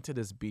 And we went to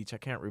this beach. I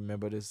can't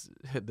remember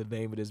the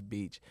name of this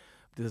beach.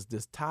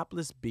 This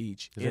topless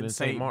beach in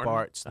St.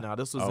 Bart's. No,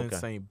 this was in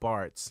St.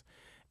 Bart's.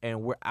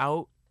 And we're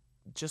out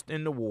just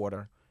in the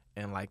water,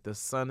 and like the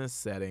sun is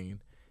setting,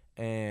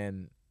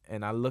 and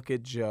I look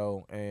at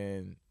Joe,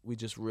 and we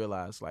just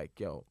realize, like,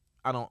 yo,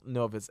 I don't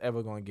know if it's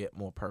ever going to get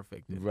more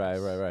perfect than this.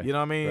 Right. You know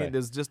what I mean?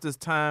 There's just this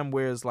time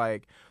where it's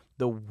like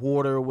the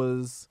water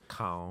was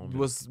calm,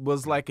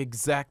 was like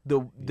exact,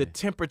 the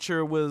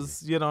temperature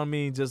was, you know what I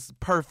mean, just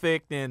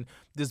perfect, and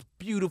this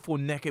beautiful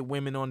naked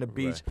women on the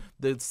beach.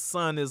 The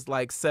sun is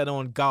like set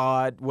on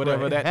God,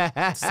 whatever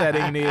that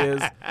setting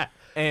is.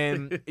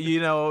 And,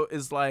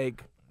 it's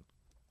like,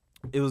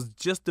 it was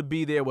just to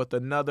be there with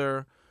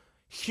another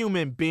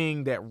human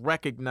being that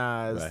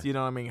recognized, you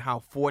know what I mean, how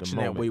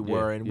fortunate we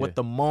were, and what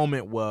the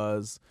moment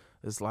was.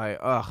 It's like,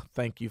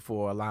 thank you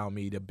for allowing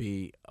me to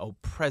be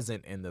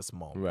present in this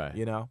moment,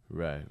 you know?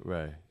 Right.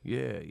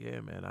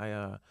 Yeah, man.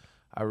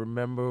 I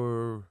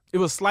remember. It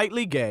was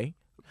slightly gay.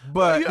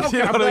 But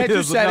I'm glad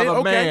you said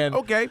it.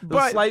 Okay,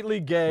 but slightly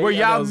gay. Were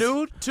y'all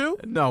nude too?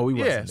 No, we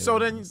wasn't. Yeah, so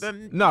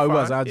then no, it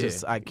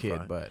wasn't. I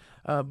kid, but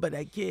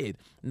I kid.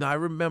 No, I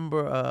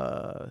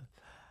remember.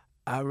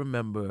 I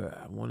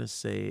want to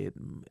say it.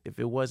 If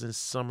it wasn't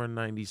summer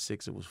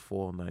 '96, it was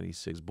fall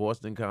 '96.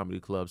 Boston Comedy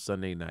Club,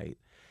 Sunday night,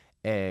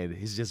 and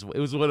it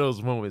was one of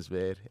those moments,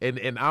 man.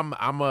 And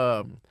I'm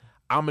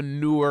a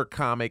newer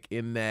comic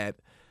in that.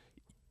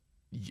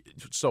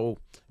 So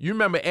you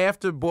remember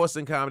after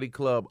Boston Comedy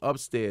Club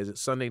upstairs at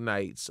Sunday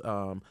nights,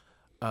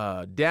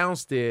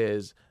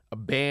 downstairs a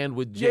band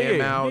would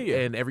jam out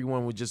and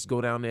everyone would just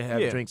go down there,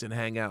 have drinks and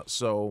hang out.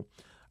 So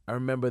I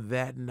remember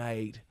that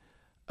night,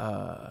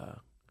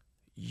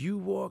 you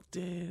walked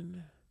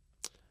in,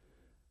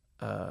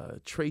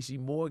 Tracy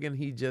Morgan,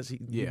 he'd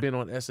been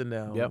on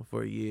SNL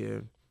for a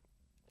year.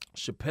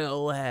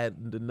 Chappelle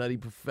had the Nutty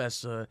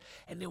Professor,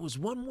 and there was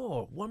one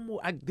more.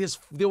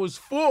 There was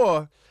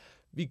 4.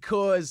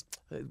 Because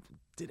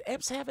did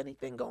Epps have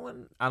anything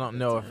going? I don't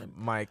know if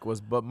Mike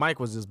was, but Mike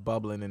was just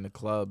bubbling in the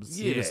clubs.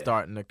 He was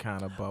starting to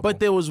kind of bubble.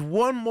 But there was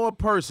one more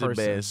person,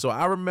 man. So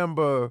I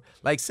remember,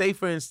 like, say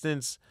for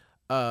instance,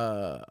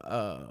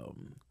 whoever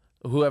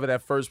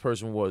that first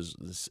person was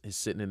is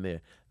sitting in there.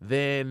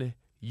 Then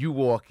you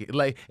walk in,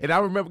 like, and I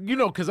remember,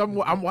 because I'm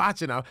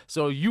watching now.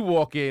 So you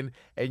walk in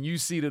and you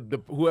see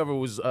the whoever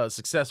was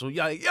successful.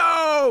 You're like,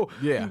 yo,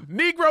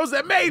 Negroes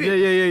that made it,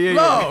 yeah,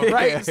 love,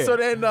 right? So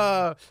then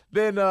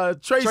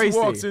Tracy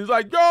walks in, he's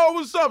like, yo,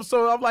 what's up?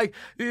 So I'm like,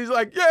 he's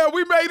like, yeah,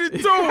 we made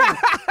it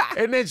too.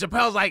 And then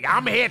Chappelle's like,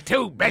 I'm here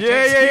too, bitches.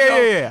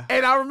 Yeah.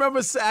 And I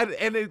remember,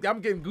 I'm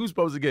getting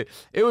goosebumps again.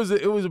 It was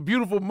a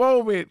beautiful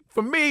moment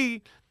for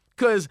me,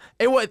 because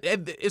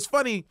it's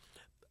funny.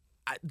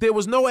 There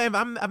was no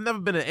I've never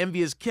been an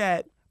envious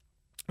cat,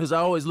 Because I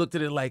always looked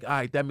at it like, all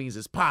right, that means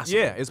it's possible.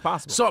 Yeah, it's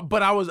possible. So,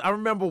 but I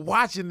remember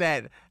watching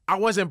that. I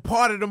wasn't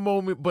part of the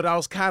moment, but I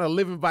was kind of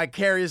living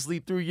vicariously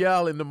through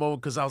y'all in the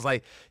moment because I was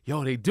like,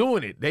 yo, they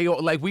doing it. They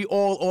like we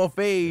all off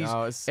age,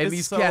 and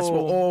these cats were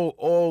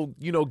all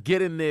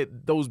getting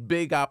those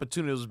big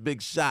opportunities, those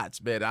big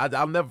shots, man.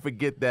 I'll never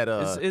forget that.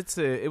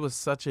 It was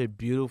such a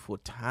beautiful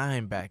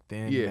time back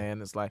then,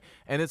 man. It's like,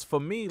 and it's for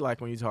me,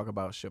 like when you talk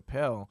about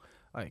Chappelle.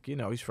 Like,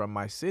 he's from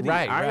my city.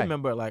 I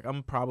remember, like,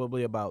 I'm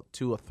probably about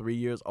 2 or 3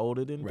 years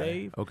older than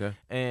Dave. Okay.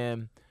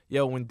 And,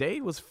 when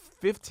Dave was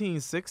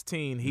 15,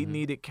 16, he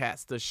needed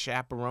cats to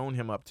chaperone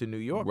him up to New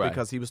York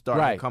because he was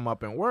starting to come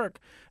up and work.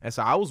 And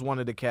so I was one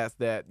of the cats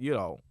that,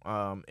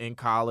 in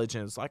college,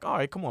 and it's like, all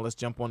right, come on, let's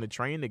jump on the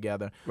train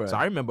together. Right. So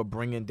I remember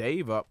bringing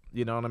Dave up,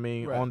 you know what I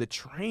mean, on the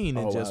train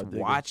and just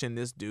watching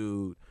this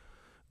dude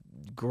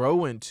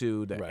grow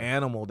into the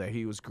animal that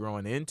he was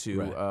growing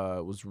into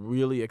was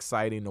really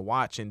exciting to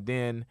watch. And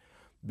then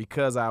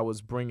because I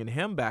was bringing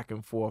him back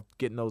and forth,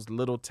 getting those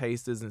little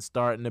tasters and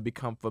starting to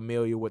become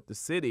familiar with the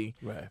city,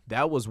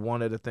 that was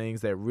one of the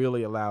things that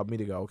really allowed me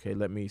to go, okay,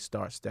 let me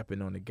start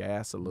stepping on the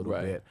gas a little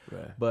bit.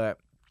 But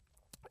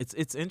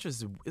it's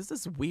interesting. It's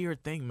this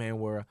weird thing,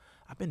 man, where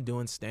I've been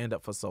doing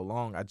stand-up for so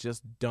long, I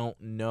just don't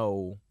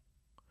know,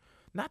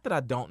 not that I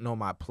don't know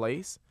my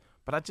place,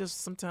 but I just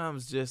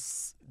sometimes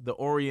just the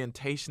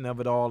orientation of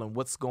it all and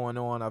what's going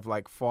on, I've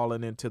like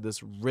fallen into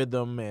this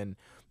rhythm and,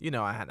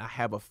 I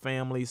have a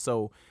family.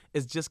 So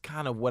it's just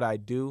kind of what I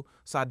do.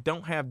 So I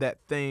don't have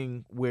that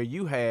thing where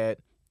you had,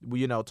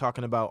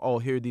 talking about, oh,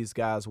 here are these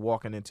guys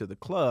walking into the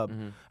club.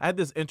 I had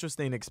this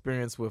interesting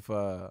experience with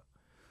who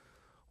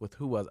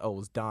was, it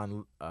was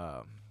Don,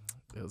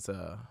 it was,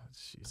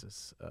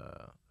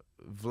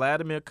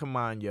 Vladimir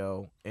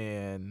Camargo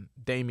and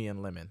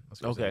Damian Lemon.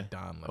 Okay.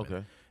 Don Lemon.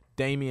 Okay.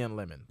 Damian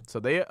Lemon. So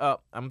they're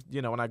up.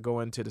 When I go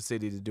into the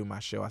city to do my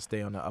show, I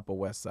stay on the Upper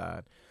West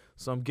Side.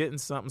 So I'm getting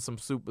some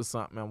soup or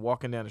something. I'm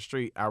walking down the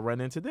street. I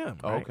run into them.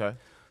 Right? Okay.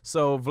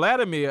 So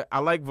Vladimir, I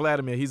like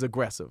Vladimir. He's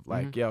aggressive.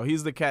 Like,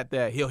 he's the cat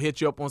that he'll hit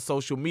you up on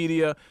social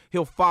media.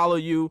 He'll follow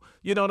you.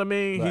 You know what I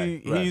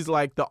mean? He's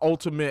like the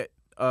ultimate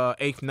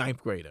 8th, 9th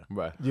grader.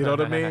 Right. You know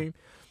what I mean?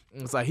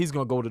 It's like he's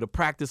going to go to the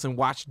practice and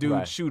watch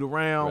dudes shoot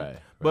around.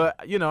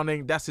 But,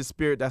 that's his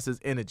spirit. That's his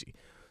energy.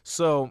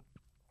 So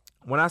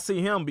when I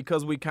see him,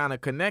 because we kind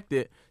of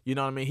connected, you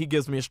know what I mean? He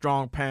gives me a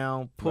strong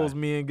pound, pulls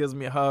me in, gives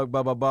me a hug,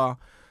 blah, blah, blah.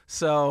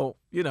 So,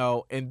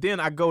 and then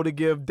I go to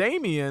give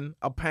Damien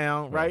a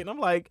pound, right? And I'm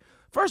like,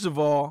 first of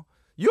all,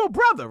 you're a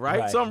brother,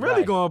 right? So I'm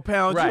really going to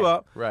pound you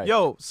up.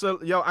 Yo,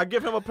 I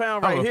give him a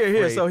pound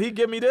here. So he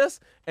give me this,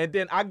 and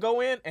then I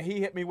go in, and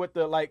he hit me with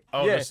the, like,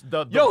 he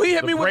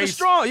hit me with the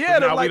strong. Yeah,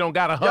 now like, we don't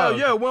got to hug.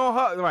 We don't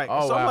hug. Right.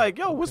 So I'm like,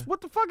 yo,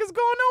 what the fuck is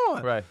going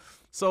on? Right.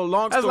 So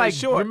long story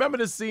short. Remember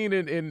the scene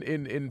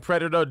in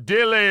Predator,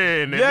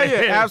 Dylan?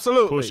 Yeah,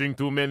 absolutely. Pushing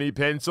too many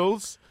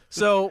pencils.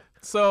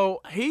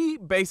 So he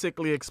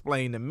basically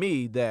explained to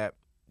me that,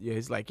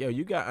 he's like, yo,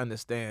 you got to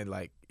understand,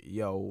 like,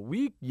 yo,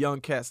 we young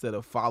cats that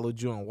have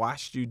followed you and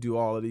watched you do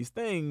all of these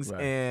things,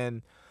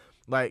 and,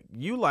 like,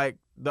 you like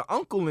the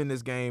uncle in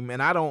this game,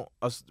 and I don't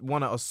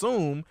want to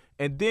assume.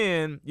 And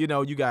then, you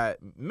got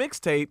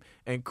Mixtape,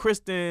 and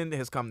Kristen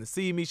has come to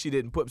see me. She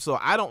didn't put, so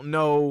I don't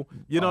know,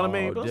 you know what I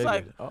mean? But it's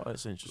like,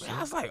 that's interesting.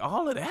 I was like,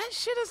 all of that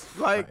shit is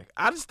like,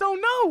 I just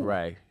don't know.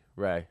 Right.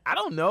 I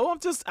don't know. I'm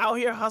just out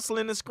here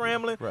hustling and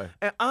scrambling. Right.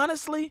 And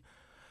honestly,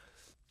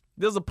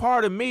 there's a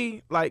part of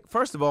me, like,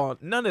 first of all,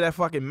 none of that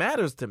fucking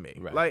matters to me.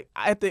 Right. Like,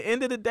 at the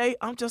end of the day,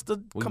 I'm just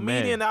a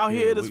comedian out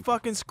here that's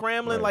fucking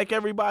scrambling like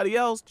everybody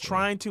else,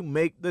 trying to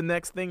make the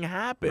next thing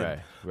happen.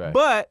 Right.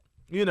 But,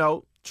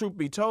 truth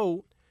be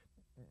told,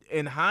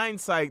 in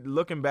hindsight,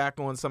 looking back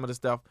on some of the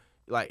stuff,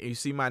 like, you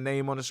see my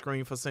name on the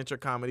screen for Central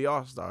Comedy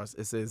All-Stars,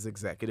 it says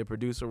executive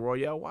producer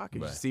Royale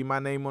Watkins. You see my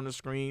name on the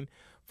screen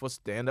for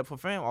Stand Up for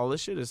Fam, all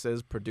this shit, it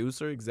says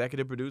producer,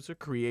 executive producer,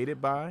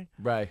 created by.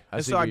 Right.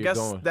 I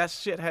guess that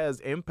shit has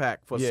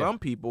impact for some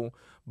people,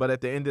 but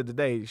at the end of the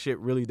day, shit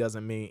really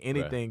doesn't mean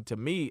anything to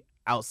me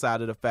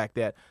outside of the fact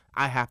that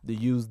I have to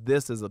use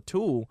this as a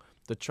tool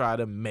to try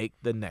to make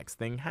the next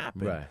thing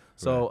happen.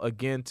 So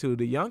again, to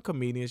the young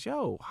comedians,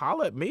 yo,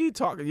 holla at me,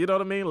 talk, you know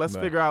what I mean? Let's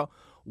figure out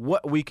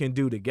what we can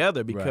do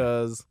together,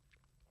 because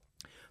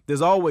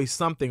there's always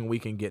something we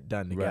can get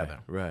done together.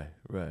 Right.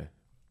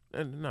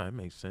 And no, it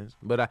makes sense.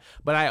 But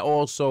I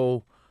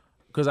also,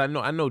 because I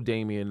know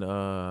Damien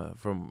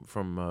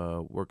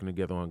from working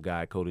together on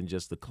Guy Code and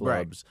just the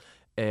clubs,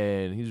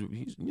 and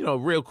he's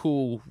real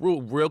cool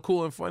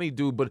and funny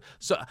dude. But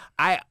so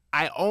I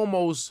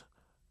almost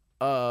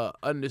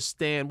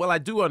understand. Well, I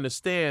do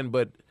understand,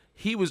 but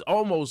he was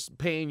almost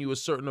paying you a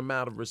certain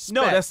amount of respect.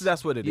 No,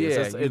 that's what it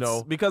is.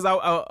 It's because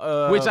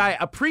which I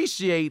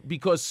appreciate,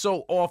 because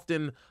so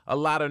often a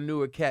lot of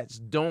newer cats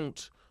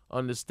don't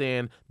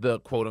understand the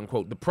quote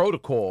unquote the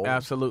protocol.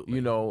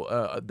 Absolutely.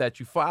 That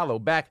you follow.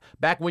 Back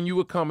when you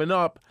were coming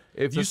up,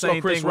 if you saw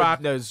Chris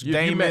Rock,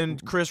 Damon,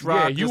 Chris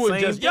Rock, you would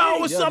just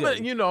what's up?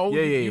 You know,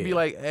 you'd be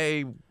like,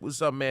 hey,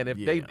 what's up, man?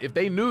 If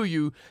they knew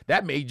you,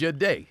 that made your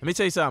day. Let me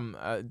tell you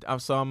something.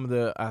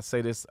 I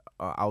say this.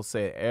 I'll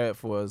say it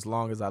for as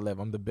long as I live.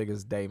 I'm the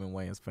biggest Damon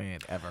Wayans fan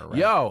ever. Right?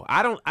 Yo,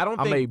 I don't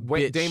think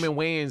Damon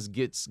Wayans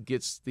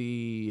gets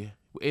the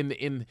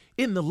in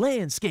the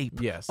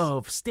landscape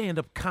of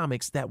stand-up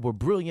comics that were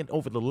brilliant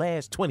over the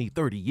last 20,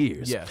 30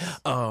 years. Yes.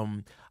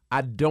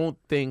 I don't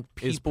think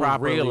people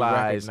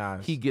realize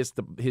he gets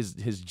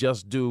his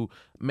just due.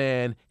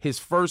 Man, his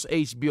first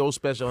HBO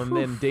special and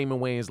then Damon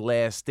Wayans'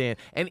 Last Stand.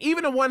 And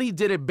even the one he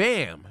did at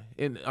BAM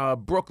in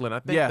Brooklyn. I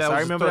think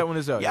I remember that one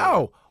as well.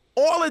 Yo,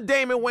 all of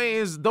Damon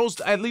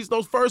Wayans, at least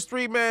those first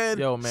three, man,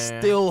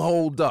 still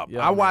hold up.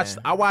 I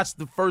watched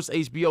the first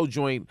HBO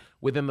joint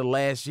within the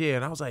last year,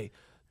 and I was like,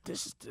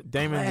 this is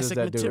classic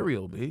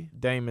material, B.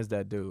 Damon's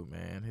that dude,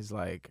 man. He's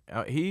like,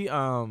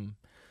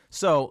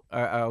 So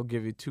I'll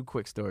give you two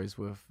quick stories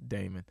with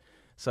Damon.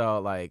 So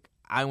like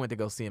I went to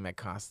go see him at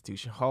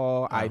Constitution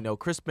Hall. I know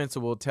Chris Spencer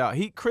will tell.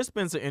 Chris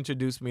Spencer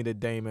introduced me to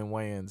Damon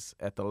Wayans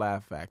at the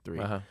Laugh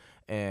Factory.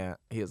 And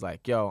he was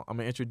like, yo, I'm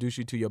going to introduce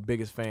you to your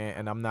biggest fan,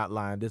 and I'm not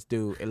lying. This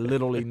dude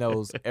literally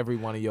knows every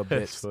one of your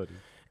bits. That's funny.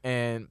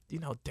 And, you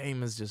know,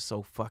 Damon's just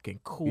so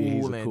fucking cool. Yeah,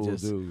 he's a and cool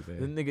just, dude,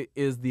 man. The nigga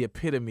is the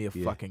epitome of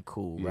fucking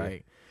cool,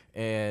 right?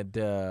 And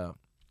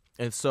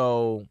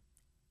so,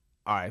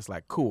 all right, it's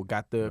like, cool,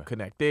 got the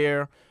connect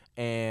there.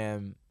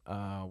 And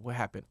what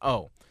happened?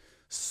 Oh,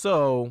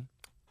 so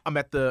I'm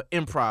at the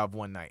Improv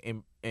one night,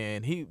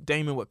 and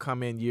Damon would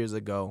come in years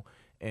ago.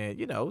 And,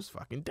 you know, it's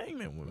fucking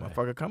Damon. When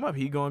motherfucker come up,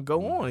 he going to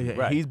go on.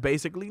 Right. He's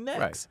basically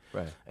next.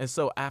 Right. And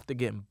so after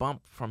getting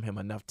bumped from him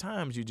enough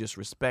times, you just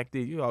respect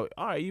it. You know,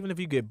 all right, even if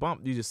you get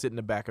bumped, you just sit in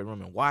the back of the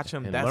room and watch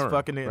him. That's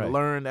fucking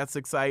learn. That's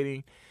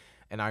exciting.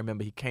 And I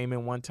remember he came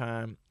in one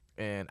time,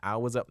 and I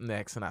was up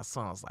next, and I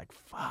saw him. I was like,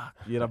 fuck,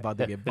 I'm about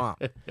to get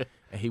bumped.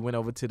 And he went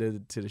over to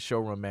the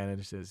showroom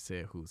manager and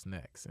said, who's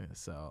next? And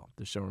so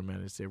the showroom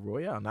manager said,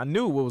 Royale. And I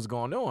knew what was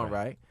going on,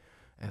 right?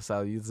 And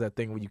so it's that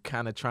thing where you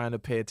kind of trying to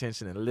pay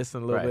attention and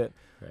listen a little bit.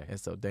 Right. And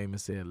so Damon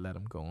said, let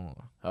him go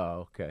on.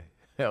 Oh, okay.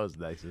 That was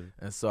nice.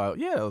 And so,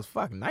 it was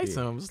fucking nice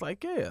of him. It was like,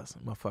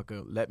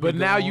 motherfucker, let me But go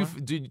now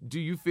on. do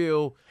you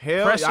feel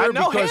hell, pressure? I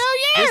know, because hell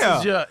yeah. This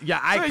is your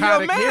iconic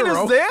your man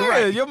hero. is there.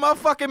 Right. Your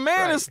motherfucking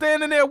man is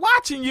standing there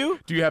watching you.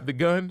 Do you have the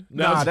gun?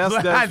 Nah,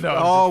 that's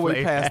all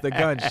way past the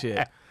gun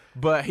shit.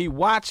 But he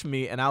watched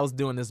me, and I was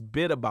doing this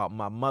bit about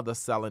my mother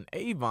selling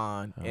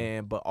Avon,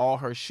 but all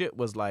her shit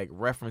was like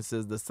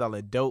references to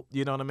selling dope.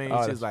 You know what I mean?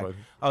 She's like, funny.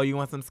 Oh, you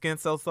want some skin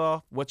so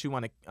soft? What you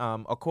want,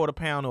 a quarter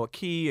pound or a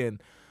key?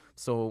 And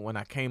so when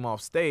I came off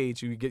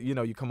stage, you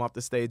come off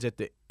the stage at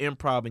the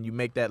Improv and you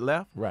make that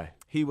left. Right.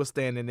 He was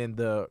standing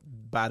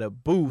by the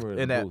booth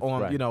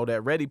that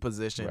ready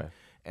position. Right.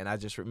 And I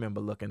just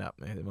remember looking up,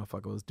 and the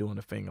motherfucker was doing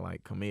the finger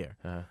like, come here.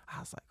 I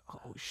was like,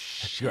 oh,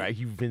 shit. Right,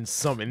 you've been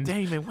summoned.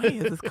 Damon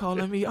Wayans is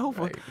calling me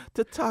over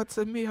to talk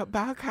to me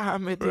about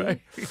comedy.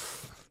 Right.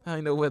 I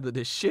didn't know whether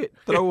to shit,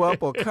 throw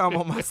up, or come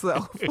on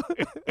myself.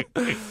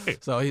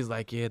 So he's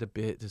like, yeah, the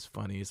bit is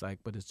funny. He's like,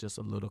 but it's just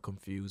a little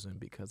confusing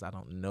because I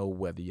don't know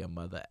whether your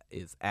mother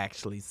is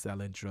actually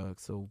selling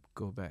drugs. So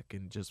go back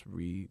and just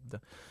read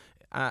the...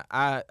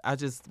 I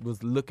just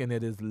was looking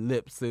at his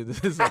lips.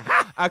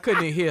 I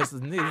couldn't even hear this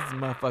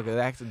motherfucker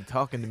actually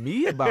talking to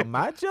me about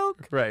my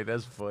joke. Right,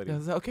 that's funny. I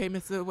was, okay,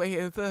 Mr.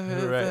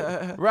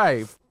 Wayans.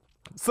 Right.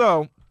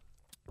 So,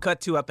 cut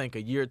to, I think,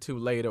 a year or two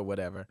later,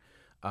 whatever.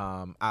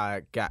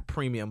 I got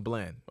Premium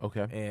Blend.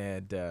 Okay.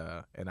 And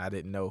I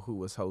didn't know who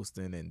was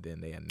hosting, and then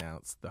they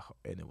announced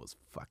and it was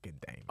fucking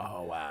Damon.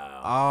 Oh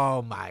wow.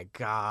 Oh my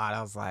God.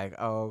 I was like,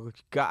 oh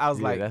God. I was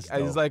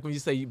like when you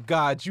say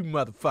God, you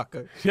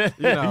motherfucker. You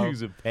know, you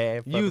was a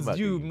bad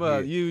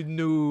you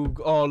knew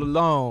all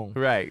along.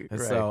 Right.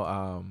 And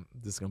so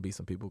there's gonna be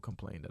some people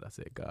complain that I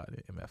said God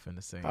and MF in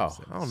the same. Oh,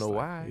 I don't know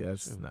why.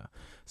 Yes. No.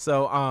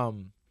 So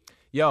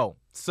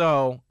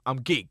so I'm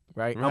geek,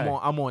 right?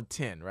 I'm on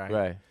 10, right?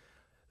 Right.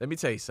 Let me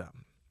tell you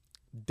something.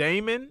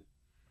 Damon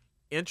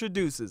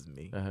introduces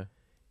me.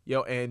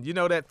 Yo, and you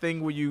know that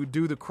thing where you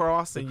do the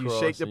cross and you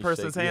shake the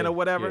person's hand or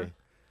whatever?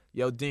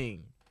 Yeah. Yo,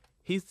 Dean,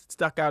 he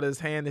stuck out his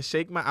hand to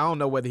shake I don't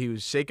know whether he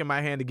was shaking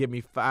my hand to give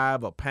me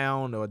 $5 a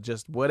pound or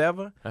just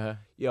whatever.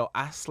 Yo,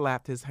 I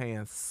slapped his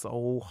hand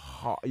so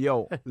hard.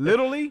 Yo,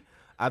 literally,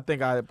 I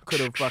think I could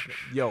have fucking,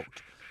 yo,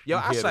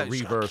 I slapped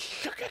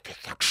reverse.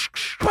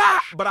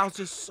 But I was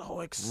just so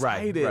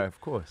excited. Right,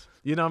 of course.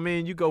 You know what I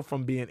mean? You go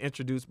from being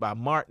introduced by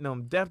Martin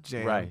on Def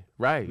Jam,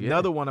 right,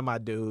 another one of my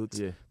dudes,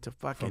 to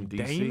fucking from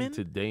DC Damon.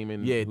 To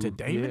Damon. Yeah, to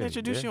Damon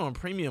introduced you on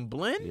Premium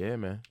Blend? Yeah,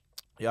 man.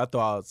 Yeah, I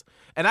thought I was,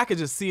 and I could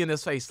just see in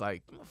his face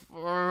like, but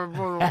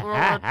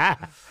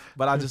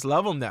I just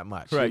love him that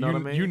much. Right, you know what I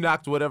mean? You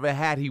knocked whatever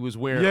hat he was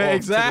wearing off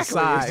exactly.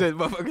 to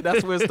the side.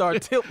 That's where it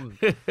started tilting.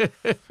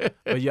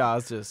 But yeah,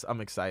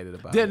 I'm excited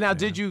about it. Now,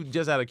 did you,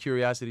 just out of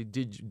curiosity,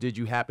 did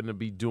you happen to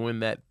be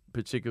doing that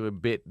particular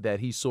bit that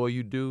he saw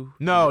you do?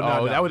 No,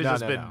 that would have no,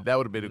 just been no. that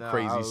would have been a No,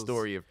 crazy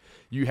story if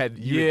you had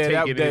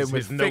that taken his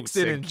would notes fix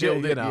it and and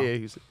killed you it. know.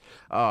 Yeah,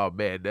 oh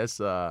man, that's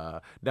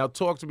now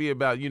talk to me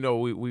about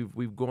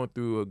we've gone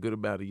through a good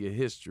amount of your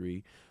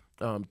history.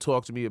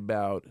 Talk to me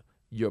about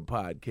your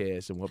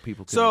podcast and what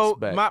people can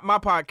expect. So my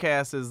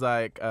podcast is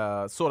like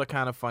Sorta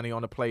Kinda Funny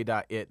on the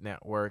Play.it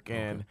network,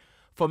 and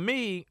for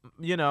me,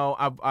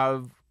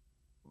 I've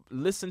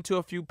listened to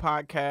a few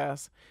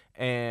podcasts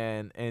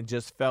and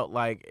just felt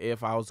like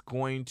if I was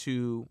going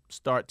to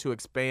start to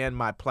expand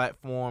my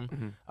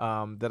platform,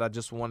 that I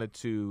just wanted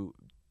to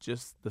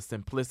just the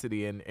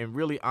simplicity and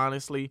really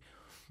honestly,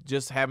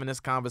 just having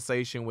this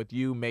conversation with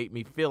you made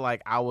me feel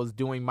like I was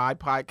doing my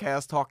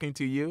podcast talking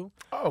to you.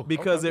 Oh,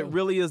 because okay. it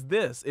really is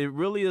this. It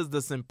really is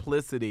the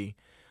simplicity.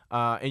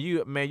 And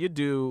you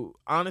do.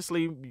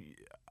 Honestly,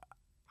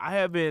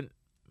 I've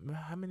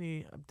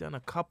done a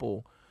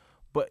couple,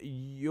 but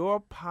your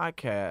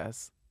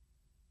podcast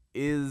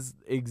is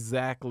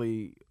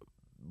exactly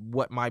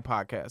what my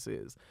podcast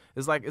is.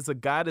 It's like it's a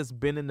guy that's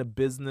been in the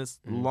business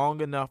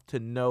long enough to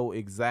know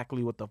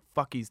exactly what the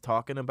fuck he's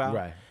talking about,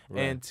 Right.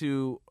 and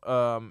to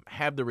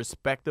have the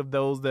respect of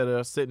those that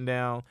are sitting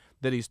down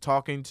that he's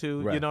talking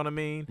to. Right. You know what I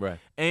mean? Right.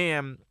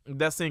 And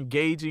that's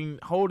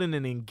holding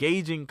an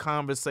engaging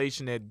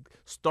conversation that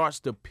starts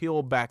to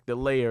peel back the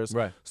layers,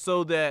 Right.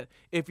 so that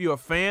if you're a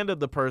fan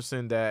of the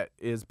person that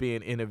is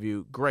being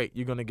interviewed, great,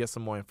 you're going to get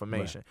some more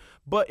information. Right.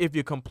 But if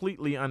you're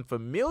completely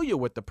unfamiliar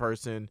with the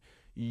person,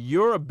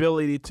 your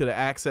ability to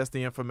access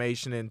the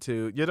information and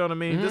to, you know what I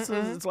mean?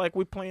 It's like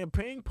we're playing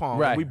ping pong.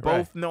 Right, We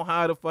both know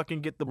how to fucking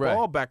get the Right.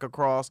 ball back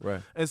across.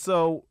 Right. And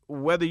so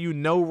whether you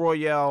know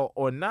Royale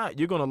or not,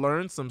 you're going to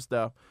learn some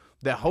stuff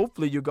that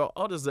hopefully you go,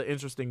 oh, this is an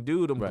interesting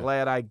dude. I'm Right.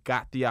 glad I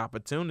got the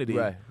opportunity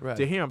Right.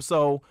 to hear him.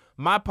 So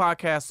my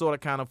podcast, Sorta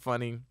Kinda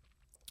Funny,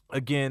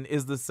 again,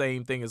 is the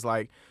same thing as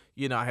like,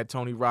 I had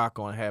Tony Rock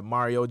on, had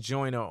Mario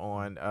Joyner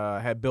on,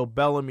 had Bill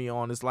Bellamy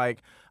on. It's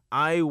like,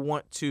 I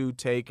want to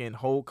take and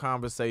hold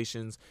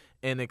conversations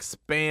and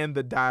expand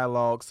the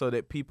dialogue so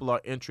that people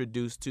are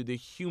introduced to the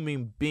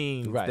human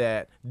beings Right.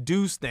 that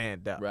do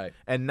stand up, Right.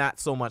 and not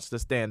so much the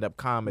stand-up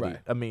comedy. Right.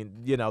 I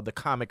mean, the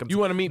comic. You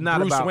want to meet not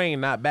Bruce about, Wayne,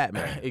 not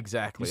Batman.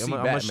 Exactly. You I'm see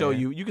going to show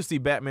Batman. you. You can see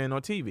Batman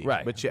on TV,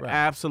 Right, but you're right.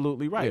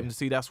 absolutely right. Yeah. And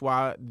see, that's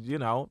why you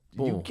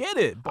Boom. get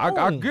it. I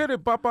Boom. get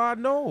it, Papa. I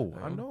know.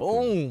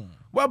 Boom.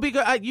 Well,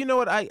 because you know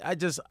what,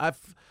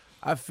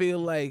 I feel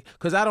like,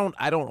 because I don't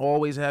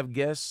always have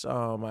guests.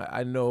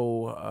 I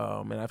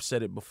know, and I've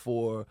said it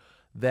before,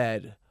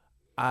 that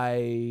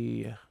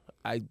I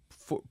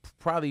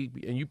probably,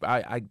 and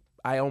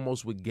I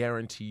almost would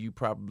guarantee you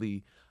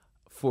probably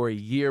for a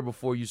year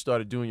before you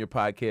started doing your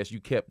podcast, you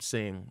kept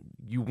saying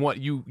you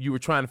were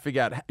trying to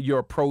figure out your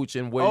approach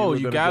and where. Oh,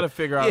 you you got to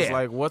figure out Yeah.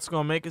 like what's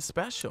gonna make it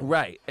special,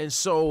 Right. And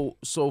so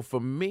for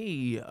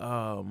me,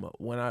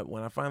 when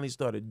I finally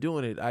started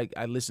doing it,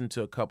 I listened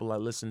to a couple. I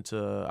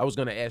was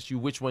going to ask you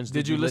which ones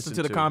Did you listen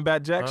to the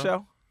Combat Jack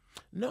show?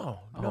 No.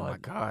 Oh my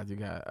God, you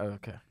got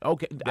okay.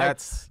 Okay.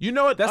 That's you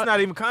know what? that's not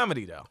even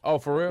comedy though. Oh,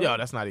 for real? Yo,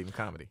 that's not even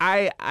comedy.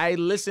 I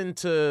listened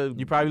to.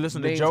 You probably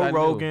listened to names Joe I knew.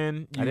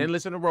 Rogan. I didn't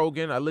listen to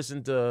Rogan. I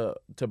listened to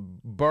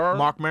Burr.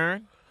 Mark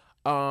Maron.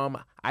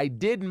 I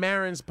did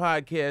Maron's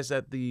podcast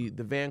at the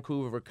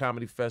Vancouver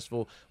Comedy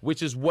Festival,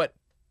 which is what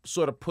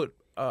sort of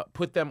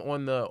put them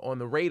on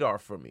the radar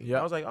for me. Yeah.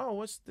 I was like,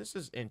 oh, this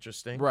is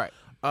interesting. Right.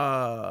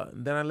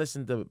 Then I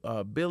listened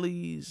to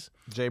Billy's.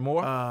 Jay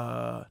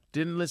Moore.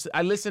 Didn't listen.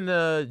 I listened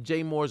to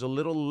Jay Moore's a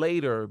little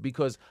later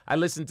because I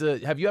listened to.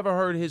 Have you ever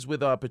heard his with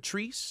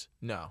Patrice?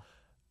 No.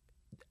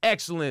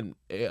 Excellent.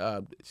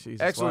 Jesus,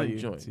 Excellent why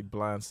joint. She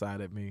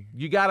blindsided me.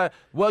 You gotta.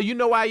 Well, you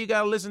know why you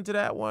gotta listen to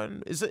that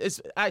one.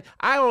 I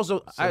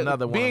also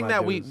another one being of my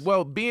that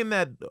dudes. being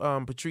that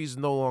Patrice is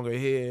no longer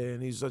here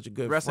and he's such a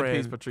good Rest friend.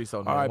 in peace, Patrice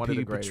O'Neal. One of the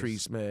R.I.P. greatest.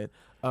 Patrice, man.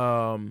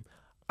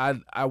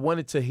 I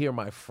wanted to hear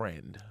my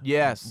friend.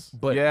 Yes.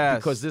 But yes.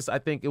 because I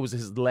think it was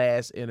his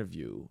last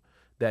interview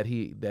that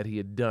he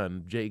had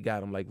done. Jay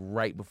got him like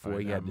right before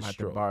he had the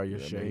stroke. Borrow your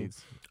You know what I mean?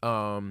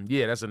 shades.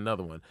 Yeah, that's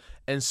another one.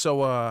 And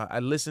so I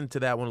listened to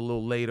that one a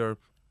little later.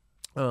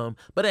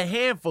 But a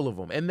handful of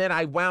them. And then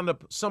I wound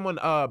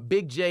up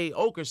Big J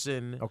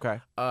Okerson Okay.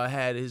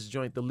 had his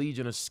joint, The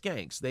Legion of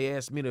Skanks. They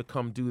asked me to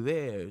come do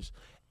theirs.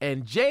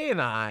 And Jay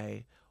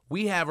and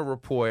we have a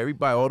rapport.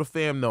 Everybody, all the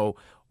fam know,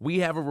 we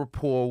have a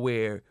rapport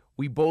where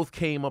we both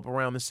came up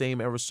around the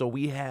same era, so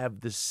we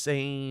have the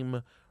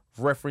same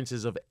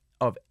references of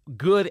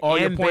good All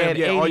your and point bad of-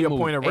 yeah, all 80s your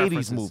point of 80s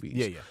references. movies.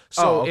 Yeah, yeah.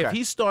 So Oh, okay. if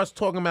he starts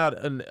talking about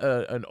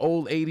an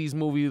old 80s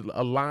movie,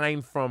 a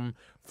line from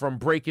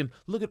Breaking,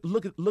 look at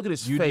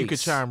his face. You could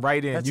chime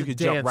right in. That's You a could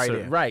jump right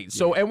dancer, in. right?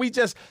 So and we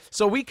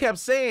kept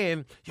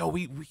saying, yo,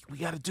 we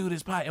got to do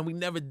this pod, and we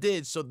never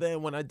did. So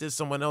then when I did,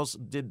 someone else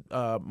did.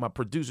 My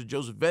producer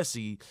Joseph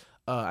Vesey.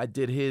 I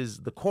did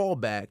the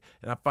callback,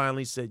 and I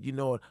finally said, you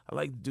know what, I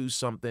like to do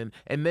something.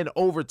 And then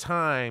over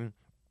time,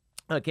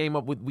 we came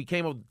up with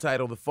the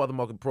title, the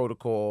FuthaMuckin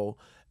Protocol,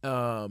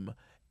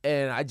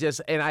 And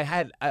I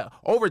had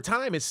over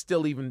time, it's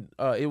still even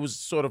it was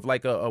sort of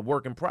like a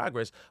work in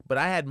progress, but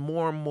I had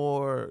more and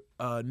more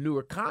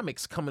newer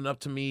comics coming up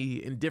to me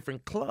in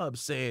different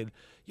clubs saying,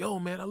 yo,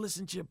 man, I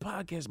listened to your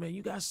podcast, man.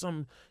 You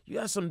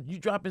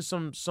dropping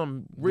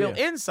some real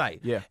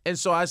insight. Yeah. And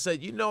so I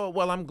said, you know what,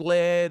 well, I'm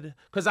glad,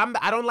 because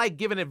I don't like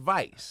giving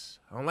advice.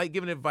 I don't like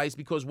giving advice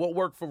because what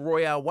worked for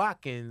Royale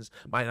Watkins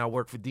might not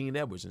work for Dean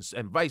Edwards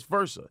and vice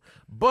versa.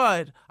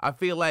 But I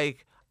feel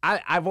like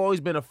I've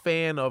always been a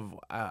fan of,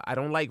 I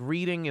don't like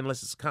reading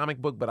unless it's a comic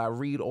book, but I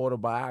read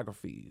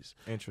autobiographies.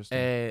 Interesting.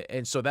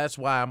 And so that's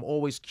why I'm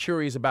always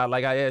curious about,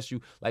 like I asked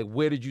you, like,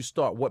 where did you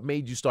start? What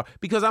made you start?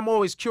 Because I'm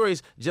always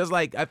curious, just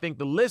like I think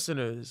the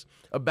listeners,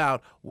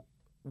 about,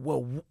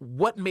 well,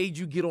 what made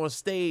you get on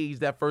stage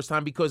that first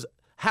time? Because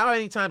how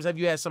many times have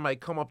you had somebody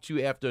come up to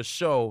you after a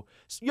show,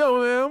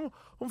 yo, man,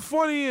 I'm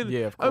funny, and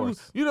yeah, of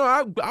course.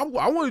 I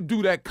want to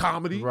do that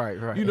comedy. Right.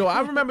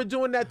 I remember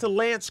doing that to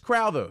Lance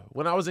Corporal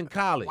when I was in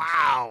college.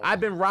 Wow. I've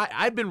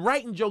been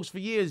writing jokes for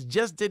years,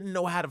 just didn't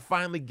know how to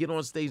finally get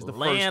on stage the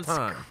Lance first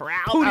time.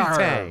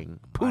 Corporal.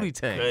 Pootie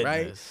Tang,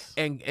 right?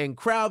 And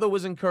Crowther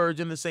was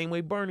encouraging the same way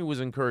Bernie was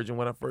encouraging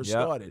when I first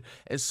started.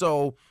 And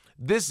so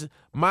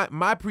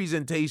my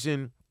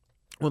presentation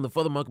on the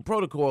FuthaMuckin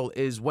protocol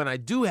is, when I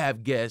do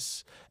have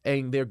guests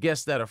and they're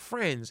guests that are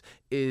friends,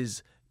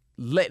 is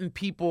letting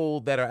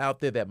people that are out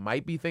there that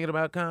might be thinking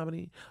about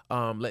comedy,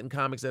 letting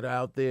comics that are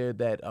out there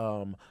that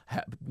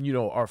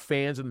are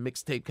fans of the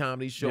Mixtape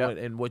Comedy Show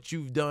and what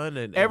you've done.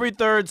 And every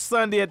third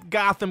Sunday at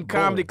Gotham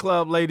Comedy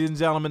Club, ladies and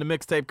gentlemen, the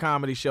Mixtape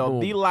Comedy Show,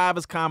 the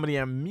livest comedy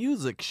and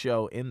music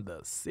show in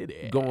the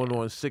city. Going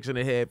on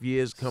 6.5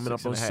 years, coming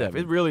up on 7.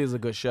 It really is a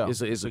good show.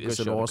 It's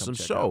an awesome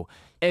show.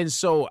 And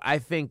so I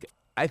think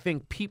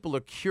people are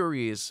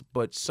curious,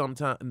 but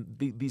sometimes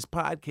these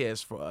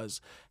podcasts for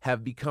us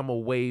have become a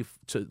way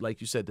to,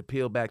 like you said, to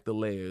peel back the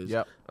layers.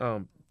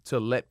 To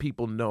let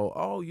people know,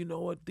 oh, you know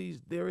what,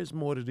 there is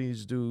more to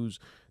these dudes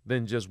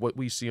than just what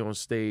we see on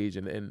stage,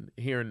 and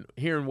hearing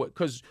what,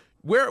 because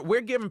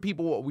we're giving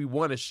people what we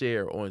want to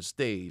share on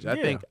stage. I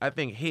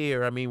think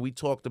here, I mean, we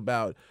talked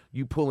about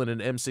you pulling an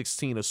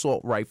M16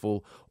 assault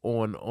rifle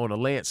on a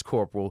Lance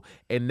Corporal,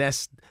 and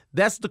that's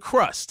the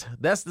crust.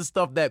 That's the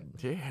stuff that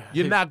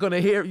you're not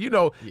gonna hear.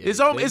 It's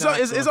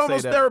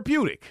almost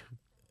therapeutic.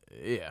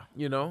 Yeah,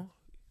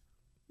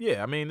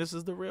 Yeah, I mean, this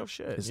is the real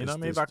shit.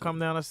 If I come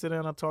down and sit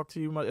down and talk to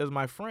you as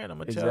my friend, I'm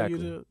going to tell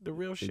you the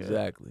real shit.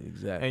 Exactly.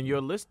 And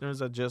your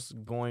listeners are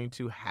just going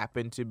to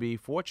happen to be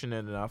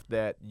fortunate enough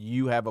that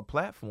you have a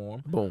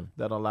platform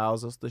that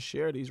allows us to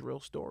share these real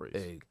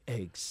stories.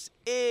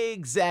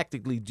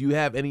 Exactly. Do you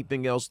have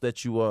anything else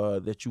that you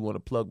want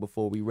to plug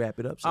before we wrap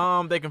it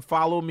up? They can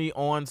follow me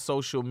on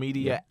social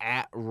media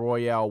at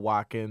Royale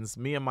Watkins.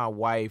 Me and my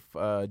wife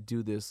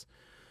do this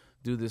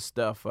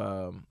stuff.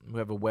 We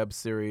have a web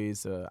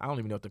series. I don't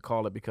even know what to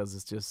call it because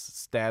it's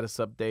just status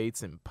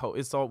updates and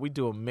we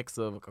do a mix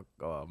of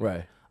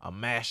a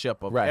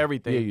mashup of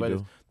everything.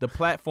 But the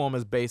platform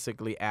is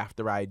basically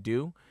After I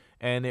Do.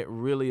 And it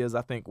really is,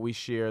 I think we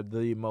share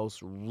the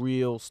most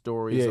real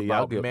stories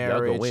about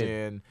marriage,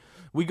 and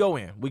we go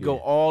in. We go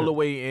all the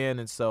way in,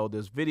 and so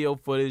there's video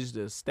footage,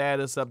 there's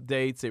status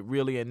updates.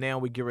 And now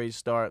we get ready to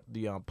start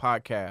the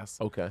podcast.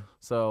 Okay.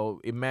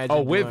 So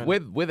imagine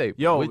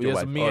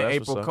it's me and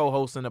April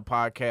co-hosting the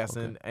podcast,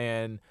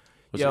 and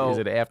is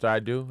it After I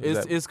Do?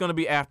 It's going to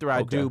be After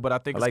I Do, but I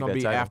think it's going to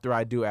be title. After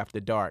I Do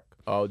After Dark.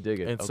 Oh, dig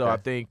it. And so I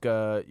think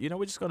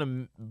we're just going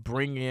to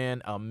bring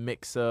in a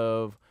mix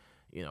of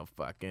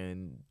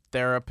fucking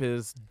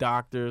therapists,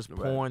 doctors,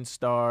 porn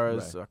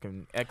stars,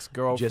 fucking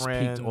ex-girlfriends. Just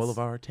piqued all of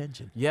our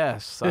attention.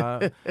 Yes.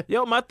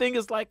 My thing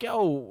is like,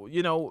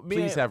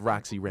 please have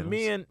Roxy Reynolds.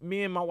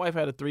 Me and my wife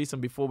had a threesome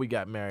before we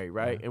got married,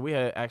 right? And we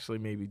had actually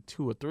maybe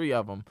 2 or 3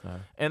 of them.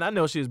 And I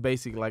know she was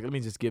basically like, let me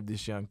just give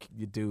this young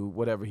dude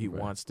whatever he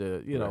wants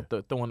to,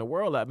 throw in the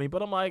world at me.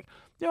 But I'm like,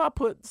 I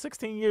put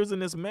 16 years in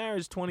this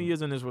marriage, 20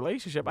 years in this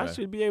relationship. I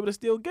should be able to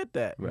still get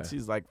that. And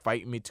she's like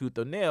fighting me tooth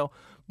or nail.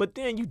 But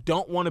then you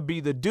don't want to be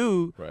the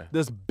dude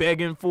that's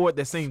begging for it,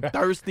 that's saying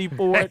thirsty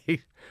for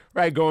it.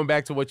 Right, going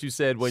back to what you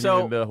said when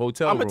you're in the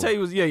hotel room. I'm going to tell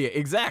you,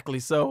 exactly.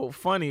 So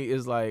funny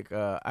is like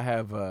I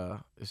have,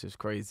 it's just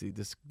crazy,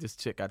 this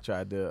chick I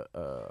tried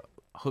to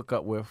hook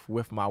up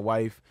with my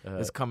wife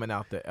is coming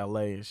out to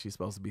L.A. and she's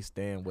supposed to be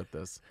staying with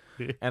us.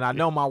 And I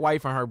know my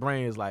wife in her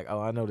brain is like,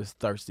 oh, I know this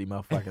thirsty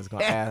motherfucker is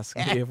going to ask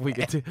me if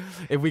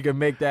we could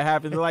make that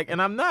happen.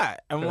 And I'm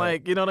not. I'm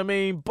like, you know what I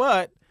mean?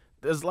 But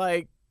it's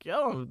like,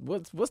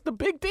 what's the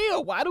big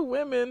deal? Why do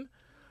women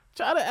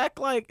try to act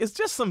like it's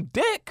just some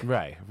dick?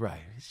 Right.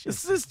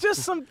 It's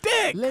just some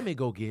dick. Let me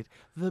go get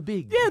the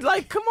big dick.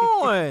 Like, come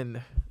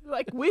on.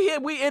 Like, we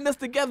in this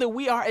together.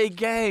 We are a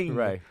gang.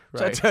 Right.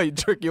 I tell you,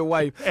 trick your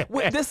wife.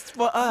 This is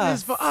for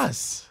us.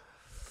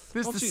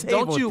 This is for us.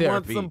 Don't you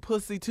want some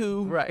pussy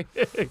too? Right.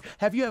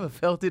 Have you ever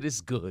felt it? It's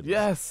good.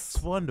 Yes.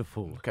 It's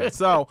wonderful. Okay.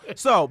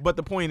 But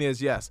the point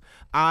is, yes,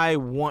 I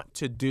want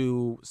to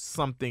do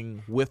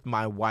something with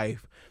my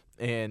wife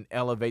and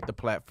elevate the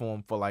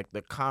platform for like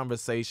the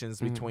conversations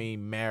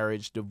between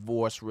marriage,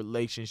 divorce,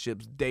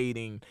 relationships,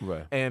 dating.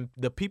 Right. And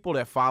the people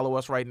that follow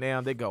us right now,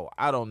 they go,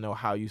 I don't know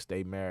how you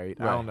stay married.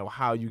 Right. I don't know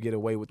how you get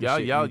away with the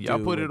shit Y'all you do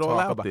put it and all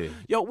talk out about. there.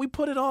 Yo, we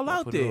put it all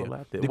out there. The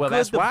Well, good,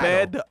 that's the why,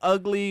 bad, though. the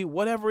ugly,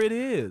 whatever it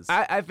is.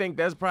 I think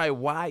that's probably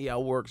why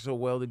y'all work so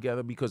well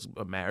together, because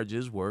marriage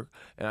is work.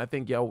 And I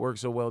think y'all work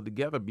so well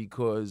together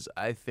because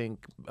I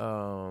think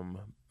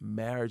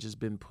marriage has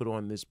been put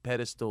on this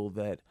pedestal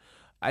that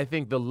I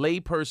think the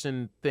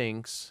layperson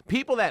thinks,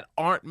 people that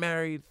aren't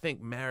married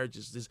think marriage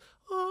is this,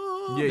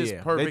 this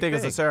perfect They think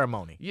it's thing. a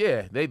ceremony.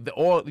 Yeah, they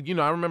all, you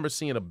know, I remember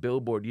seeing a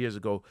billboard years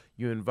ago.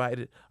 You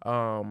invited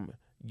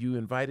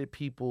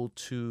people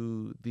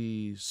to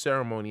the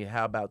ceremony.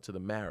 How about to the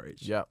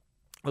marriage? Yep.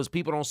 Because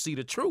people don't see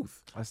the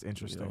truth. That's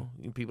interesting.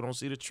 You know? People don't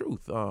see the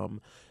truth.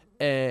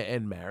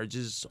 And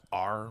marriages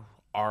are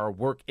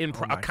work in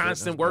a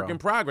constant work in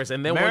progress.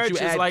 And then marriage once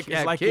you is add, like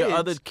add like kids, your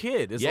other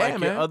kid. It's Yeah, like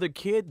man. your other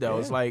kid though.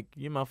 It's Yeah. like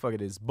your motherfucker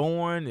is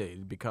born, it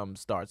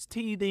starts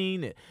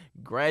teething, it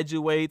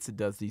graduates, it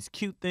does these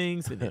cute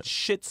things, and it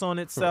shits on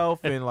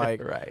itself, and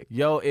like, Right.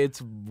 yo,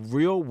 it's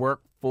real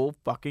work, full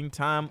fucking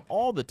time,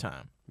 all the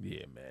time.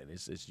 Yeah, man.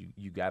 It's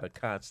you gotta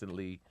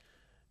constantly,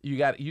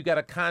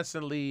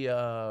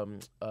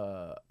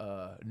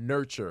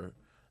 nurture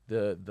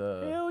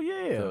the Hell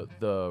yeah.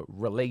 the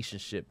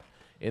relationship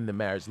in the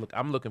marriage. Look,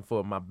 I'm looking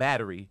for my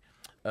battery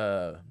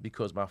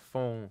because my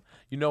phone.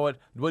 You know what?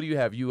 What do you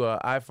have? You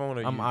iPhone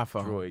or I'm you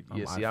iPhone. Droid? I'm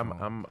Yeah, see,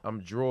 iPhone.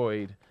 I'm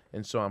Droid,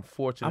 and so I'm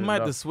fortunate. I might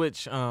have enough- to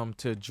switch to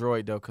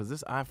Droid though, cause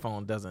this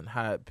iPhone doesn't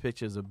hide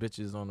pictures of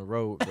bitches on the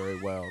road very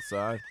well.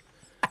 So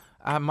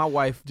my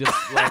wife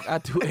just like I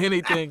do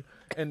anything,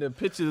 and the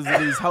pictures of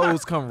these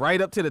hoes come right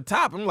up to the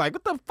top. I'm like,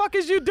 what the fuck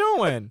is you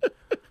doing?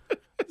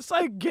 It's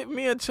like, get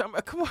me a chum.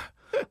 Come on.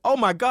 Oh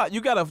my God, you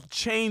gotta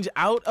change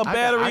out a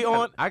battery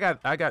on. I got.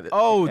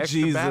 Oh extra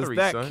Jesus, batteries,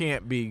 that son.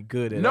 can't be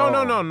good at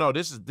all. No.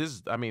 This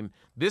is. I mean,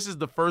 this is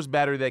the first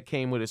battery that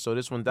came with it. So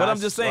this one. But I'm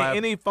just saying,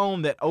 any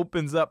phone that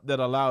opens up that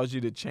allows you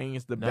to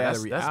change the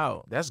battery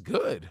out. That's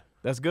good.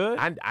 That's good.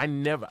 I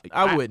never.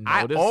 I wouldn't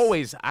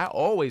notice. I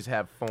always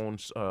have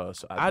phones. So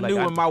I knew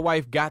when my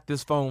wife got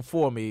this phone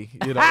for me,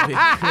 you know,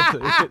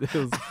 it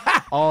was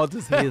all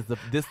just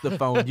this the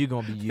phone you're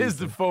gonna be using. This is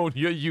the phone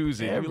you're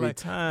using Every You're like,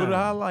 time. But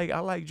I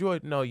like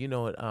Jordan. No, you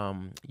know what?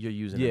 You're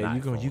using. Yeah, an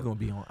you're iPhone. gonna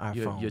be on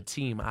iPhone. Your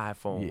team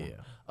iPhone.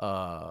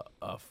 Yeah.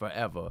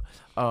 Forever.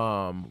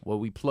 Well,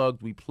 we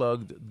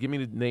plugged. Give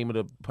me the name of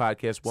the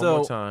podcast one so,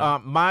 more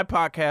time. My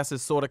podcast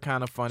is Sorta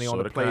Kinda Funny on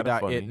the Sorta Kinda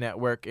Funny. Play.it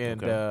network,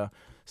 and Okay.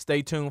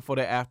 stay tuned for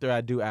the After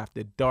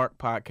Dark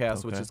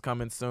podcast, which Okay. is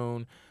coming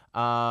soon.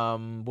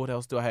 What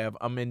else do I have?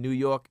 I'm in New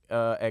York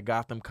at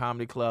Gotham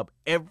Comedy Club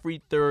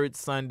every third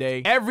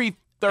Sunday. Every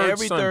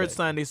third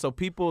Sunday. So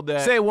people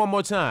that Say it one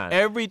more time.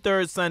 every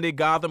third Sunday,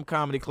 Gotham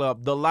Comedy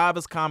Club, the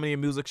livest comedy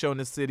and music show in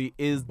the city,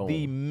 is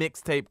the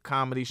Mixtape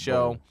Comedy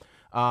Show.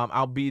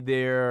 I'll be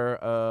there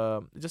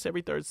just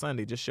every third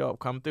Sunday. Just show up,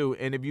 come through,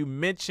 and if you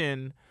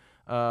mention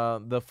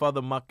the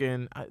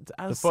FuthaMuckin,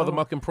 The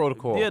FuthaMuckin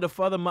protocol. yeah, the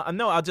FuthaMuckin.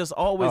 No, I just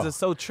always Oh. it's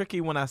so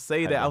tricky when I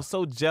say that. I was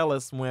so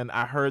jealous when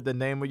I heard the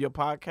name of your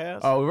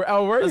podcast. Oh,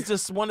 really? It's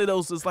just one of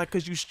those. It's like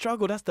because you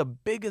struggle. That's the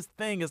biggest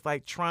thing. It's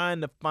like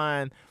trying to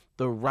find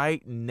the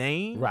right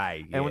name.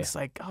 Right, And when yeah. it's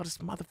like, oh, this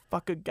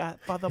motherfucker got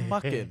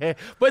FuthaMuckin.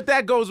 But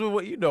that goes with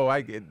what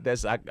I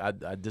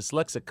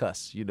dyslexic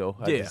cuss, I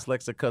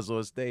dyslexic cuss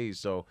on stage.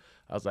 So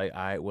I was like, all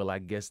right, well, I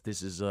guess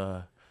this is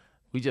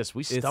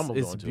we stumbled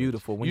it's onto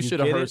beautiful. it. When You you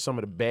should have get heard it- some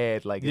of the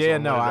bad, like Yeah, it's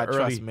on no, one of the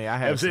trust early me, I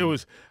had episodes. It some.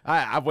 was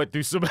I went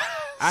through some.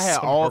 I had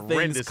some all things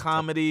horrendous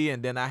comedy,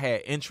 and then I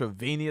had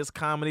intravenous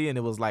comedy, and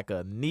it was like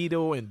a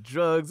needle and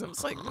drugs. I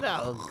was like,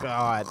 no,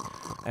 God.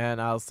 And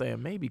I was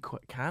saying, maybe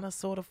kind of,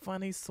 sort of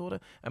funny, sort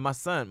of. And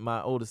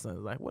my oldest son,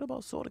 was like, what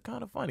about sort of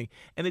kind of funny?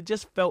 And it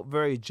just felt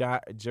very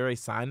Jerry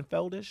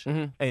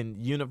Seinfeldish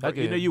and universal.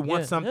 Okay. You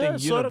want Yeah. something Yeah,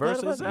 sorta kinda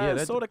universal. funny. Yeah,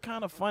 that- Sort of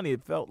kind of funny.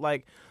 It felt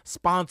like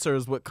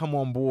sponsors would come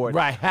on board.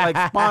 Right. Like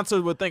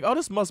sponsors would think, oh,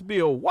 this must be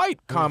a white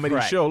comedy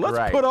Right, show. Let's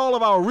right. put all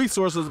of our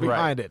resources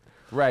behind it.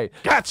 Right.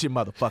 Gotcha,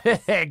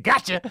 motherfucker.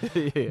 Gotcha.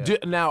 Yeah.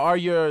 Now,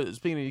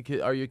 speaking of your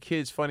kids, are your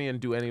kids funny, and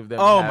do any of them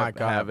Oh, my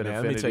God, have an man.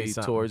 Let me tell you affinity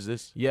something. towards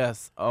this?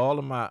 Yes, all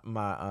of my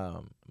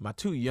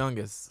two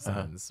youngest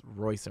sons,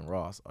 Royce and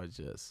Ross, are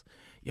just,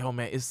 yo,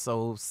 man, it's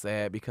so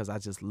sad because I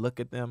just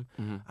look at them.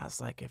 I was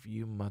like, if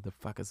you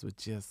motherfuckers would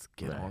just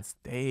get on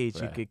stage,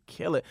 you Right. could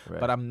kill it. Right.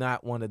 But I'm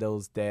not one of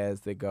those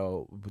dads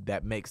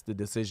that makes the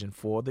decision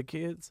for the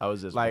kids. I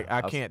was just like,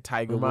 I can't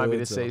Tiger Remind me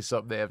to Woods. say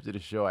something after the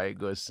show. I ain't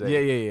gonna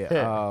say.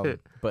 Yeah.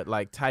 But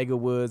like Tiger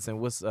Woods and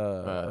what's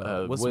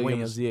Williams.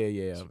 Williams?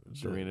 Yeah.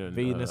 Serena and,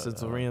 Venus and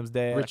Serena's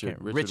dad.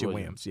 Richard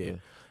Williams. Yeah. Yeah.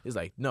 It's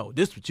like, no,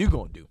 this what you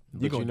gonna do.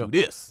 You're But gonna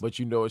do this. But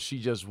she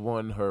just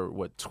won her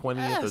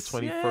 20th or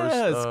 21st.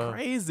 Yeah, it's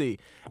crazy.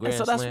 And Grand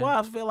so that's Slam. why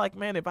I feel like,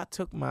 man, if I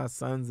took my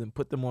sons and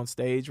put them on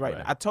stage right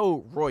now, I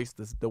told Royce,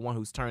 the one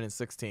who's turning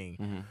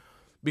 16,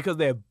 because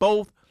they're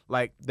both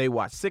like they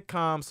watch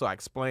sitcoms, so I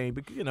explain.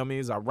 You know what I mean?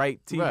 As I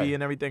write TV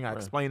and everything, I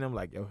explain them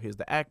like, yo, here's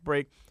the act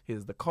break,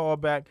 here's the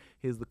callback,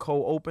 here's the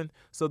cold open.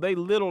 So they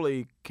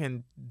literally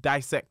can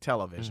dissect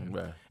television.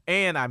 Right.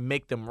 And I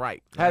make them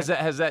right. Has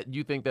that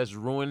you think that's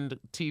ruined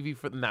TV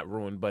for not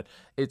ruined, but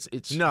it's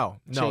no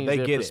changed they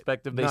their get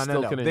perspective. it. They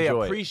still can they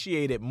enjoy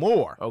appreciate it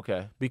more.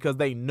 Okay. Because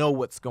they know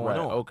what's going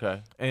on.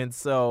 Okay. And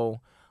so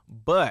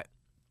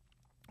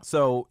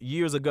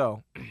years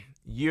ago,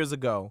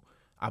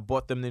 I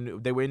bought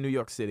them. They were in New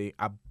York City.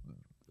 I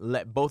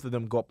let both of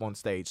them go up on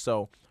stage.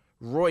 So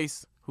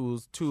Royce,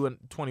 who's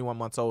 21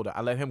 months older,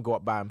 I let him go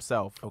up by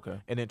himself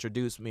and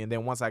introduce me. And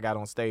then once I got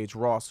on stage,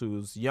 Ross,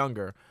 who's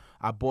younger,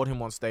 I brought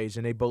him on stage,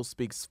 and they both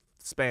speak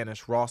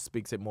Spanish. Ross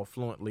speaks it more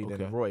fluently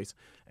than Royce.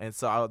 And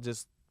so I'll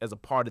just, as a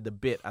part of the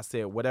bit, I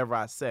said, whatever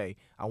I say,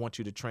 I want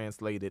you to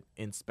translate it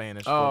in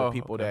Spanish for the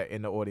people that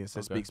in the audience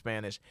that speak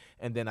Spanish.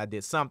 And then I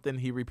did something,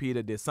 he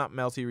repeated, did something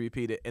else, he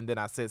repeated, and then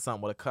I said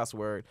something with a cuss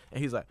word. And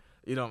he's like,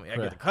 you know, I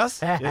get the cuss.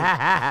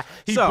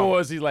 He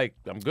paused. He's like,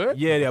 I'm good.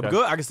 Yeah, I'm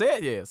good. I can say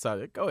it. Yeah.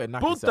 So go ahead,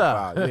 knock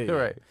yourself out. Yeah.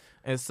 Right.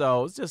 And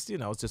so it's just,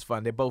 it's just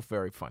fun. They're both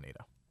very funny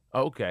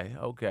though.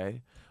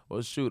 Okay.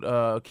 Well, shoot.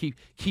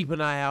 Keep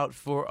an eye out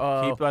for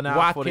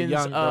Watkins, for the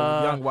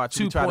young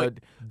Watkins. Try to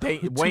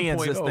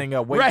Wayne's this thing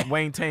up.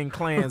 Wayne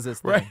Clans this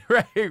thing.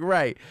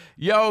 Right.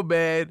 Yo,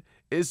 man,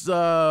 it's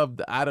I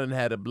done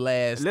had a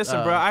blast.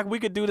 Listen, bro, we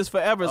could do this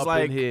forever. It's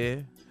like in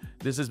here.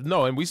 This is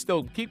and we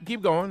still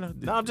keep going.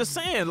 No, I'm just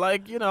saying,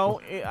 like,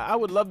 I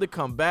would love to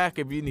come back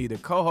if you need a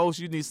co-host,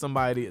 you need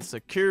somebody,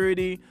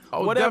 security,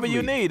 whatever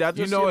you need. I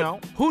just,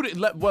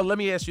 let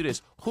me ask you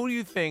this: who do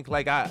you think?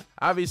 Like, I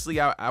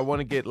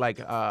want to get like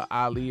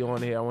Ali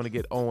on here. I want to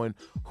get Owen.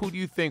 Who do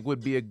you think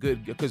would be a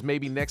good? Because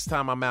maybe next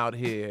time I'm out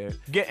here,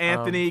 get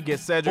Anthony, get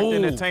Cedric the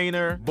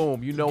Entertainer.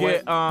 Boom, you know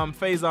get, what?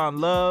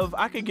 Faison Love.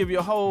 I could give you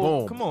a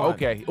whole. Boom. Come on.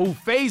 Okay.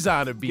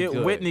 Faison would be good.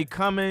 Get Whitney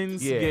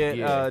Cummings.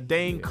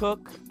 Dane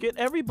Cook. Get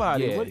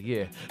everybody.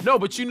 Yeah. No,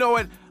 but you know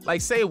what?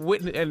 Like, say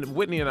Whitney and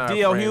I.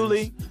 DL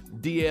Hewley.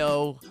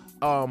 DL.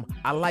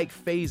 I like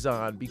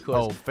Faison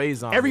because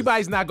Faison.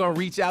 Everybody's not gonna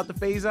reach out to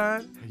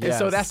Faison, and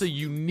so that's a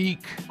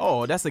unique.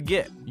 That's a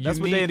get. That's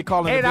what they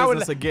call in the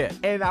business, a get.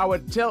 And I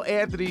would tell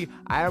Anthony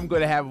I am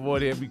gonna have him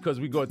on here because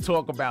we're gonna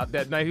talk about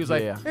that night. He was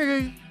like,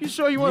 "Hey, you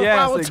sure you want to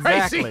follow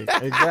Tracy?"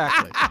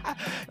 Exactly.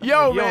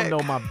 Yo, man, you don't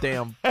know my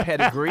damn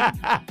pedigree,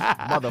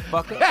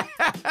 motherfucker.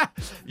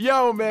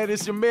 Yo, man,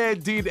 it's your man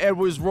Dean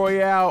Edwards,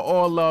 Royale.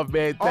 All love,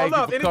 man. Thank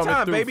you for anytime,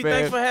 coming through, baby. fam.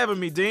 Thanks for having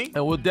me, Dean.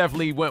 And we'll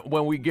definitely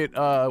when we get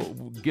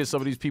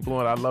some of these people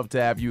on, I'd love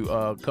to have you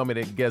come in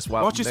and guess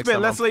what. Why don't you spit?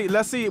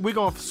 Let's see. We're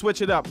gonna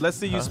switch it up. Let's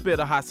see you spit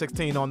a hot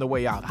 16 on the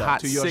way out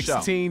to your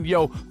 16. show.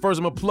 Yo, first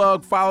I'm a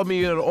plug. Follow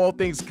me on all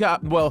things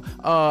at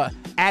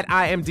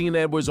I am Dean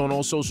Edwards on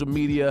all social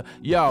media.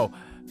 Yo.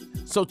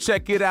 So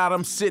check it out.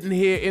 I'm sitting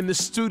here in the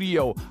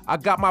studio. I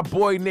got my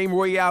boy named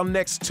Royale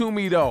next to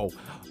me though.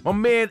 My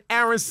man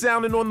Aaron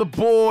sounding on the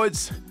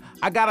boards.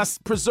 I gotta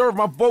preserve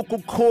my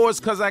vocal cords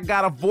because I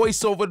got a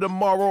voiceover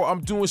tomorrow.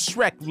 I'm doing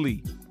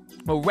Shrekly.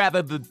 Or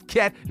rather, the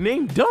cat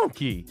named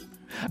Donkey.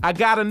 I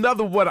got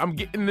another one. I'm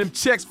getting them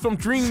checks from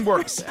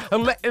DreamWorks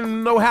and letting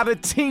them know how the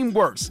team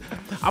works.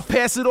 I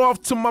pass it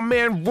off to my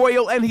man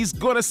Royal, and he's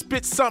gonna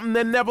spit something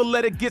and never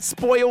let it get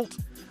spoiled.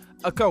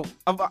 I go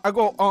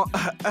on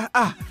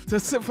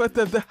that's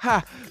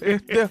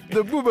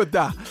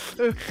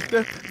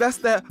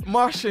that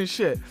Martian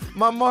shit.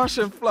 My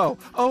Martian flow.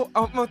 I'm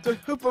on the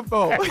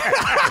hyperbowl.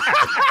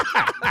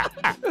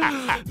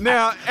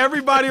 Now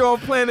everybody on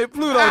planet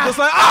Pluto just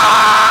like,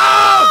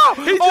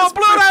 Pluto,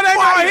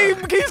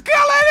 he's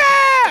killing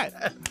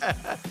it.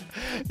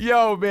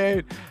 Yo,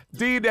 man.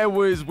 Dean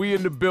Edwards, we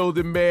in the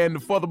building, man. The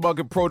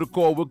FuthaMuckin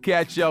protocol. We'll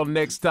catch y'all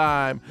next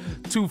time.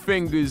 2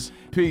 fingers,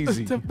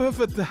 peasy.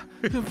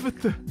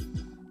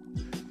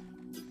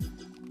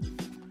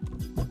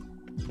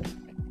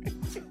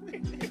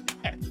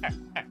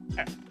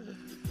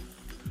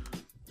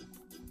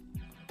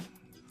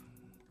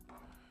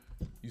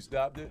 You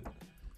stopped it?